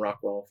there Sam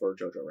Rockwell for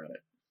Jojo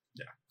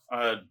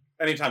Rabbit.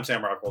 Anytime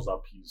Sam Rockwell's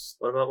up, he's.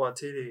 What about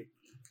Watiti?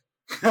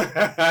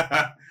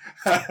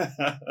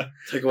 Taika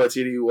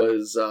Waititi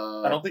was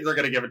I don't think they're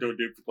gonna give it to a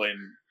dude for playing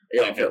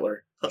Adolf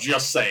Hitler.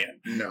 Just saying.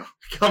 No.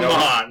 Come No,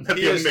 on, that'd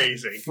he be is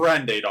amazing.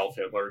 Friend Adolf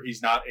Hitler.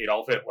 He's not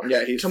Adolf Hitler.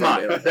 Yeah, he's Come from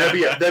on, Adolf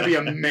that'd be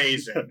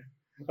amazing.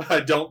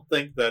 I don't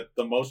think that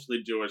the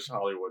mostly Jewish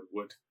Hollywood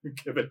would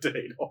give it to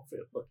Adolf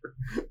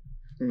Hitler.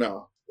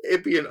 No.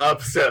 It'd be an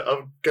upset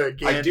of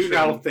gigantic. I do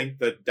now think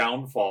that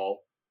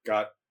Downfall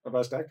got a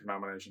Best Actor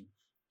nomination.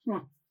 Yeah.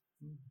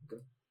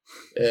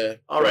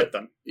 All right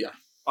then.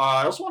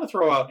 I also want to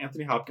throw out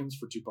Anthony Hopkins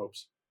for Two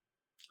Popes.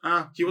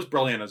 Uh, He was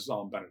brilliant as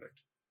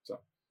Benedict. So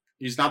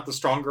he's not the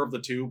stronger of the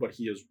two, but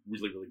he is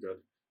really, really good.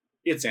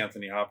 It's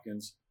Anthony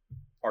Hopkins.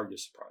 Are you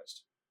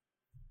surprised?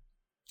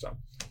 So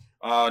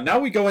now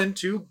we go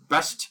into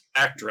Best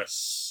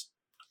Actress.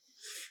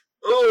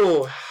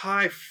 oh,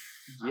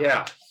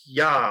 Yeah.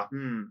 yeah.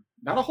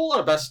 Not a whole lot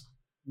of best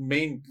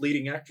main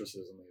leading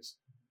actresses in these.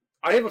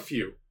 I have a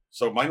few.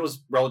 So mine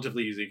was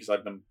relatively easy because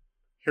I've been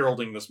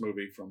heralding this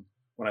movie from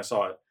when I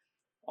saw it.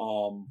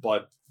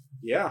 But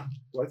yeah,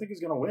 who I think is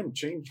going to win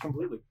changed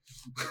completely.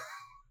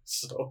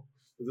 So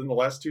within the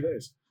last 2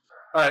 days.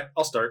 All right,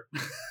 I'll start.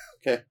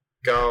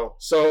 Go.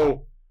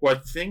 So who I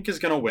think is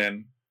going to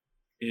win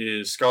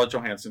is Scarlett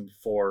Johansson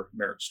for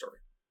Marriage Story.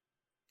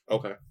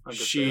 Okay.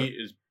 She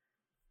is.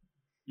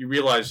 You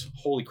realize,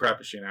 holy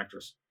crap, is she an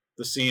actress?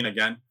 The scene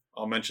again.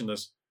 I'll mention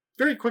this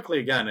very quickly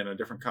again in a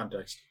different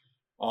context.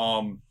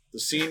 The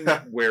scene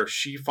where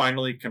she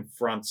finally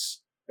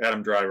confronts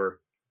Adam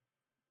Driver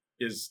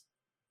is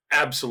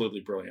absolutely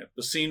brilliant.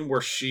 The scene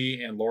where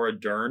she and Laura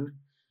Dern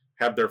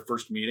have their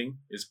first meeting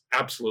is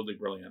absolutely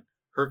brilliant.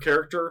 Her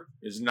character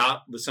is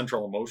not the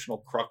central emotional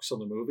crux of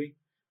the movie,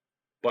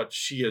 but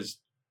she is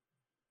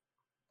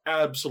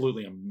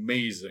absolutely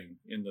amazing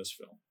in this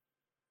film.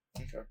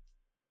 Okay.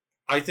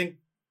 I think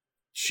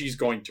she's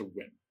going to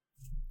win.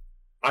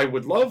 I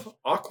would love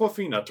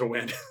Awkwafina to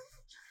win.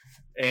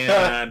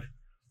 And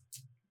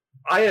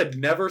I had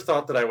never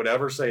thought that I would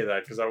ever say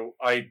that because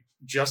I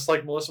just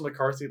like Melissa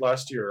McCarthy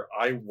last year,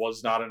 I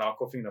was not an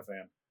Awkwafina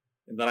fan.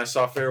 And then I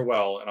saw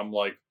Farewell and I'm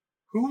like,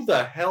 who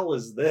the hell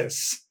is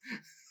this?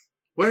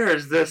 Where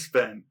has this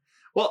been?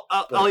 Well,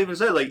 I'll even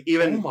say, like,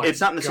 even Oh my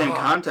it's not in the same God.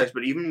 context,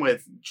 but even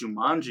with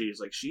Jumanji, it's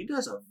like she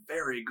does a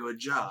very good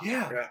job.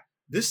 Yeah.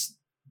 This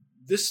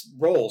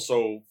role,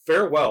 so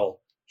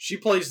Farewell, she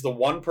plays the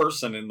one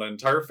person in the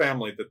entire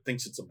family that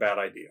thinks it's a bad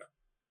idea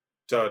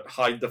to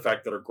hide the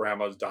fact that her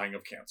grandma is dying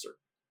of cancer.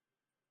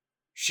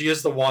 She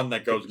is the one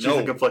that goes, She's no,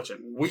 a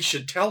confliction. we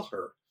should tell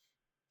her.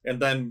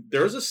 And then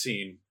there's a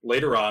scene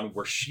later on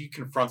where she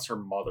confronts her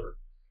mother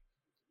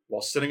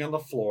while sitting on the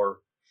floor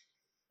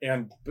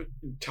and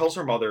tells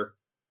her mother,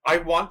 I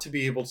want to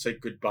be able to say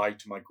goodbye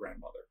to my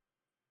grandmother.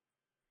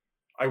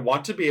 I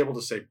want to be able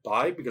to say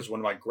bye because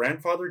when my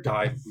grandfather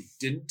died, we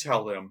didn't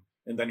tell him,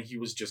 and then he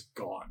was just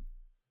gone.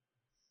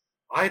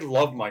 I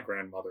love my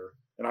grandmother,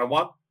 and I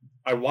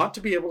want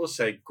to be able to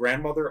say,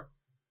 grandmother,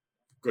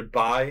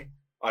 goodbye,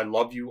 I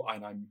love you,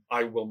 and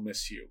I will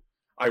miss you.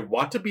 I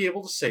want to be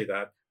able to say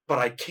that, but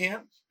I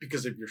can't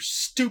because of your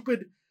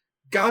stupid,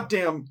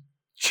 goddamn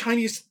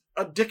Chinese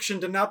addiction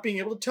to not being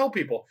able to tell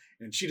people.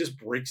 And she just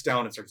breaks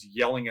down and starts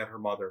yelling at her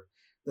mother.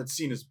 That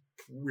scene is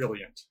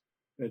brilliant.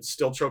 And it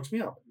still chokes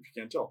me up, if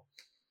you can't tell.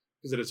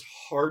 Because it is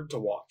hard to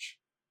watch.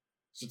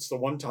 So it's the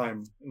one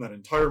time in that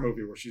entire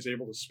movie where she's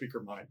able to speak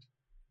her mind.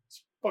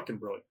 It's fucking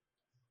brilliant.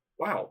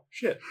 Wow,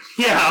 shit.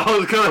 Yeah, I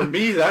was For gonna.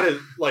 me, that is,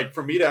 like,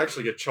 for me to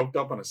actually get choked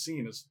up on a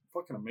scene is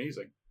fucking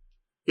amazing.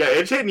 Yeah,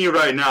 it's hitting you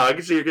right now. I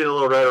can see you're getting a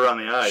little red around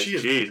the eyes. She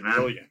is Jeez, man.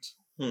 brilliant.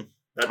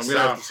 That's I'm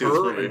gonna have to see this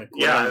her movie. and the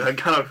yeah, grandmother. I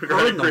kind of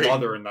Her and the agree.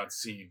 mother in that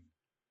scene.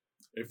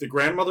 If the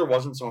grandmother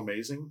wasn't so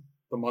amazing,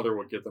 the mother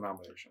would get the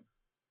nomination.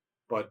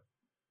 But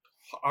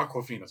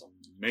Awkwafina's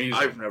amazing.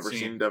 I've in never that seen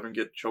scene. Devin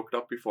get choked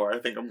up before. I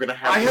think I'm gonna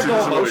have I to have see no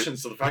this movie.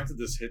 emotions, so the fact that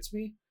this hits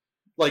me,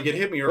 like it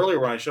hit me earlier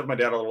when I showed my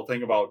dad a little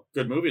thing about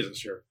good movies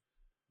this year.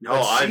 No,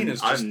 That scene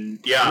is just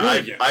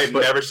brilliant. I've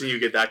But- never seen you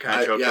get that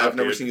kind of choked up. I've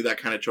never dude. seen you that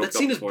kind of choked That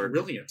scene up is before.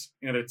 brilliant,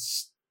 and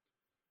it's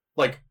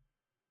like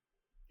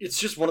it's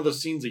just one of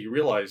those scenes that you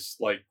realize,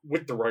 like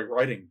with the right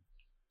writing,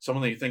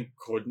 someone that you think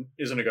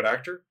isn't a good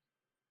actor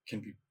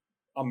can be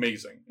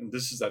amazing, and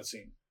this is that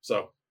scene.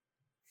 So,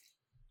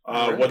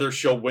 Alright. whether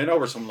she'll win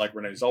over someone like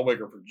Renee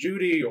Zellweger for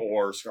Judy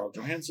or Scarlett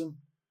Johansson,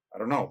 I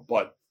don't know,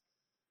 but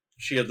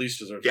she at least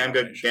deserves a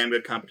nomination. damn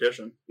good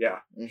competition. Yeah,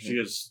 Mhm. she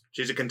is.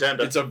 She's a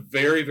contender. It's a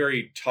very,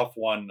 very tough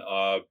one.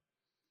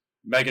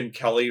 Megyn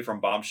Kelly from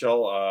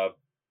Bombshell,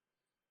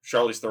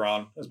 Charlize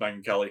Theron as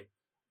Megyn Kelly.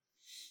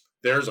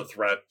 There's a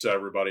threat to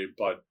everybody,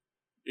 but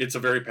it's a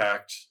very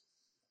packed.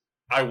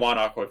 I want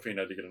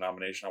Awkwafina to get a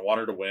nomination. I want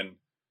her to win.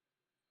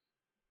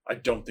 I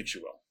don't think she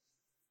will.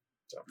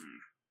 So,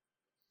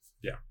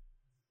 yeah.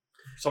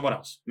 Someone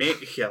else. Me,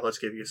 yeah. Let's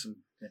give you some.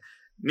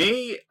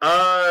 Me,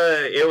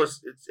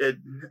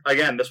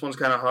 again. This one's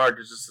kind of hard.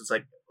 It's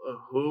like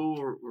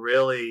who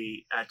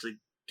really actually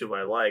do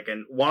I like?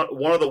 And one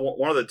of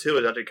the two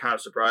is actually kind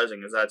of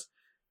surprising. Is that's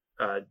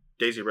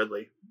Daisy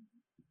Ridley.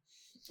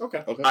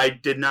 Okay. I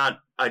didn't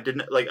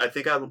like. I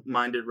think I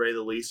minded Ray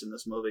the least in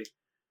this movie.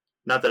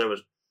 Not that it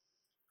was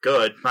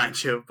good,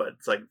 mind you, but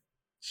it's like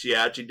she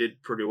actually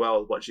did pretty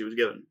well with what she was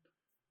given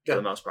for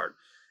the most part.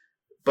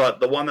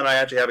 But the one that I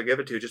actually have to give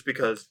it to, just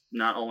because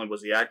not only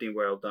was the acting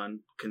well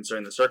done,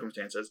 considering the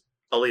circumstances,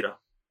 Alita.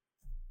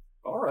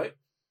 All right.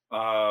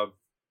 I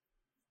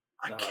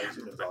can't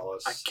remember.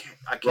 I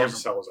can't Rosa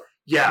Salazar.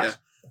 Yeah.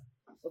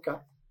 Okay.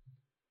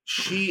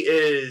 She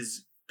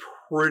is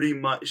pretty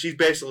much. She's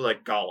basically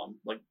like Gollum,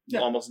 like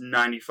almost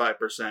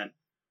 95%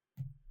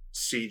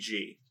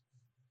 CG.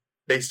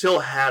 They still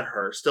had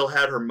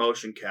her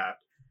motion capped.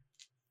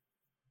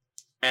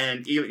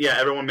 And even,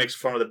 everyone makes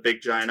fun of the big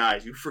giant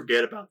eyes. You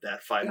forget about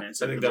that 5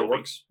 minutes. I think that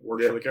works for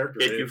the character.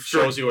 It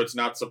shows you it's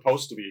not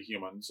supposed to be a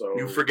human. So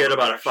you forget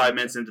about it 5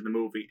 minutes into the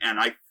movie, and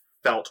I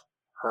felt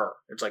her.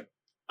 It's like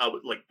I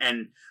would like,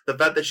 and the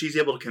fact that she's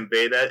able to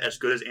convey that as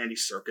good as Andy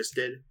Serkis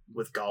did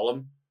with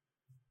Gollum,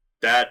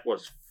 that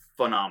was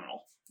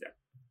phenomenal.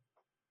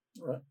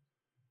 Yeah.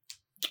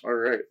 All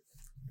right.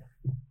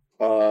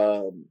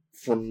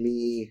 For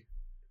me,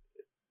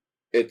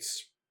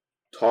 it's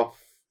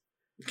tough.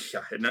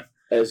 Yeah, isn't it?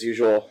 As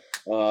usual.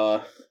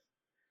 But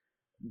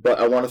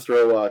I want to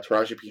throw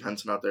Taraji P.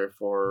 Henson out there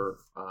for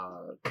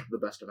the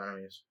best of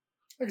enemies.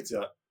 I could see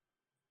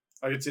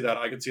that.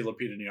 I could see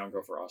Lupita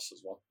Nyong'o for us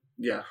as well.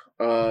 Yeah.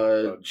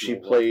 She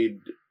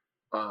played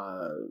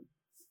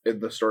in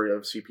the story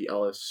of C.P.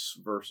 Ellis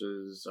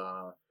versus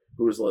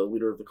who was the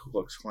leader of the Ku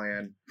Klux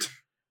Klan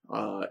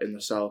in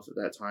the South at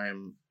that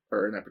time,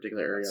 or in that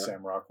particular area.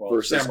 Sam Rockwell.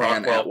 Versus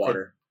Ann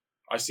Atwater.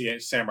 I see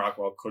Sam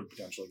Rockwell could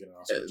potentially get an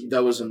Oscar.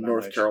 That was in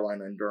North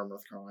Carolina, in Durham,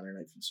 North Carolina, in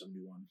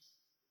 1971.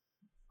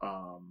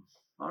 All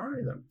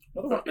right, then.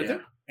 Another one. I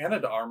think Anna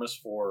de Armas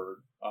for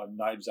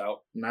Knives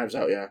Out. Knives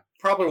Out, yeah.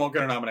 Probably won't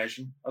get a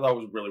nomination. I thought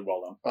it was really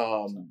well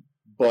done.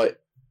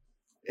 But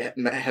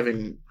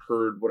having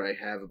heard what I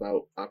have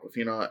about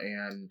Awkwafina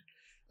and,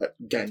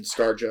 again,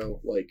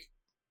 ScarJo, like,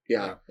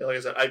 yeah. Like I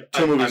said,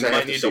 I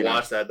might need to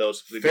watch that, though.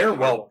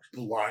 Farewell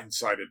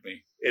blindsided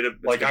me.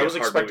 I was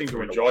expecting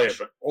to enjoy it,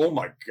 but oh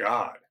my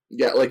god.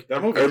 Yeah, like,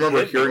 that movie I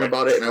remember hearing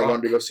about it, and I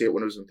wanted to go see it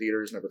when it was in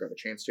theaters, never got a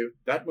chance to.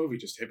 That movie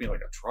just hit me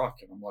like a truck,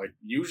 and I'm like,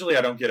 usually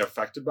I don't get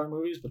affected by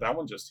movies, but that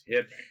one just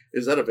hit me.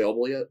 Is that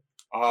available yet?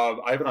 I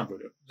have it on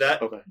Vudu.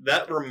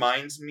 That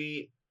reminds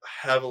me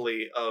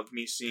heavily of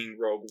me seeing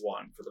Rogue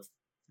One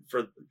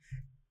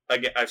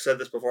again, I've said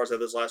this before. I said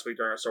this last week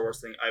during our Star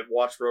Wars thing. I've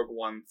watched Rogue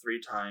One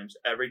 3 times.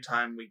 Every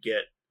time we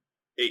get,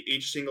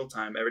 each single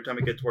time, every time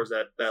we get towards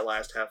that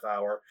last half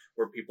hour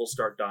where people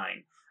start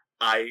dying,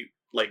 I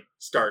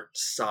start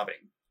sobbing.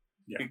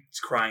 Yeah. It's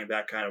crying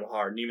that kind of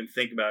hard. And even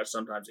thinking about it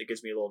sometimes, it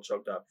gets me a little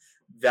choked up.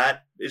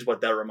 That is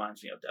what that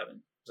reminds me of,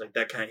 Devin. It's like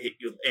that kind of hit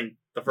you. And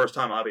the first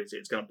time, obviously,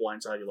 it's going to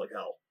blindside you like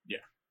hell. Yeah.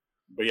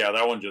 But yeah,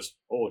 that one just,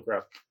 holy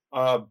crap.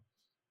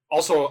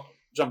 Also,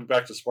 jumping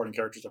back to supporting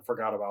characters, I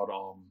forgot about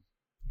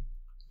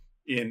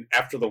in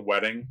After the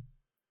Wedding,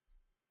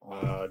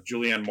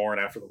 Julianne Moore in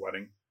After the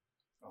Wedding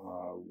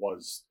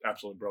was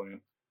absolutely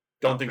brilliant.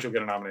 Don't think she'll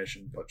get a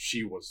nomination, but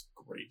she was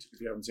great. If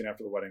you haven't seen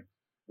After the Wedding,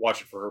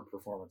 watch it for her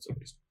performance at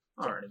least.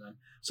 Alrighty then.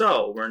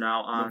 So we're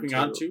now moving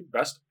on to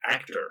Best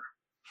Actor.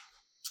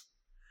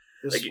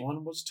 This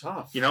one was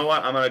tough. You know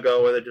what? I'm gonna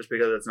go with it just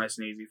because it's nice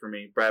and easy for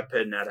me. Brad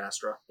Pitt and Ad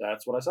Astra.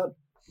 That's what I said.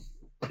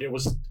 It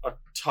was a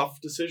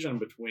tough decision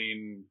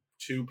between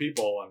two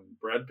people, and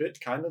Brad Pitt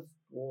kind of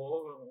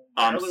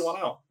really won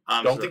out.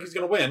 Don't think he's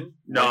gonna win.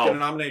 No, get a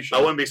nomination.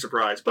 I wouldn't be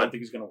surprised. But don't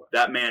think he's gonna win.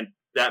 That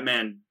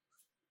man.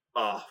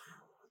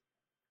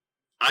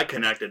 I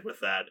connected with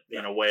that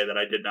in a way that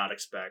I did not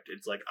expect.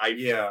 It's like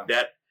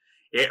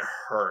it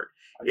hurt,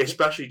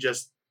 especially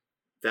just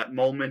that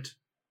moment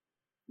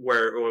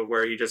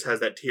where he just has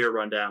that tear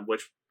run down,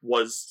 which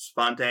was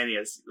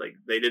spontaneous. Like,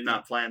 they did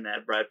not plan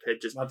that. Brad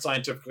Pitt just not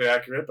scientifically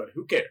accurate, but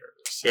who cares?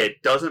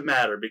 It doesn't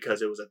matter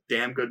because it was a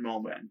damn good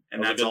moment,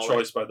 and that's a good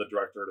choice by the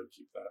director to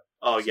keep that.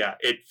 Oh yeah,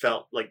 it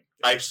felt like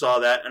I saw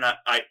that, and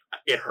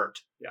it hurt.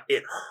 Yeah,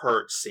 it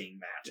hurt seeing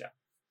that. Yeah,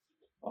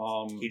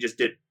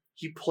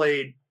 he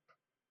played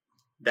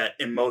that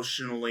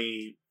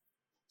emotionally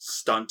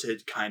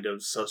stunted kind of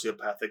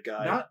sociopathic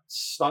guy. Not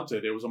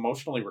stunted. It was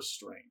emotionally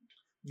restrained.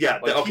 Yeah.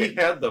 He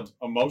had the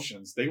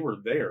emotions. They were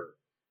there.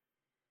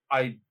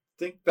 I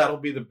think that'll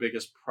be the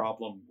biggest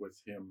problem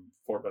with him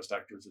for Best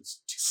Actors.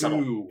 It's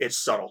subtle. It's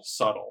subtle.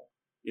 Subtle.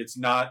 It's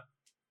not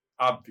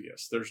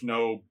obvious. There's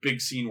no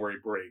big scene where he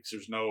breaks.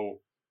 There's no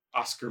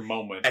Oscar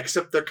moment.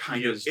 Except there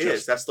kind of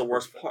is. That's the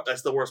worst part.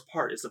 That's the worst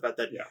part. Is the fact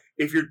that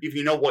if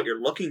you know what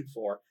you're looking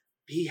for,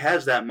 he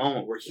has that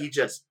moment where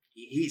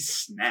he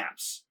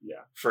snaps.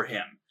 Yeah. For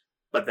him.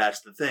 But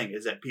that's the thing,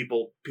 is that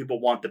people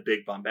want the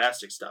big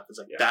bombastic stuff. It's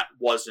like that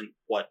wasn't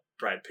what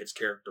Brad Pitt's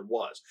character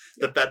was.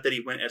 The fact that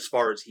he went as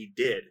far as he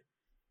did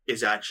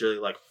is actually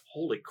like,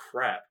 holy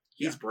crap,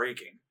 he's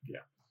breaking.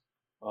 Yeah.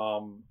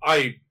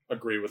 I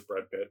agree with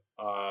Brad Pitt.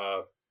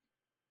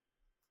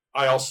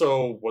 I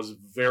also was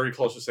very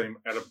close to saying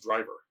Adam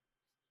Driver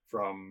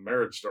from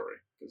Marriage Story,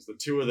 because the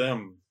two of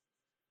them.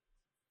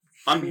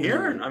 From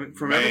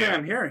everything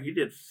I'm hearing, he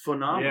did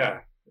phenomenal.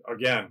 Yeah.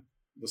 Again,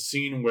 the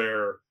scene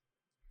where,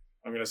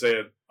 I'm going to say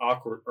it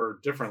awkward or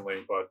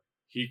differently, but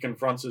he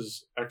confronts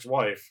his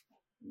ex-wife,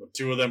 and the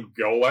two of them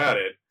go at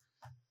it,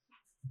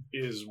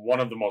 is one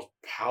of the most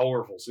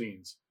powerful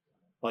scenes.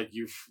 Like,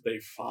 they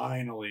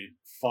finally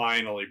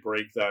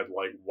break that,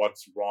 like,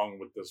 what's wrong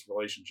with this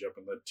relationship,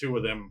 and the two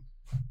of them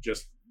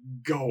just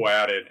go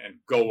at it and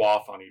go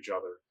off on each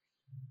other.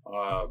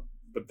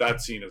 But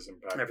that scene is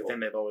impactful. Everything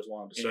they've always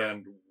wanted to say.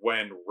 And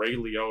when Ray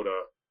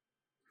Liotta,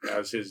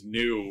 as his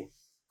new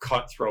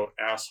cutthroat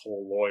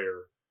asshole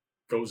lawyer,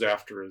 goes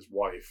after his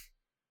wife,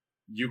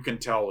 you can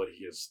tell that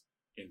he is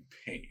in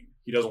pain.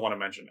 He doesn't want to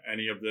mention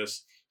any of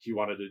this. He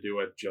wanted to do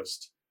it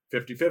just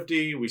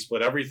 50-50. We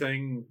split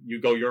everything.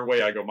 You go your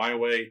way, I go my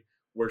way.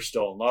 We're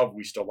still in love.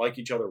 We still like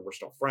each other. We're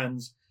still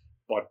friends.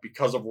 But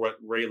because of what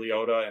Ray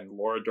Liotta and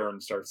Laura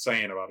Dern start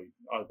saying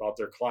about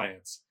their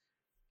clients,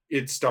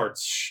 it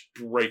starts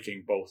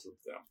breaking both of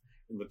them.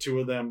 And the two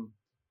of them,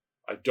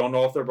 I don't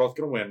know if they're both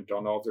going to win.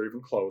 Don't know if they're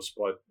even close.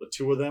 But the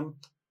two of them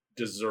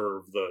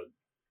deserve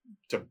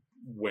to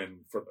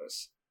win for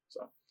this.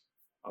 So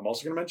I'm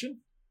also going to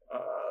mention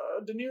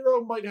De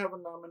Niro might have a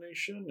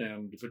nomination,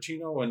 and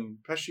Pacino and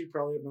Pesci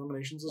probably have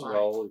nominations as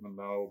well, even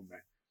though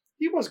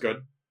he was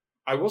good.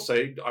 I will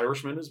say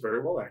Irishman is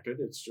very well acted.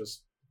 It's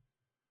just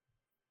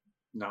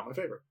not my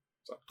favorite.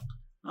 So.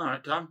 All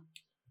right, Tom.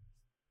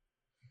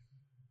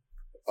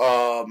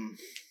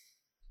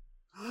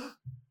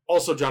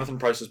 Also, Jonathan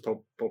Pryce's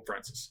Pope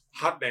Francis.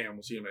 Hot damn,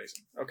 was he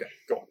amazing. Okay,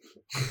 go on.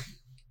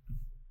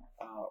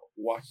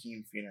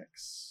 Joaquin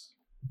Phoenix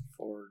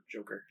for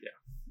Joker. Yeah.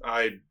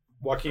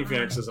 Joaquin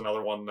Phoenix is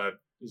another one that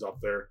is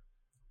up there.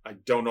 I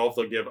don't know if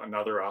they'll give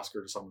another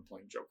Oscar to someone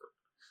playing Joker.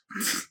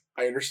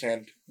 I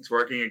understand. It's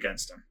working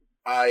against him.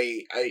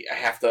 I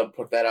have to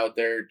put that out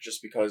there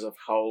just because of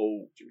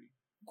how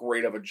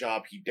great of a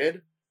job he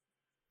did.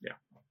 Yeah.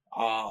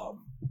 I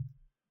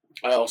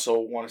also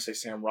want to say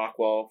Sam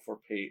Rockwell for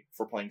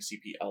playing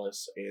C.P.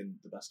 Ellis in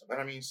The Best of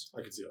Enemies.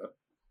 I can see that.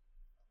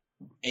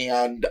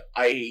 And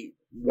I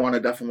want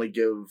to definitely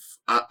give,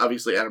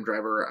 obviously, Adam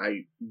Driver.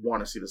 I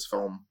want to see this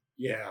film.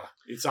 Yeah,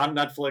 it's on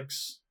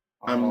Netflix.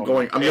 I'm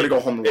going to go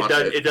home and watch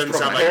it. It doesn't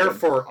sound Prepare like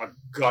for a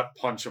gut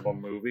punch of a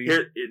movie.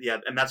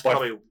 And that's but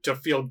probably to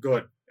feel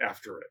good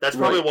after it. That's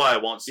probably why I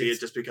won't see it,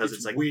 just because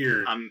it's like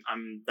weird.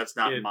 That's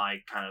not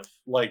my kind of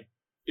like.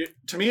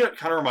 To me, it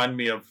kind of reminded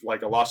me of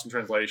like a Lost in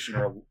Translation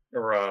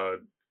or a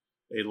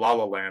La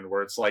La Land,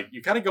 where it's like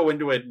you kind of go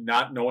into it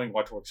not knowing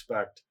what to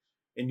expect,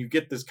 and you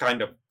get this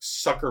kind of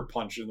sucker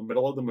punch in the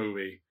middle of the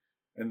movie,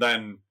 and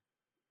then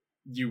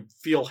you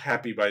feel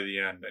happy by the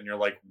end, and you're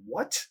like,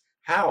 "What?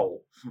 How?"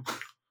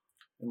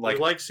 And I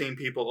like seeing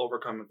people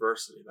overcome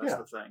adversity. That's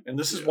the thing. And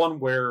this is one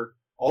where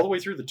all the way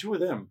through, the two of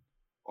them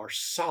are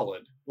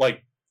solid.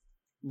 Like,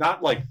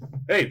 not like,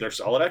 hey, they're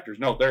solid actors.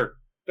 No, they're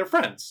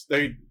friends.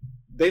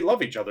 They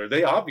love each other.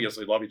 They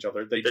obviously love each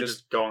other. They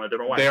just go in a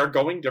different way. They are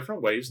going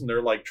different ways, and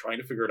they're like trying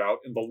to figure it out.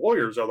 And the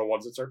lawyers are the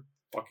ones that start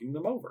fucking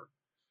them over.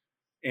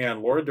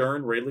 And Laura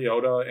Dern, Ray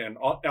Liotta, and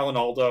Alan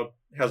Alda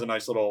has a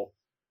nice little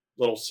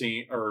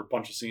scene or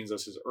bunch of scenes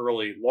as his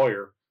early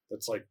lawyer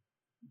that's like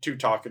too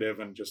talkative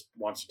and just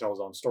wants to tell his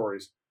own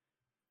stories,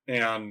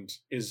 and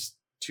is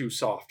too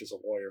soft as a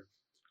lawyer.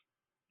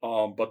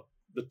 But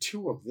the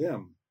two of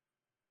them,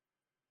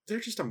 they're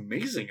just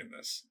amazing in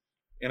this,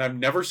 and I've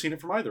never seen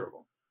it from either of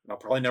them. And I'll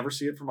probably never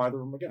see it from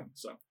either of them again.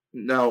 So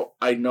now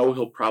I know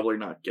he'll probably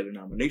not get a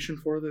nomination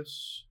for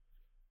this,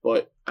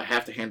 but I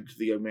have to hand it to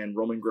the young man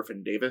Roman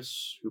Griffin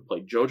Davis, who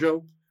played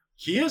JoJo.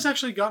 He has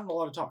actually gotten a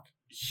lot of talk.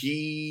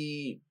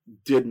 He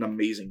did an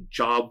amazing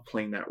job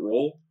playing that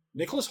role.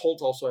 Nicholas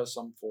Hoult also has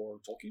some for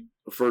Tolkien.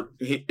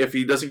 If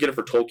he doesn't get it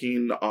for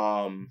Tolkien,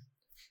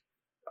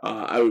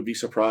 I would be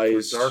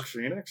surprised. For Dark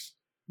Phoenix?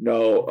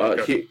 No,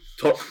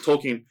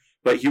 Tolkien,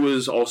 but he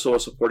was also a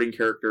supporting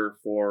character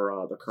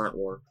for the current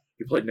war.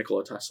 He played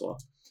Nikola Tesla.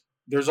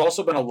 There's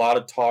also been a lot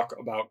of talk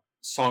about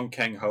Song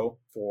Kang-ho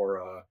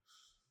for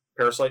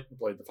Parasite, who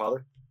played the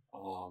father.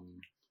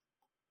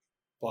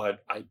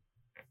 But I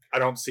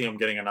don't see him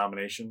getting a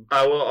nomination.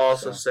 I will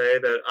also say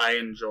that I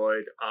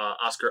enjoyed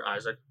Oscar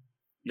Isaac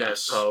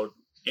as Poe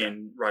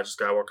in Rise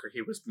of Skywalker.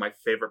 He was my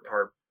favorite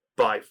part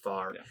by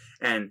far. Yeah.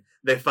 And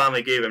they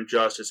finally gave him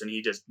justice, and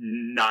he just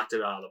knocked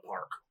it out of the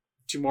park.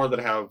 Two more that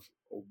have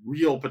a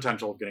real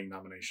potential of getting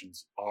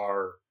nominations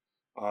are...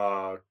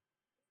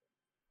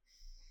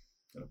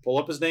 I'm going to pull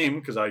up his name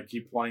because I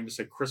keep wanting to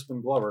say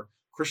Crispin Glover.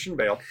 Christian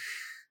Bale,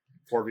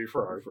 Ford v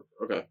Ferrari.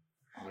 Okay.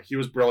 He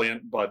was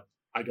brilliant, but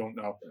I don't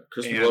know.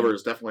 Christian Glover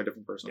is definitely a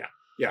different person.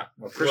 Yeah.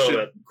 Well,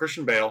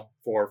 Christian Bale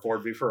for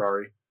Ford v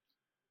Ferrari.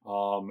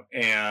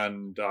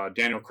 And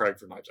Daniel Craig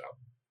for Knives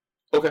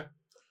Out. Okay.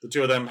 The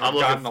two of them have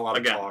gotten a lot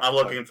of talk. I'm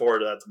looking forward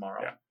to that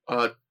tomorrow.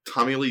 Yeah.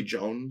 Tommy Lee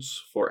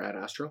Jones for Ad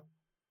Astra.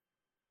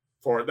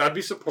 That'd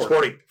be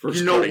supporting.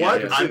 You know Sporting,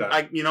 what?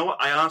 yeah. You know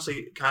what? I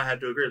honestly kind of had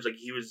to agree.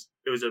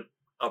 It was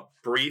a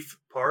brief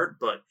part,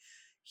 but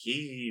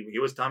he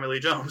was Tommy Lee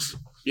Jones.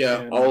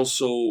 Yeah. And-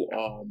 Also,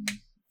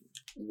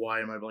 why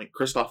am I blank?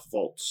 Christoph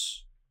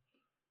Waltz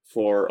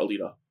for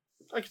Alita.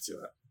 I could see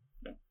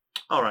that.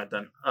 All right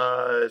then.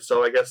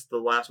 So I guess the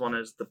last one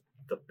is the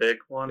big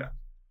one.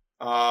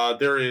 Yeah.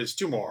 There is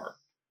two more.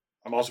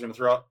 I'm also going to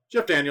throw out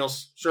Jeff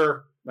Daniels.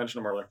 Sure,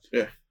 mentioned him earlier.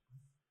 Yeah.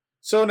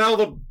 So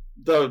now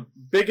the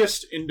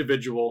biggest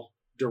individual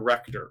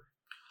director.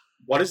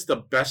 What is the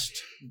best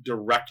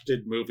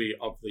directed movie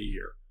of the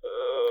year?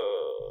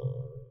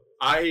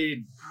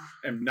 I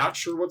am not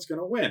sure what's going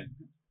to win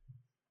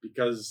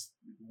because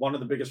one of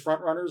the biggest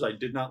frontrunners, I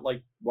did not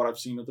like what I've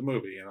seen of the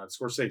movie, and that's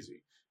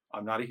Scorsese.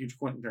 I'm not a huge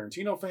Quentin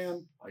Tarantino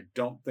fan. I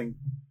don't think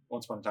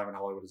Once Upon a Time in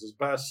Hollywood is his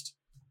best.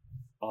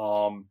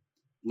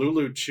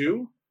 Lulu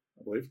Chu,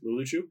 I believe.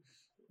 Lulu Chu.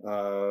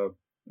 I'm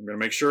going to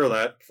make sure of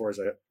that before I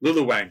say it.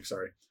 Lulu Wang,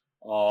 sorry.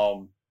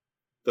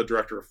 The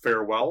director of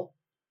Farewell.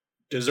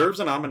 Deserves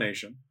a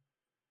nomination.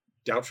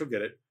 Doubt she'll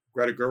get it.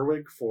 Greta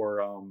Gerwig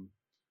for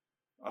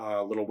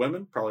Little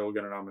Women. Probably will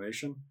get a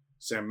nomination.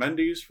 Sam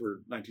Mendes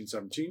for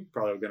 1917.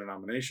 Probably will get a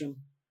nomination.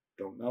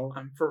 Don't know.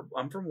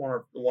 I'm from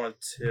one of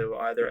two,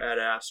 either Ad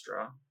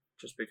Astra,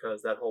 just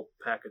because that whole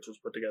package was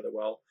put together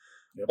well,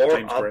 Yep, or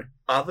James Gray.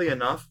 oddly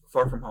enough,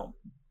 Far From Home.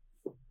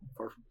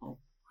 Far From Home.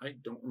 I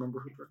don't remember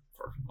who directed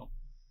Far From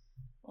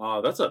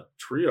Home. That's a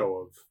trio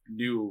of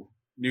new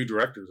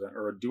directors,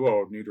 or a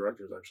duo of new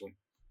directors, actually.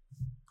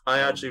 I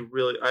actually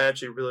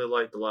really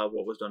liked a lot of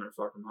what was done in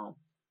Far From Home.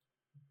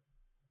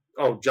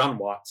 Oh, John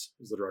Watts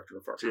is the director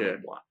of Far From Yeah.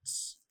 Home.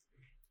 Watts.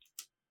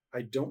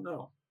 I don't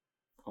know.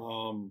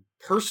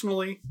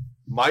 Personally,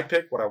 my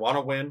pick, what I want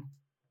to win,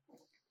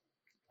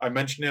 I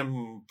mentioned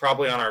him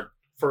probably on our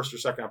first or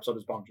second episode,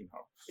 is Bong Joon-ho.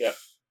 Yeah.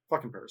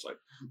 Fucking Parasite.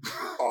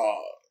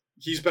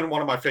 He's been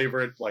one of my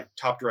favorite,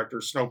 top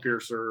directors.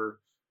 Snowpiercer,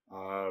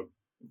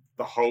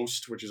 The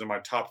Host, which is in my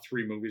top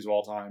 3 movies of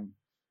all time.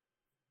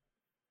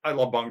 I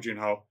love Bong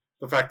Joon-ho.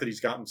 The fact that he's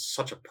gotten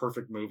such a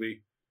perfect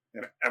movie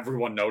and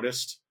everyone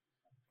noticed.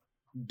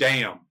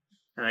 Damn.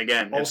 And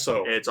again,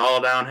 Also, it's all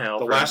downhill.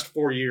 the from- last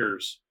 4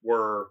 years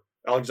were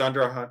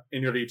Alexandre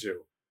Iñárritu,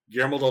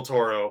 Guillermo del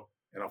Toro,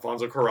 and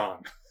Alfonso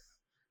Cuarón.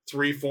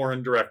 3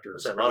 foreign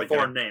directors. a lot of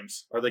foreign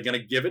names. Are they going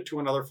to give it to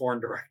another foreign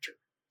director?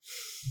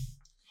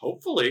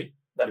 Hopefully.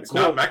 That'd be It's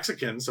cool. not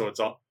Mexican, so it's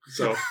all.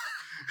 So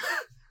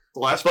the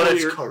last But 4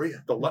 it's years,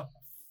 Korea.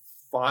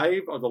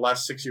 5 of the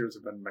last 6 years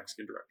have been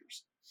Mexican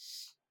directors.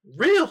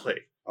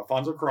 Really?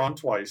 Alfonso Cuarón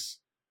twice,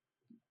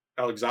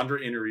 Alexandre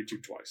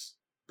Iñárritu twice,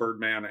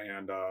 Birdman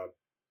and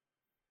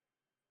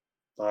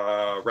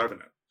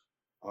Revenant,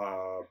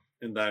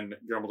 and then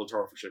Guillermo del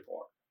Toro for Shape of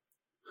Water.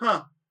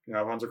 Huh.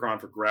 Alfonso Cuarón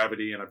for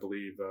Gravity, and I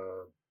believe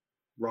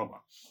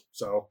Roma.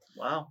 So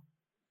Wow.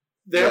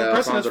 they have Yeah,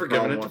 precedence Alfonso for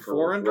giving Cuarón it to won for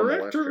foreign Roma last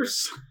year.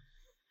 directors.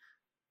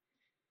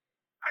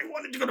 I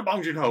wanted to go to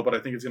Bong Joon-ho, but I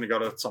think it's going to go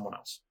to someone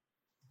else.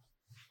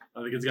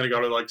 I think it's going to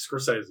go to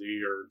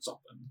Scorsese or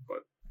something,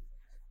 but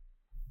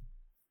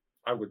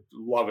I would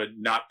love it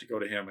not to go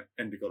to him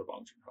and to go to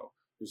Bong Joon-ho,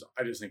 because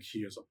I just think he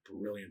is a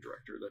brilliant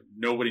director that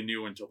nobody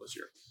knew until this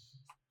year.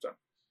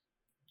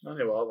 I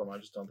think all of them. I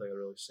just don't think I've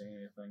really seen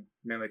anything.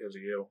 Mainly because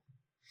of you.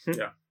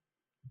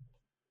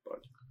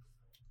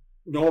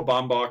 Noah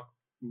Baumbach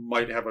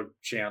might have a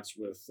chance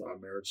with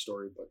Marriage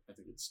Story, but I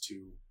think it's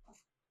too.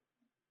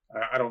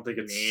 I don't think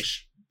it's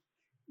Niche.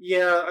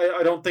 Yeah,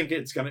 I don't think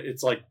it's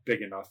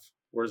big enough.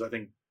 Whereas I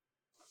think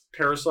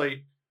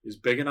Parasite is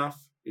big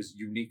enough, is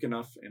unique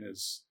enough, and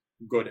is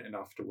good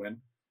enough to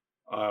win.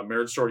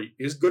 Marriage Story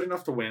is good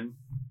enough to win,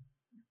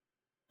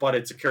 but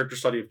it's a character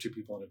study of 2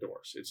 people in a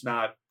divorce. It's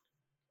not.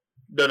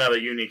 Doesn't have a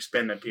unique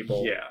spin that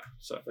people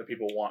So that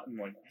people want. And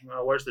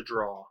well, where's the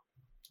draw?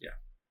 Yeah.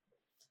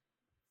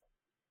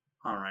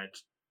 All right.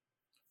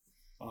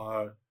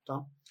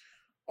 Tom.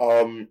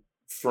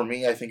 For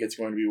me, I think it's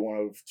going to be one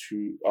of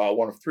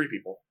 3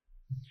 people.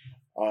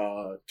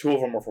 2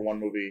 of them are for one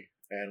movie,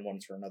 and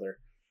one's for another.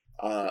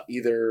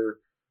 Either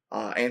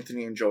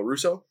Anthony and Joe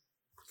Russo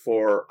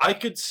for I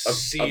could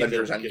see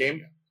Avengers them getting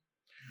Endgame.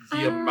 it.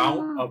 The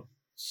amount of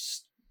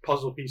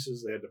puzzle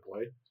pieces they had to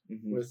play Mhm.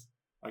 with,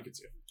 I could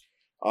see it.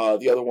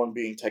 The other one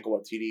being Taika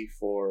Waititi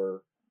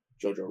for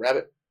Jojo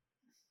Rabbit.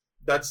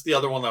 That's the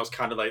other one that was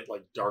kind of like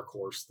dark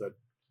horse that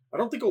I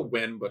don't think will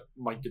win, but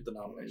might get the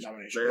nomination.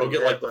 He'll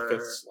get the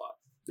 5th slot.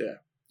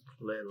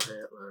 Little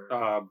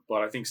Hitler.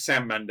 But I think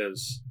Sam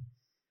Mendes,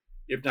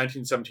 if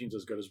 1917 is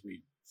as good as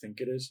we think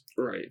it is,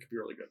 Right. it could be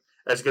really good.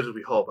 As good as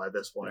we hope by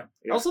this point.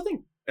 I also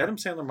think Adam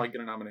Sandler might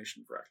get a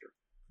nomination for actor,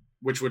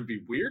 which would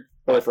be weird.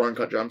 Oh, for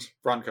Uncut Gems.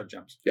 For Uncut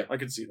Gems. Yeah. I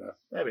could see that.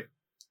 Maybe.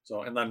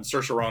 So, and then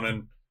Saoirse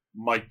Ronan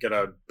might get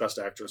a Best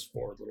Actress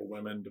for Little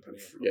Women,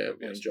 depending on who Yeah, the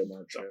movie and is. Joe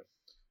March. So,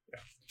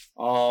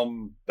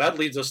 that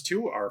leads us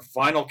to our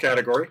final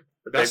category,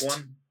 The Best big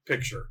one.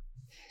 Picture.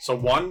 So,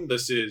 1,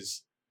 this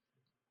is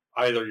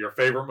either your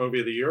favorite movie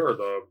of the year or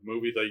the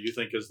movie that you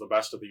think is the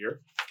best of the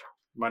year.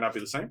 Might not be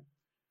the same.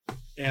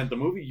 And the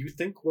movie you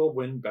think will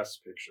win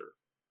Best Picture.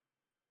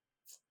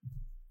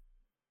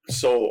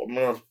 So I'm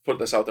going to put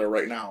this out there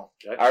right now.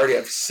 Okay. I already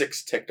have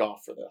 6 ticked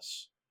off for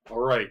this. All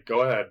right,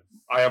 go ahead.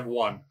 I have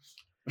 1.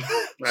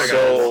 I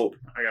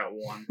got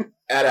one.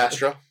 Ad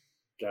Astra.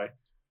 Okay.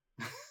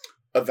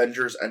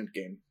 Avengers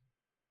Endgame.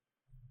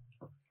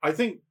 I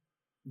think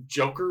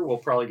Joker will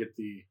probably get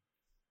the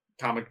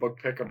comic book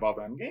pick above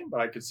Endgame,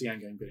 but I could see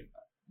Endgame getting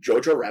that.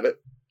 Jojo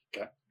Rabbit.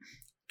 Okay.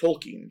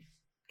 Tolkien.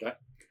 Okay.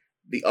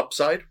 The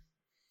Upside.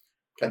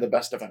 And The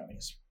Best of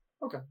Enemies.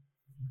 Okay.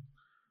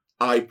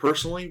 I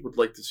personally would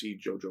like to see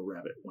Jojo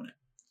Rabbit win it.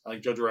 I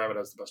think Jojo Rabbit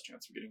has the best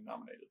chance of getting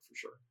nominated for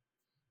sure.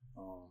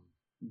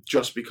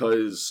 Just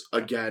because,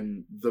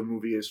 again, the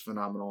movie is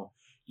phenomenal.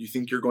 You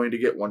think you're going to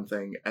get one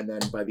thing, and then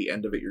by the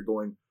end of it, you're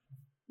going,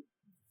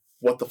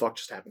 what the fuck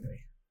just happened to me?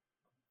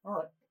 All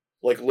right.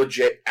 Like,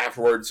 legit,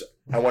 afterwards,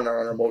 I went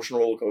on an emotional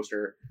roller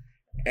coaster,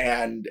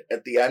 and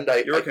at the end,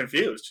 You were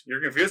confused. You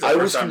were confused. I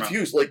was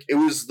confused. Like, it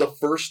was the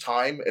first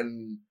time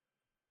in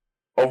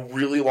a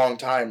really long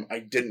time I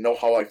didn't know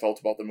how I felt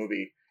about the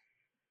movie.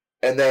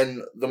 And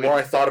then the more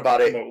I thought about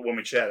it, When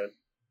we chatted.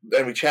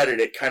 and we chatted,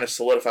 it kind of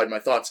solidified my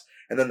thoughts.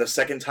 And then the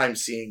second time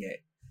seeing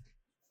it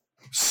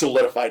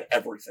solidified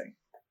everything.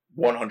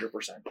 100%.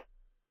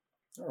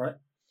 All right.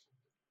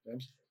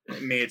 James?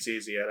 Me, it's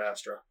easy at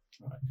Astra.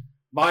 All right.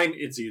 Mine,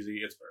 it's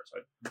easy. It's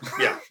Parasite.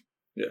 Yeah.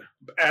 Yeah.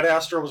 Ad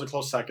Astra was a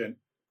close second.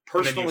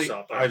 Personally,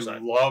 saw I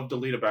Parasite. loved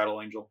Alita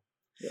Battle Angel.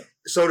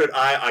 So did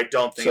I. I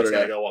don't think So it's did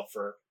going I. to go up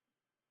for...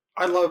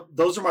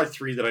 Those are my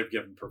 3 that I've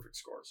given perfect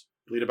scores.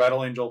 Alita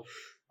Battle Angel,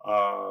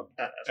 Ad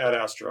Ad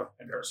Astra,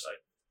 and Parasite.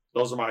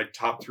 Those are my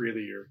top 3 of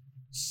the year,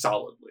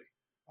 solidly.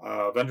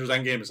 Avengers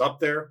Endgame is up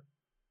there.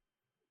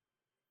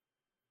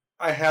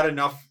 I had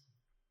enough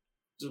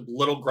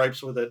little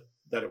gripes with it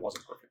that it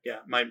wasn't perfect. Yeah,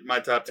 my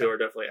top 2 are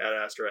definitely Ad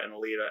Astra and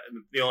Alita.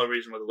 And the only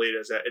reason with Alita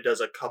is that it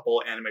does a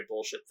couple anime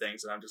bullshit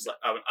things, and I'm just like,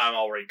 I'm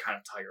already kind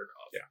of tired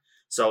of. Yeah.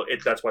 So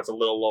that's why it's a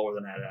little lower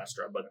than Ad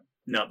Astra. But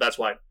no, that's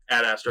why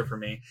Ad Astra for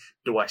me.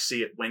 Do I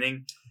see it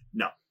winning?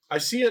 No. I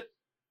see it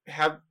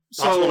have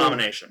Possible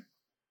nomination.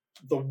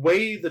 The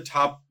way the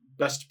top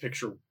Best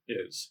Picture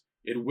is,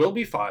 it will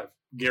be 5,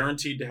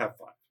 guaranteed to have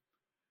 5.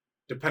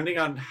 Depending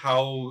on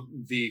how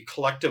the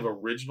collective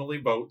originally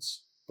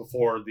votes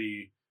before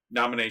the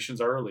nominations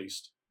are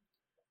released,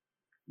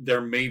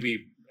 there may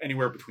be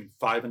anywhere between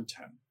 5 and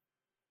 10.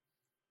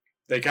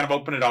 They kind of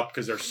open it up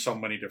because there's so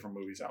many different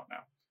movies out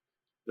now.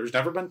 There's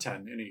never been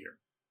 10 in a year.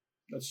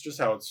 That's just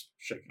how it's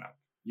shaken out.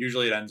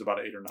 Usually it ends about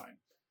 8 or 9.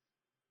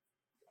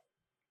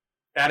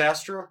 Ad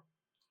Astra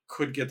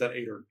could get that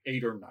 8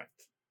 or 9th.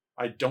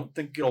 I don't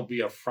think it'll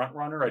be a front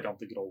runner. I don't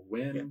think it'll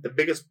win. Yeah, the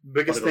biggest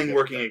it'll thing get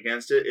working there.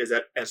 against it is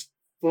that as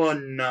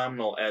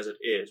phenomenal as it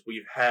is,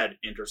 we've had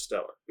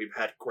Interstellar, we've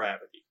had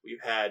Gravity,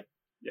 we've had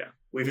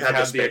We've had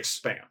had the the space.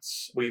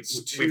 Expanse. We've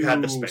It's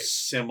had the too space.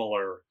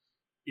 similar.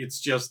 It's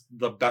just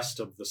the best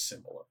of the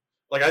similar.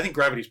 Like, I think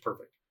Gravity's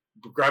perfect.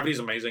 Gravity's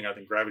amazing. I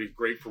think Gravity's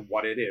great for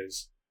what it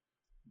is.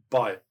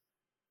 But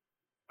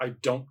I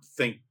don't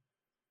think...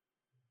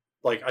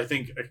 Like, I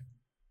think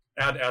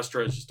Ad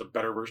Astra is just a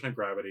better version of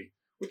Gravity,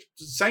 which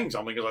is saying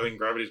something because I think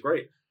Gravity's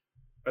great.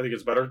 I think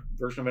it's a better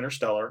version of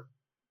Interstellar.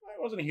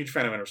 I wasn't a huge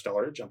fan of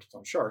Interstellar. It jumped its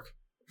own shark.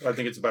 But I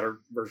think it's a better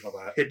version of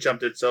that. It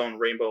jumped its own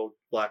rainbow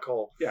black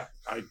hole. Yeah,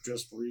 my dad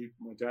just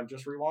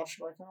rewatched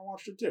it. I kind of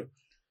watched it too.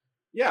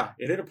 Yeah,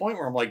 it hit a point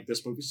where I'm like,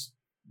 this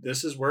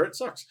is where it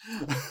sucks.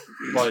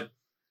 But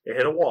It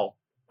hit a wall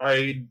I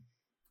and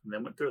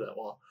then went through that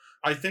wall.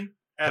 think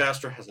Ad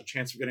Astra has a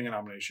chance of getting a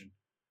nomination.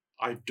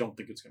 I don't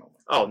think it's going to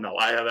win. Oh no,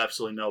 I have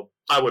absolutely no.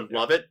 I would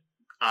love it.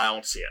 I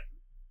don't see it.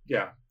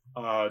 Yeah,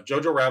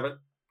 Jojo Rabbit,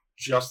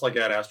 just like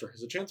Ad Astra,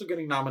 has a chance of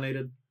getting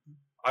nominated.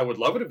 I would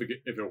love it if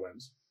it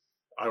wins.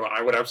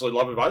 I would absolutely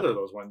love it if either of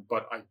those win,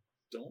 but I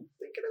don't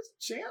think it has a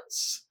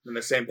chance. And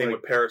the same thing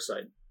Like- with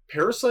Parasite.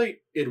 Parasite,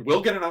 it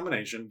will get a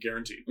nomination,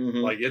 guaranteed.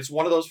 Mhm. Like, it's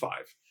one of those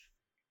 5.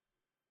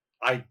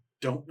 I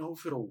don't know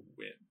if it'll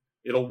win.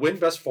 It'll win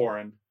Best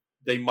Foreign.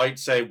 They might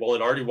say, well,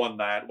 it already won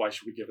that. Why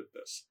should we give it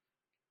this?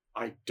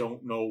 I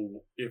don't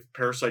know if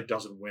Parasite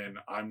doesn't win.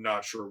 I'm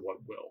not sure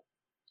what will.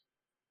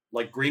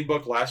 Like Green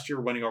Book last year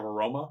winning over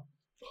Roma.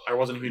 I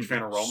wasn't a huge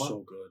fan of Roma.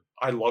 So good.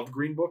 I loved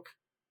Green Book.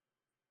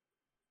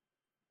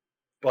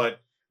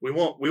 But We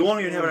won't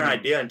even have an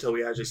idea until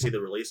we actually see the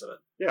release of it.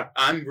 Yeah.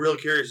 I'm real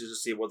curious to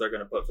see what they're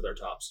going to put for their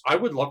tops. I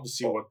would love to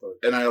see what the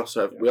And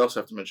we also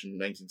have to mention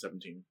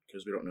 1917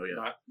 because we don't know yet.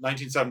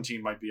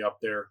 1917 might be up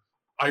there.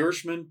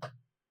 Irishman,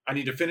 I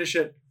need to finish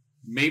it.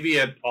 Maybe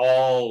it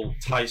all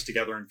ties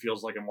together and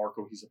feels like a more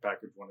cohesive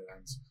package when it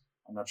ends.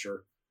 I'm not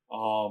sure.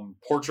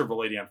 Portrait of a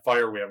Lady on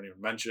Fire, we haven't even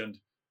mentioned.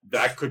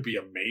 That could be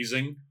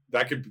amazing.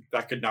 That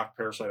could knock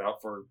Parasite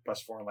out for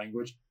Best Foreign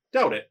Language.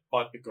 Doubt it,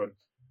 but it could.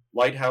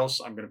 Lighthouse,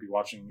 I'm going to be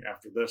watching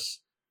after this.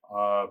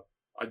 I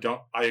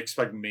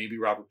expect maybe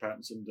Robert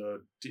Pattinson to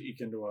eke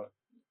into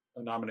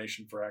a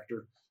nomination for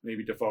actor.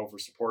 Maybe Defoe for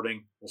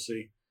supporting. We'll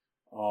see.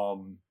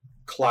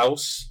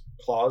 Klaus,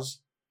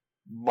 Claus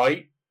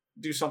might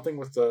do something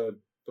with the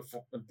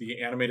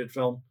animated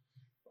film.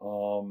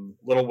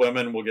 Little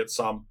Women will get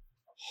some.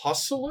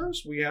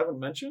 Hustlers we haven't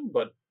mentioned,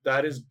 but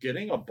that is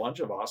getting a bunch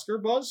of Oscar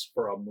buzz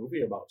for a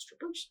movie about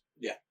strippers.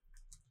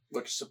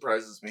 Which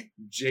surprises me.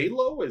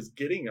 J-Lo is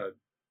getting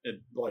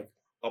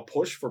a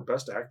push for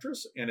Best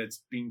Actress, and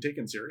it's being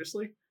taken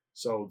seriously.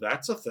 So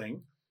that's a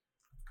thing.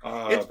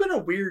 It's been a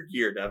weird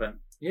year, Devin.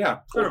 Yeah.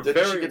 Did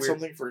she get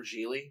something for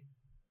Geely?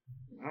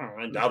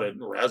 I doubt it.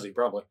 Razzie,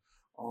 probably.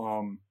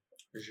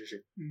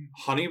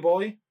 Honey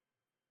Boy.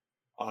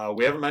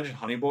 We haven't mentioned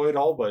Honey Boy at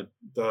all, but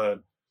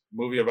the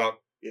movie about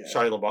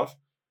Shia LaBeouf,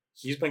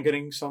 he's been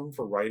getting some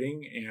for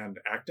writing and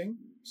acting.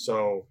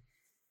 So,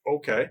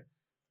 okay.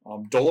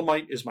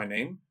 Dolomite Is My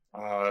Name.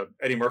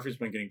 Eddie Murphy's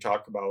been getting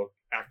talk about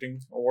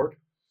acting award.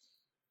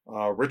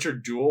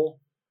 Richard Jewell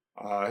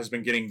has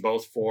been getting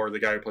both for the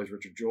guy who plays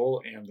Richard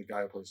Jewell and the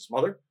guy who plays his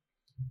mother.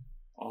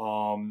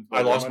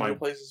 I lost my. Who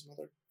plays his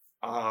mother?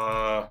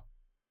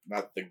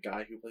 Not the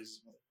guy who plays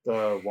his mother.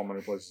 The woman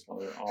who plays his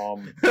mother.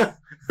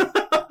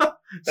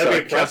 That'd be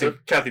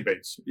impressive. Kathy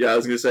Bates. Yeah, I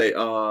was gonna say.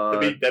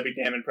 That'd be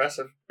damn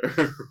impressive.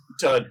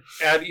 To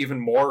add even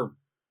more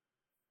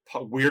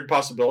weird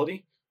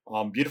possibility,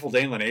 Beautiful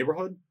Day in the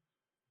Neighborhood.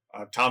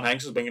 Tom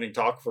Hanks has been getting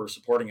talk for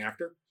supporting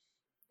actor.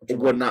 It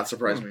would not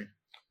surprise me.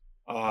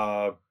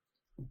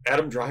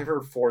 Adam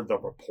Driver for The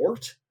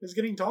Report is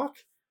getting talk.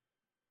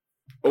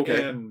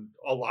 Okay. And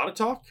a lot of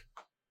talk.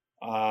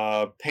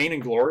 Pain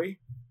and Glory.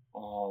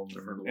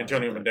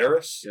 Antonio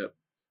Banderas. Yep.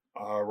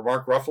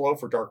 Mark Ruffalo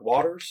for Dark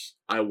Waters.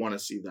 I want to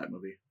see that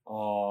movie.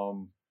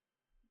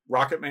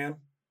 Rocket Man.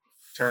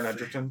 Taron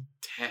Egerton.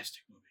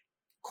 Fantastic movie.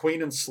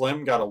 Queen and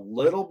Slim got a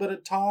little bit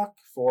of talk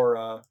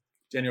for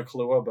Daniel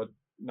Kaluuya, but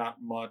not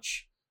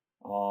much.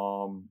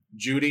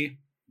 Judy,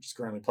 just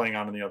currently playing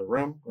on in the other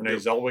room. Renee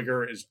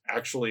Zellweger is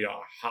actually a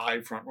high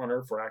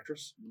frontrunner for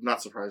actress.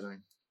 Not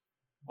surprising.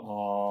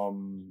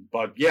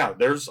 But yeah,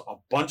 there's a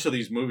bunch of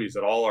these movies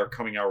that all are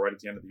coming out right at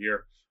the end of the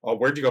year.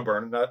 Where'd You Go,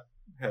 Bernadette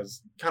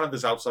has kind of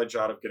this outside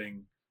shot of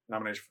getting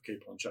nomination for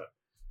Kate Blanchett.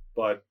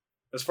 But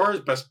as far as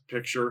Best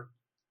Picture,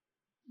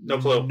 no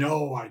clue.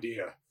 No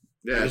idea.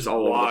 Yeah, it's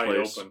all over the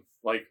place. Open.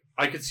 Like,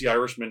 I could see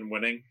Irishman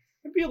winning.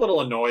 I'd be a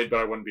little annoyed, but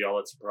I wouldn't be all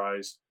that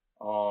surprised.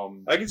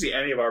 I can see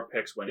any of our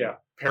picks winning. Yeah.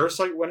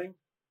 Parasite winning.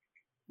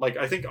 Like,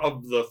 I think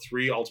of the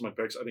three ultimate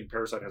picks, I think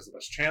Parasite has the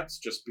best chance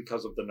just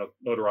because of the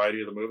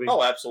notoriety of the movie.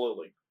 Oh,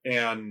 absolutely.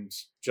 And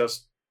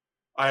just,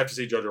 I have to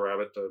see Jojo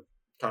Rabbit to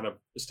kind of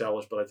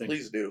establish, but I think...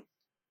 Please do.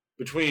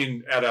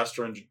 Between Ad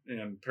Astra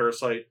and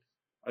Parasite,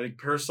 I think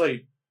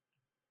Parasite,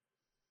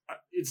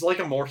 it's like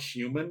a more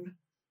human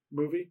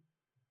movie.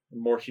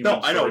 More human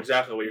I know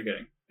exactly what you're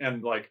getting.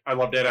 And, like, I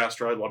loved Ad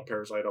Astra, I loved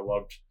Parasite, I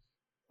loved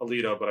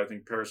Alita, but I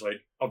think Parasite,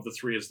 of the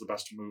three, is the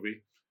best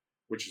movie,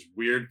 which is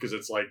weird because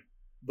it's, like,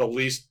 the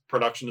least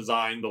production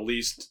design, the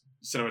least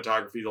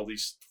cinematography, the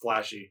least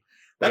flashy.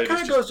 That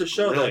kind of goes to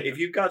show that if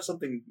you've got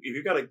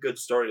a good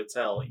story to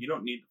tell, you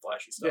don't need the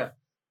flashy stuff. Yeah.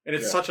 And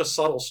it's such a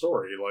subtle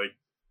story. Like,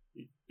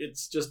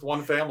 it's just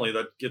one family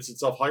that gets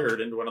itself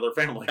hired into another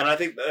family. And I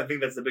think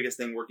that's the biggest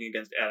thing working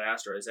against Ad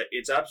Astra is that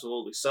it's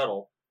absolutely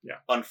subtle. Yeah.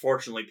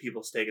 Unfortunately,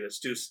 people take it as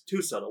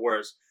too subtle.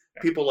 Whereas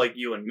people like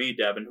you and me,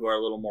 Devin, who are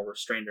a little more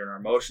restrained in our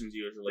emotions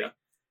usually,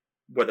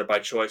 whether by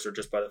choice or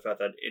just by the fact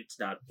that it's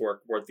not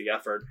worth the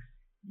effort,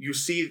 you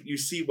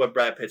see what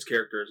Brad Pitt's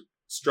character is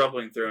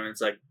struggling through, and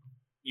it's like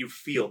you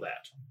feel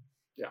that.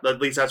 Yeah.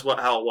 At least that's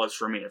how it was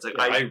for me. It's like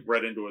I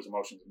read into his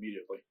emotions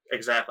immediately.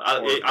 Exactly.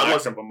 I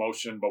wasn't of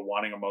emotion, but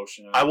wanting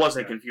emotion. I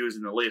wasn't confused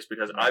in the least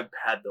because I've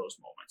had those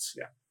moments.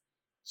 Yeah.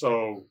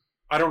 So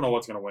I don't know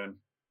what's going to win.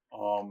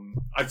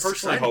 I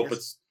personally hope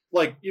it's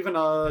like even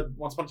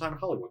Once Upon a Time in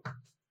Hollywood.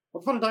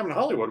 Once Upon a Time in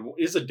Hollywood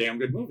is a damn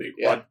good movie.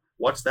 Yeah. But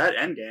what's that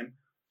Endgame?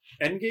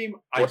 Endgame.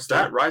 What's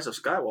that Rise of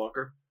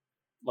Skywalker?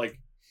 Like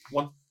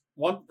one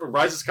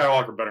Rise of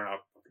Skywalker better not.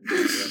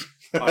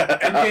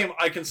 Endgame,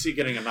 I can see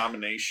getting a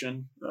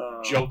nomination.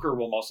 Joker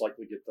will most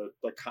likely get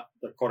the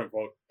quote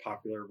unquote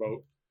popular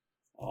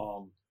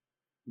vote.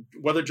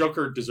 Whether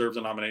Joker deserves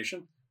a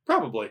nomination,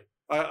 probably.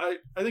 I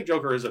think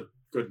Joker is a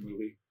good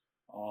movie.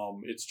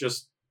 It's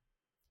just.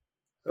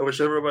 I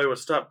wish everybody would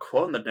stop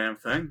quoting the damn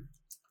thing.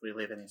 We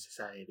live in a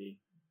society.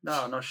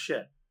 No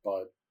shit.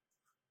 But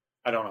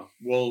I don't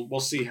know. We'll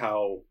see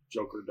how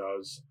Joker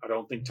does. I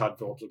don't think Todd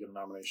Phillips will get a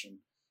nomination,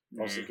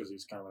 mostly because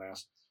he's kind of an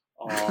ass.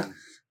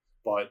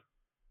 But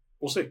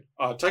we'll see.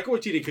 Taika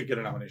Waititi could get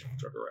a nomination for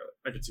Joker Rabbit.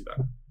 I could see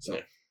that. So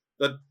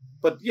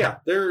but yeah,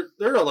 there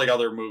are like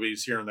other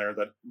movies here and there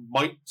that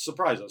might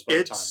surprise us by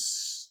the time.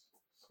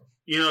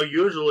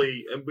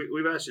 Usually, and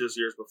we've asked you this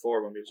years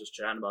before when we were just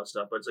chatting about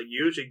stuff, but it's like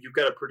usually you've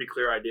got a pretty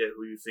clear idea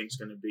who you think's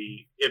going to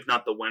be, if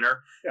not the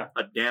winner,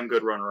 a damn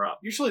good runner-up.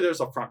 Usually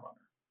there's a front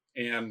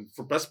runner, and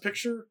for Best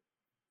Picture,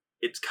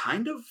 it's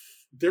kind of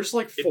there's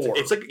like four.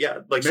 It's like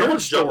Marriage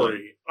someone's Story.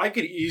 juggling. I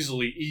could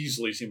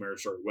easily see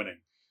Marriage Story winning.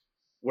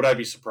 Would I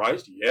be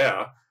surprised?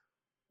 Yeah.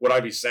 Would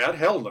I be sad?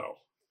 Hell no.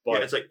 But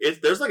yeah, it's like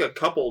there's like a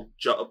couple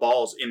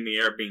balls in the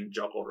air being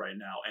juggled right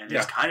now, and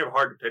it's kind of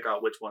hard to pick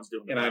out which one's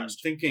doing the and I'm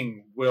best.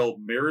 thinking, will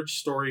Marriage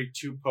Story,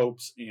 Two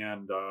Popes,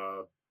 and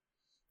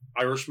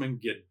Irishman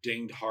get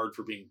dinged hard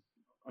for being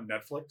on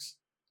Netflix?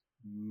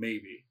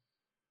 Maybe.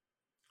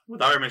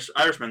 With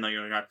Irishman, though,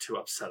 you're not too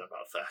upset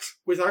about that.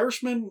 With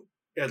Irishman,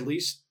 at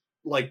least,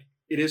 like,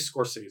 it is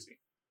Scorsese.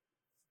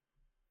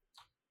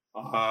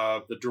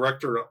 The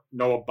director,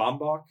 Noah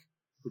Baumbach,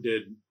 who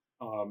did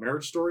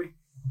Marriage Story,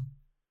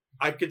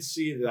 I could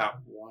see that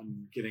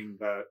one getting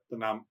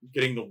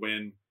getting the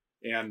win,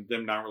 and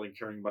them not really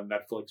caring about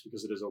Netflix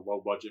because it is a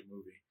low budget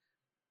movie.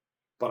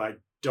 But I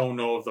don't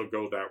know if they'll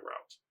go that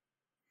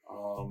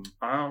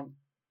route.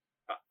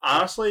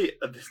 Honestly,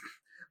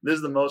 this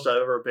is the most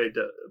I've ever paid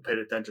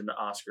attention to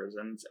Oscars,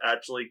 and it's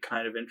actually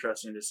kind of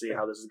interesting to see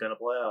how this is going to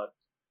play out.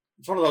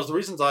 It's one of those. The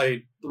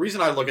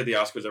reason I look at the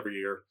Oscars every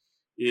year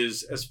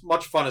is, as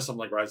much fun as something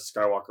like Rise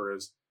of Skywalker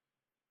is,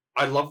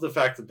 I love the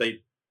fact that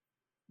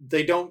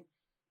they don't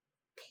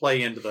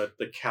play into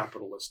the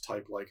capitalist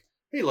type, like,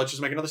 hey, let's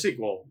just make another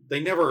sequel. They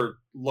never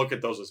look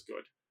at those as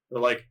good.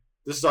 They're like,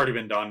 this has already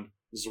been done.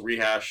 This is a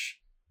rehash.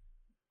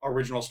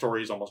 Original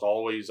stories almost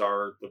always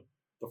are the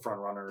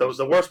front runners.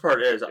 The worst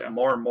part is,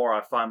 more and more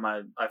I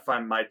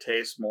find my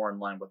taste more in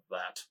line with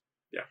that.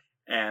 Yeah.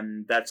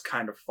 And that's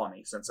kind of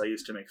funny, since I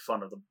used to make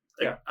fun of the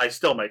Yeah. I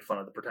still make fun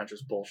of the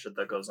pretentious bullshit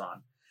that goes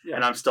on. Yeah.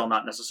 And I'm still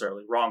not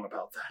necessarily wrong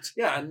about that.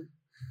 Yeah, and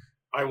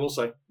I will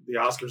say the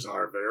Oscars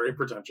are very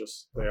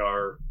pretentious. They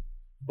are,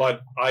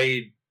 but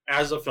I,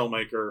 as a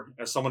filmmaker,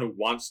 as someone who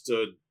wants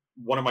to,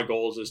 one of my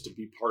goals is to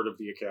be part of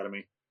the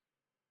Academy.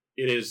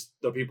 It is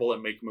the people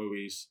that make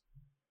movies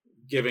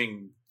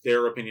giving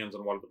their opinions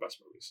on what are the best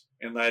movies,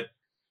 and that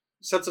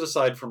sets it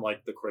aside from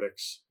like the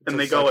critics. And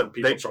they go with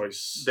people's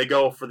choice. They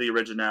go for the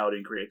originality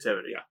and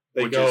creativity. Yeah,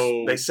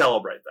 they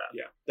celebrate that.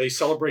 Yeah, they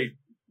celebrate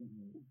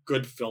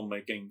good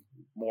filmmaking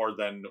more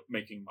than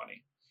making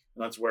money,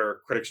 and that's where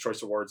Critics'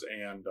 Choice Awards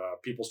and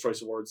People's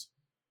Choice Awards.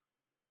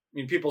 I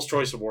mean, People's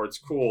Choice Awards,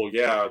 cool.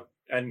 Yeah,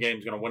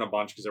 Endgame's going to win a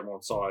bunch because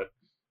everyone saw it.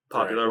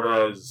 Popular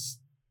whereas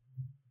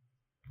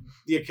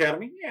the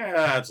Academy,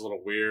 yeah, it's a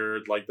little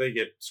weird. Like, they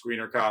get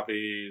screener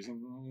copies.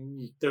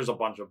 There's a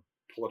bunch of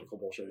political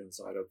bullshit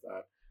inside of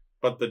that.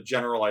 But the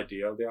general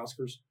idea of the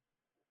Oscars,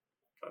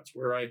 that's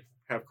where I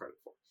have credit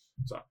for.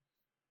 So,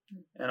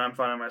 and I'm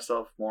finding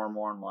myself more and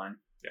more in line.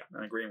 Yeah,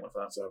 and agreeing with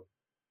that. So,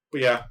 but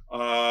yeah,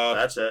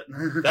 that's it.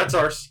 That's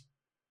ours.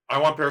 I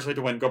want Parasite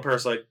to win. Go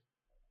Parasite.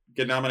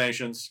 Get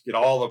nominations. Get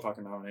all the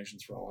fucking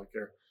nominations for all I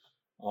care.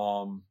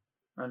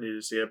 I need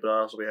to see it, but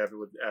I'll also be happy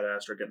with Ad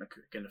Astra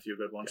getting a few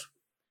good ones.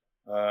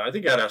 I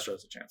think Ad Astra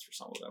has a chance for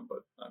some of them,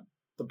 but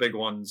the big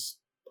ones,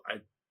 I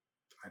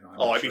don't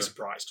know. I'd be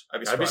surprised. I'd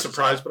be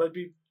surprised, but I'd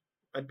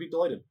be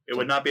delighted. It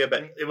would not be a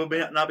bad. It would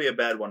not be a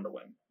bad one to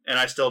win. And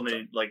I still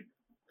need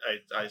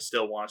I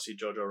still want to see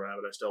Jojo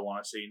Rabbit. I still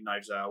want to see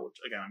Knives Out, which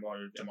again I'm going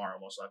to do tomorrow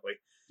most likely.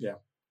 Yeah,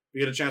 if you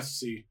get a chance to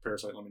see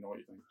Parasite, let me know what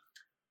you think,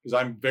 because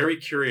I'm very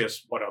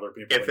curious what other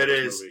people. If it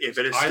is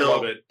I still,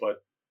 love it,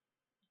 but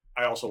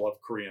I also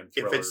love Korean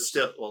thrillers. If it's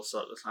still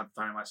I'm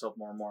finding myself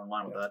more and more in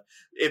line with that.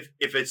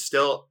 If it's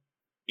still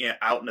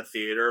out in the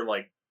theater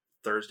like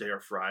Thursday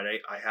or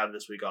Friday, I have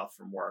this week off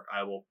from work.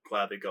 I will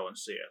gladly go and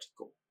see it.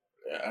 Cool.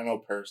 Yeah, I know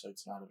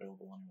Parasite's not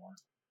available anymore.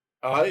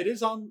 It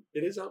is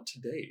out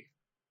today.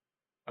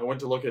 I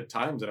went to look at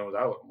times and it was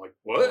out. I'm like,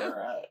 what? All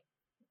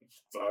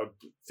right.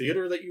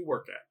 Theater that you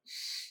work at?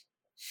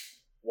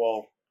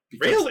 Well,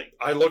 really?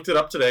 I looked it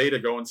up today to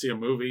go and see a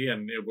movie,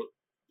 and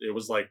it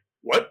was like,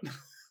 what?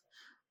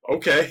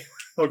 Okay,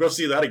 I'll go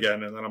see that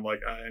again. And then I'm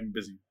like, I'm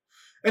busy.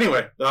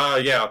 Anyway,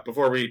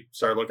 before we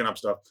start looking up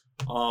stuff,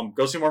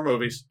 go see more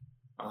movies.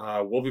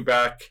 We'll be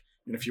back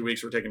in a few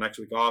weeks. We're taking next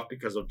week off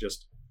because of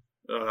just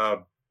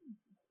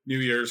New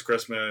Year's,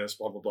 Christmas,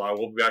 blah, blah, blah.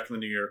 We'll be back in the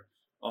new year.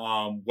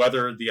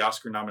 Whether the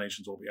Oscar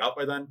nominations will be out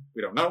by then,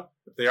 we don't know.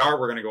 If they are,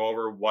 we're going to go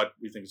over what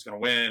we think is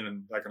going to win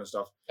and that kind of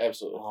stuff.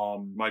 Absolutely.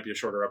 Might be a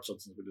shorter episode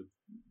since we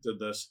did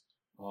this.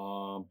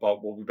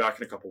 But we'll be back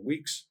in a couple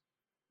weeks.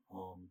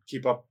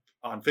 Keep up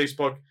on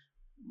Facebook.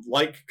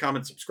 Like,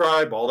 comment,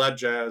 subscribe, all that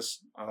jazz.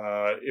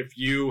 If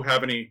you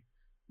have any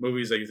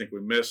movies that you think we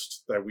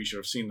missed that we should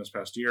have seen this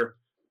past year,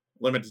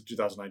 limited to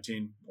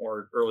 2019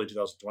 or early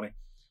 2020,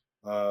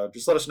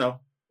 just let us know.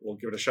 We'll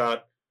give it a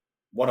shot.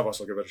 One of us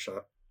will give it a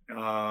shot.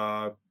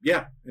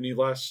 Any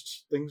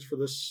last things for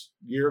this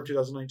year of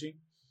 2019?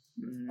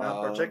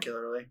 Not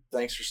particularly.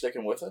 Thanks for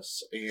sticking with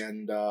us,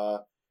 and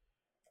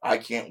I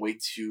can't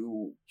wait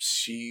to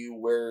see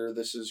where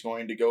this is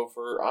going to go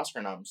for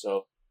Oscar nom.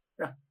 So,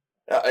 yeah.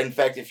 In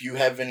fact, if you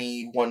have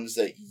any ones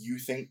that you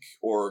think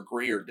or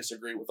agree or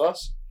disagree with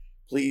us,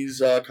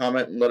 please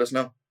comment and let us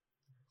know.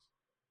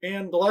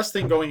 And the last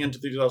thing going into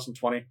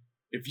 2020,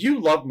 if you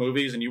love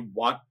movies and you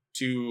want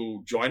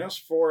to join us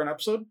for an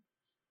episode,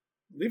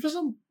 leave us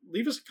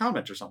a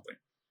comment or something.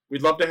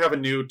 We'd love to have a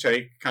new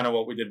take, kind of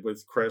what we did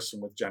with Chris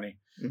and with Jenny.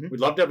 Mm-hmm. We'd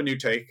love to have a new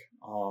take.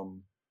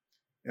 And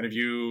if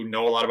you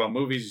know a lot about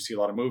movies, you see a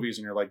lot of movies,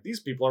 and you're like, these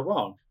people are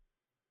wrong,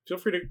 feel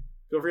free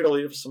feel free to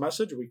leave us a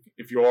message.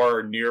 If you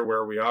are near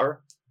where we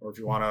are, or if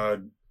you want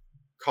to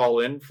call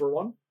in for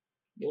one,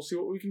 we'll see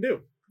what we can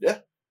do. Yeah.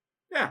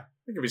 Yeah.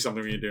 It could be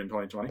something we can do in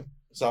 2020.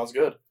 Sounds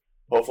good.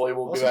 Hopefully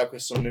we'll Awesome. be back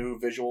with some new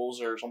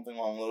visuals or something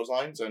along those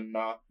lines, and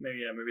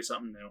Maybe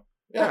something new.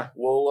 yeah,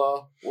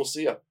 we'll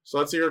see you. So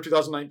that's the year of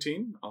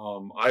 2019.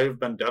 I've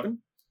been Devin.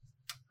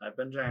 I've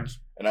been James.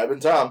 And I've been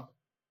Tom.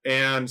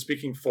 And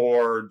speaking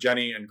for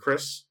Jenny and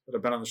Chris that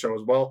have been on the show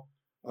as well,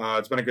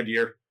 it's been a good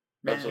year.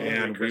 Absolutely.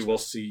 And we will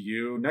see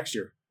you next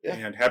year. Yeah.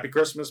 And Happy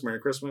Christmas, Merry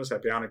Christmas,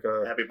 Happy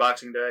Hanukkah, Happy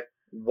Boxing Day.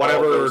 All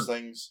whatever those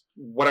things.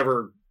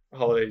 whatever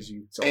holidays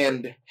you celebrate.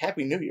 And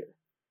Happy New Year.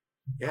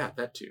 Yeah,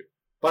 that too.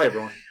 Bye,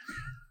 everyone.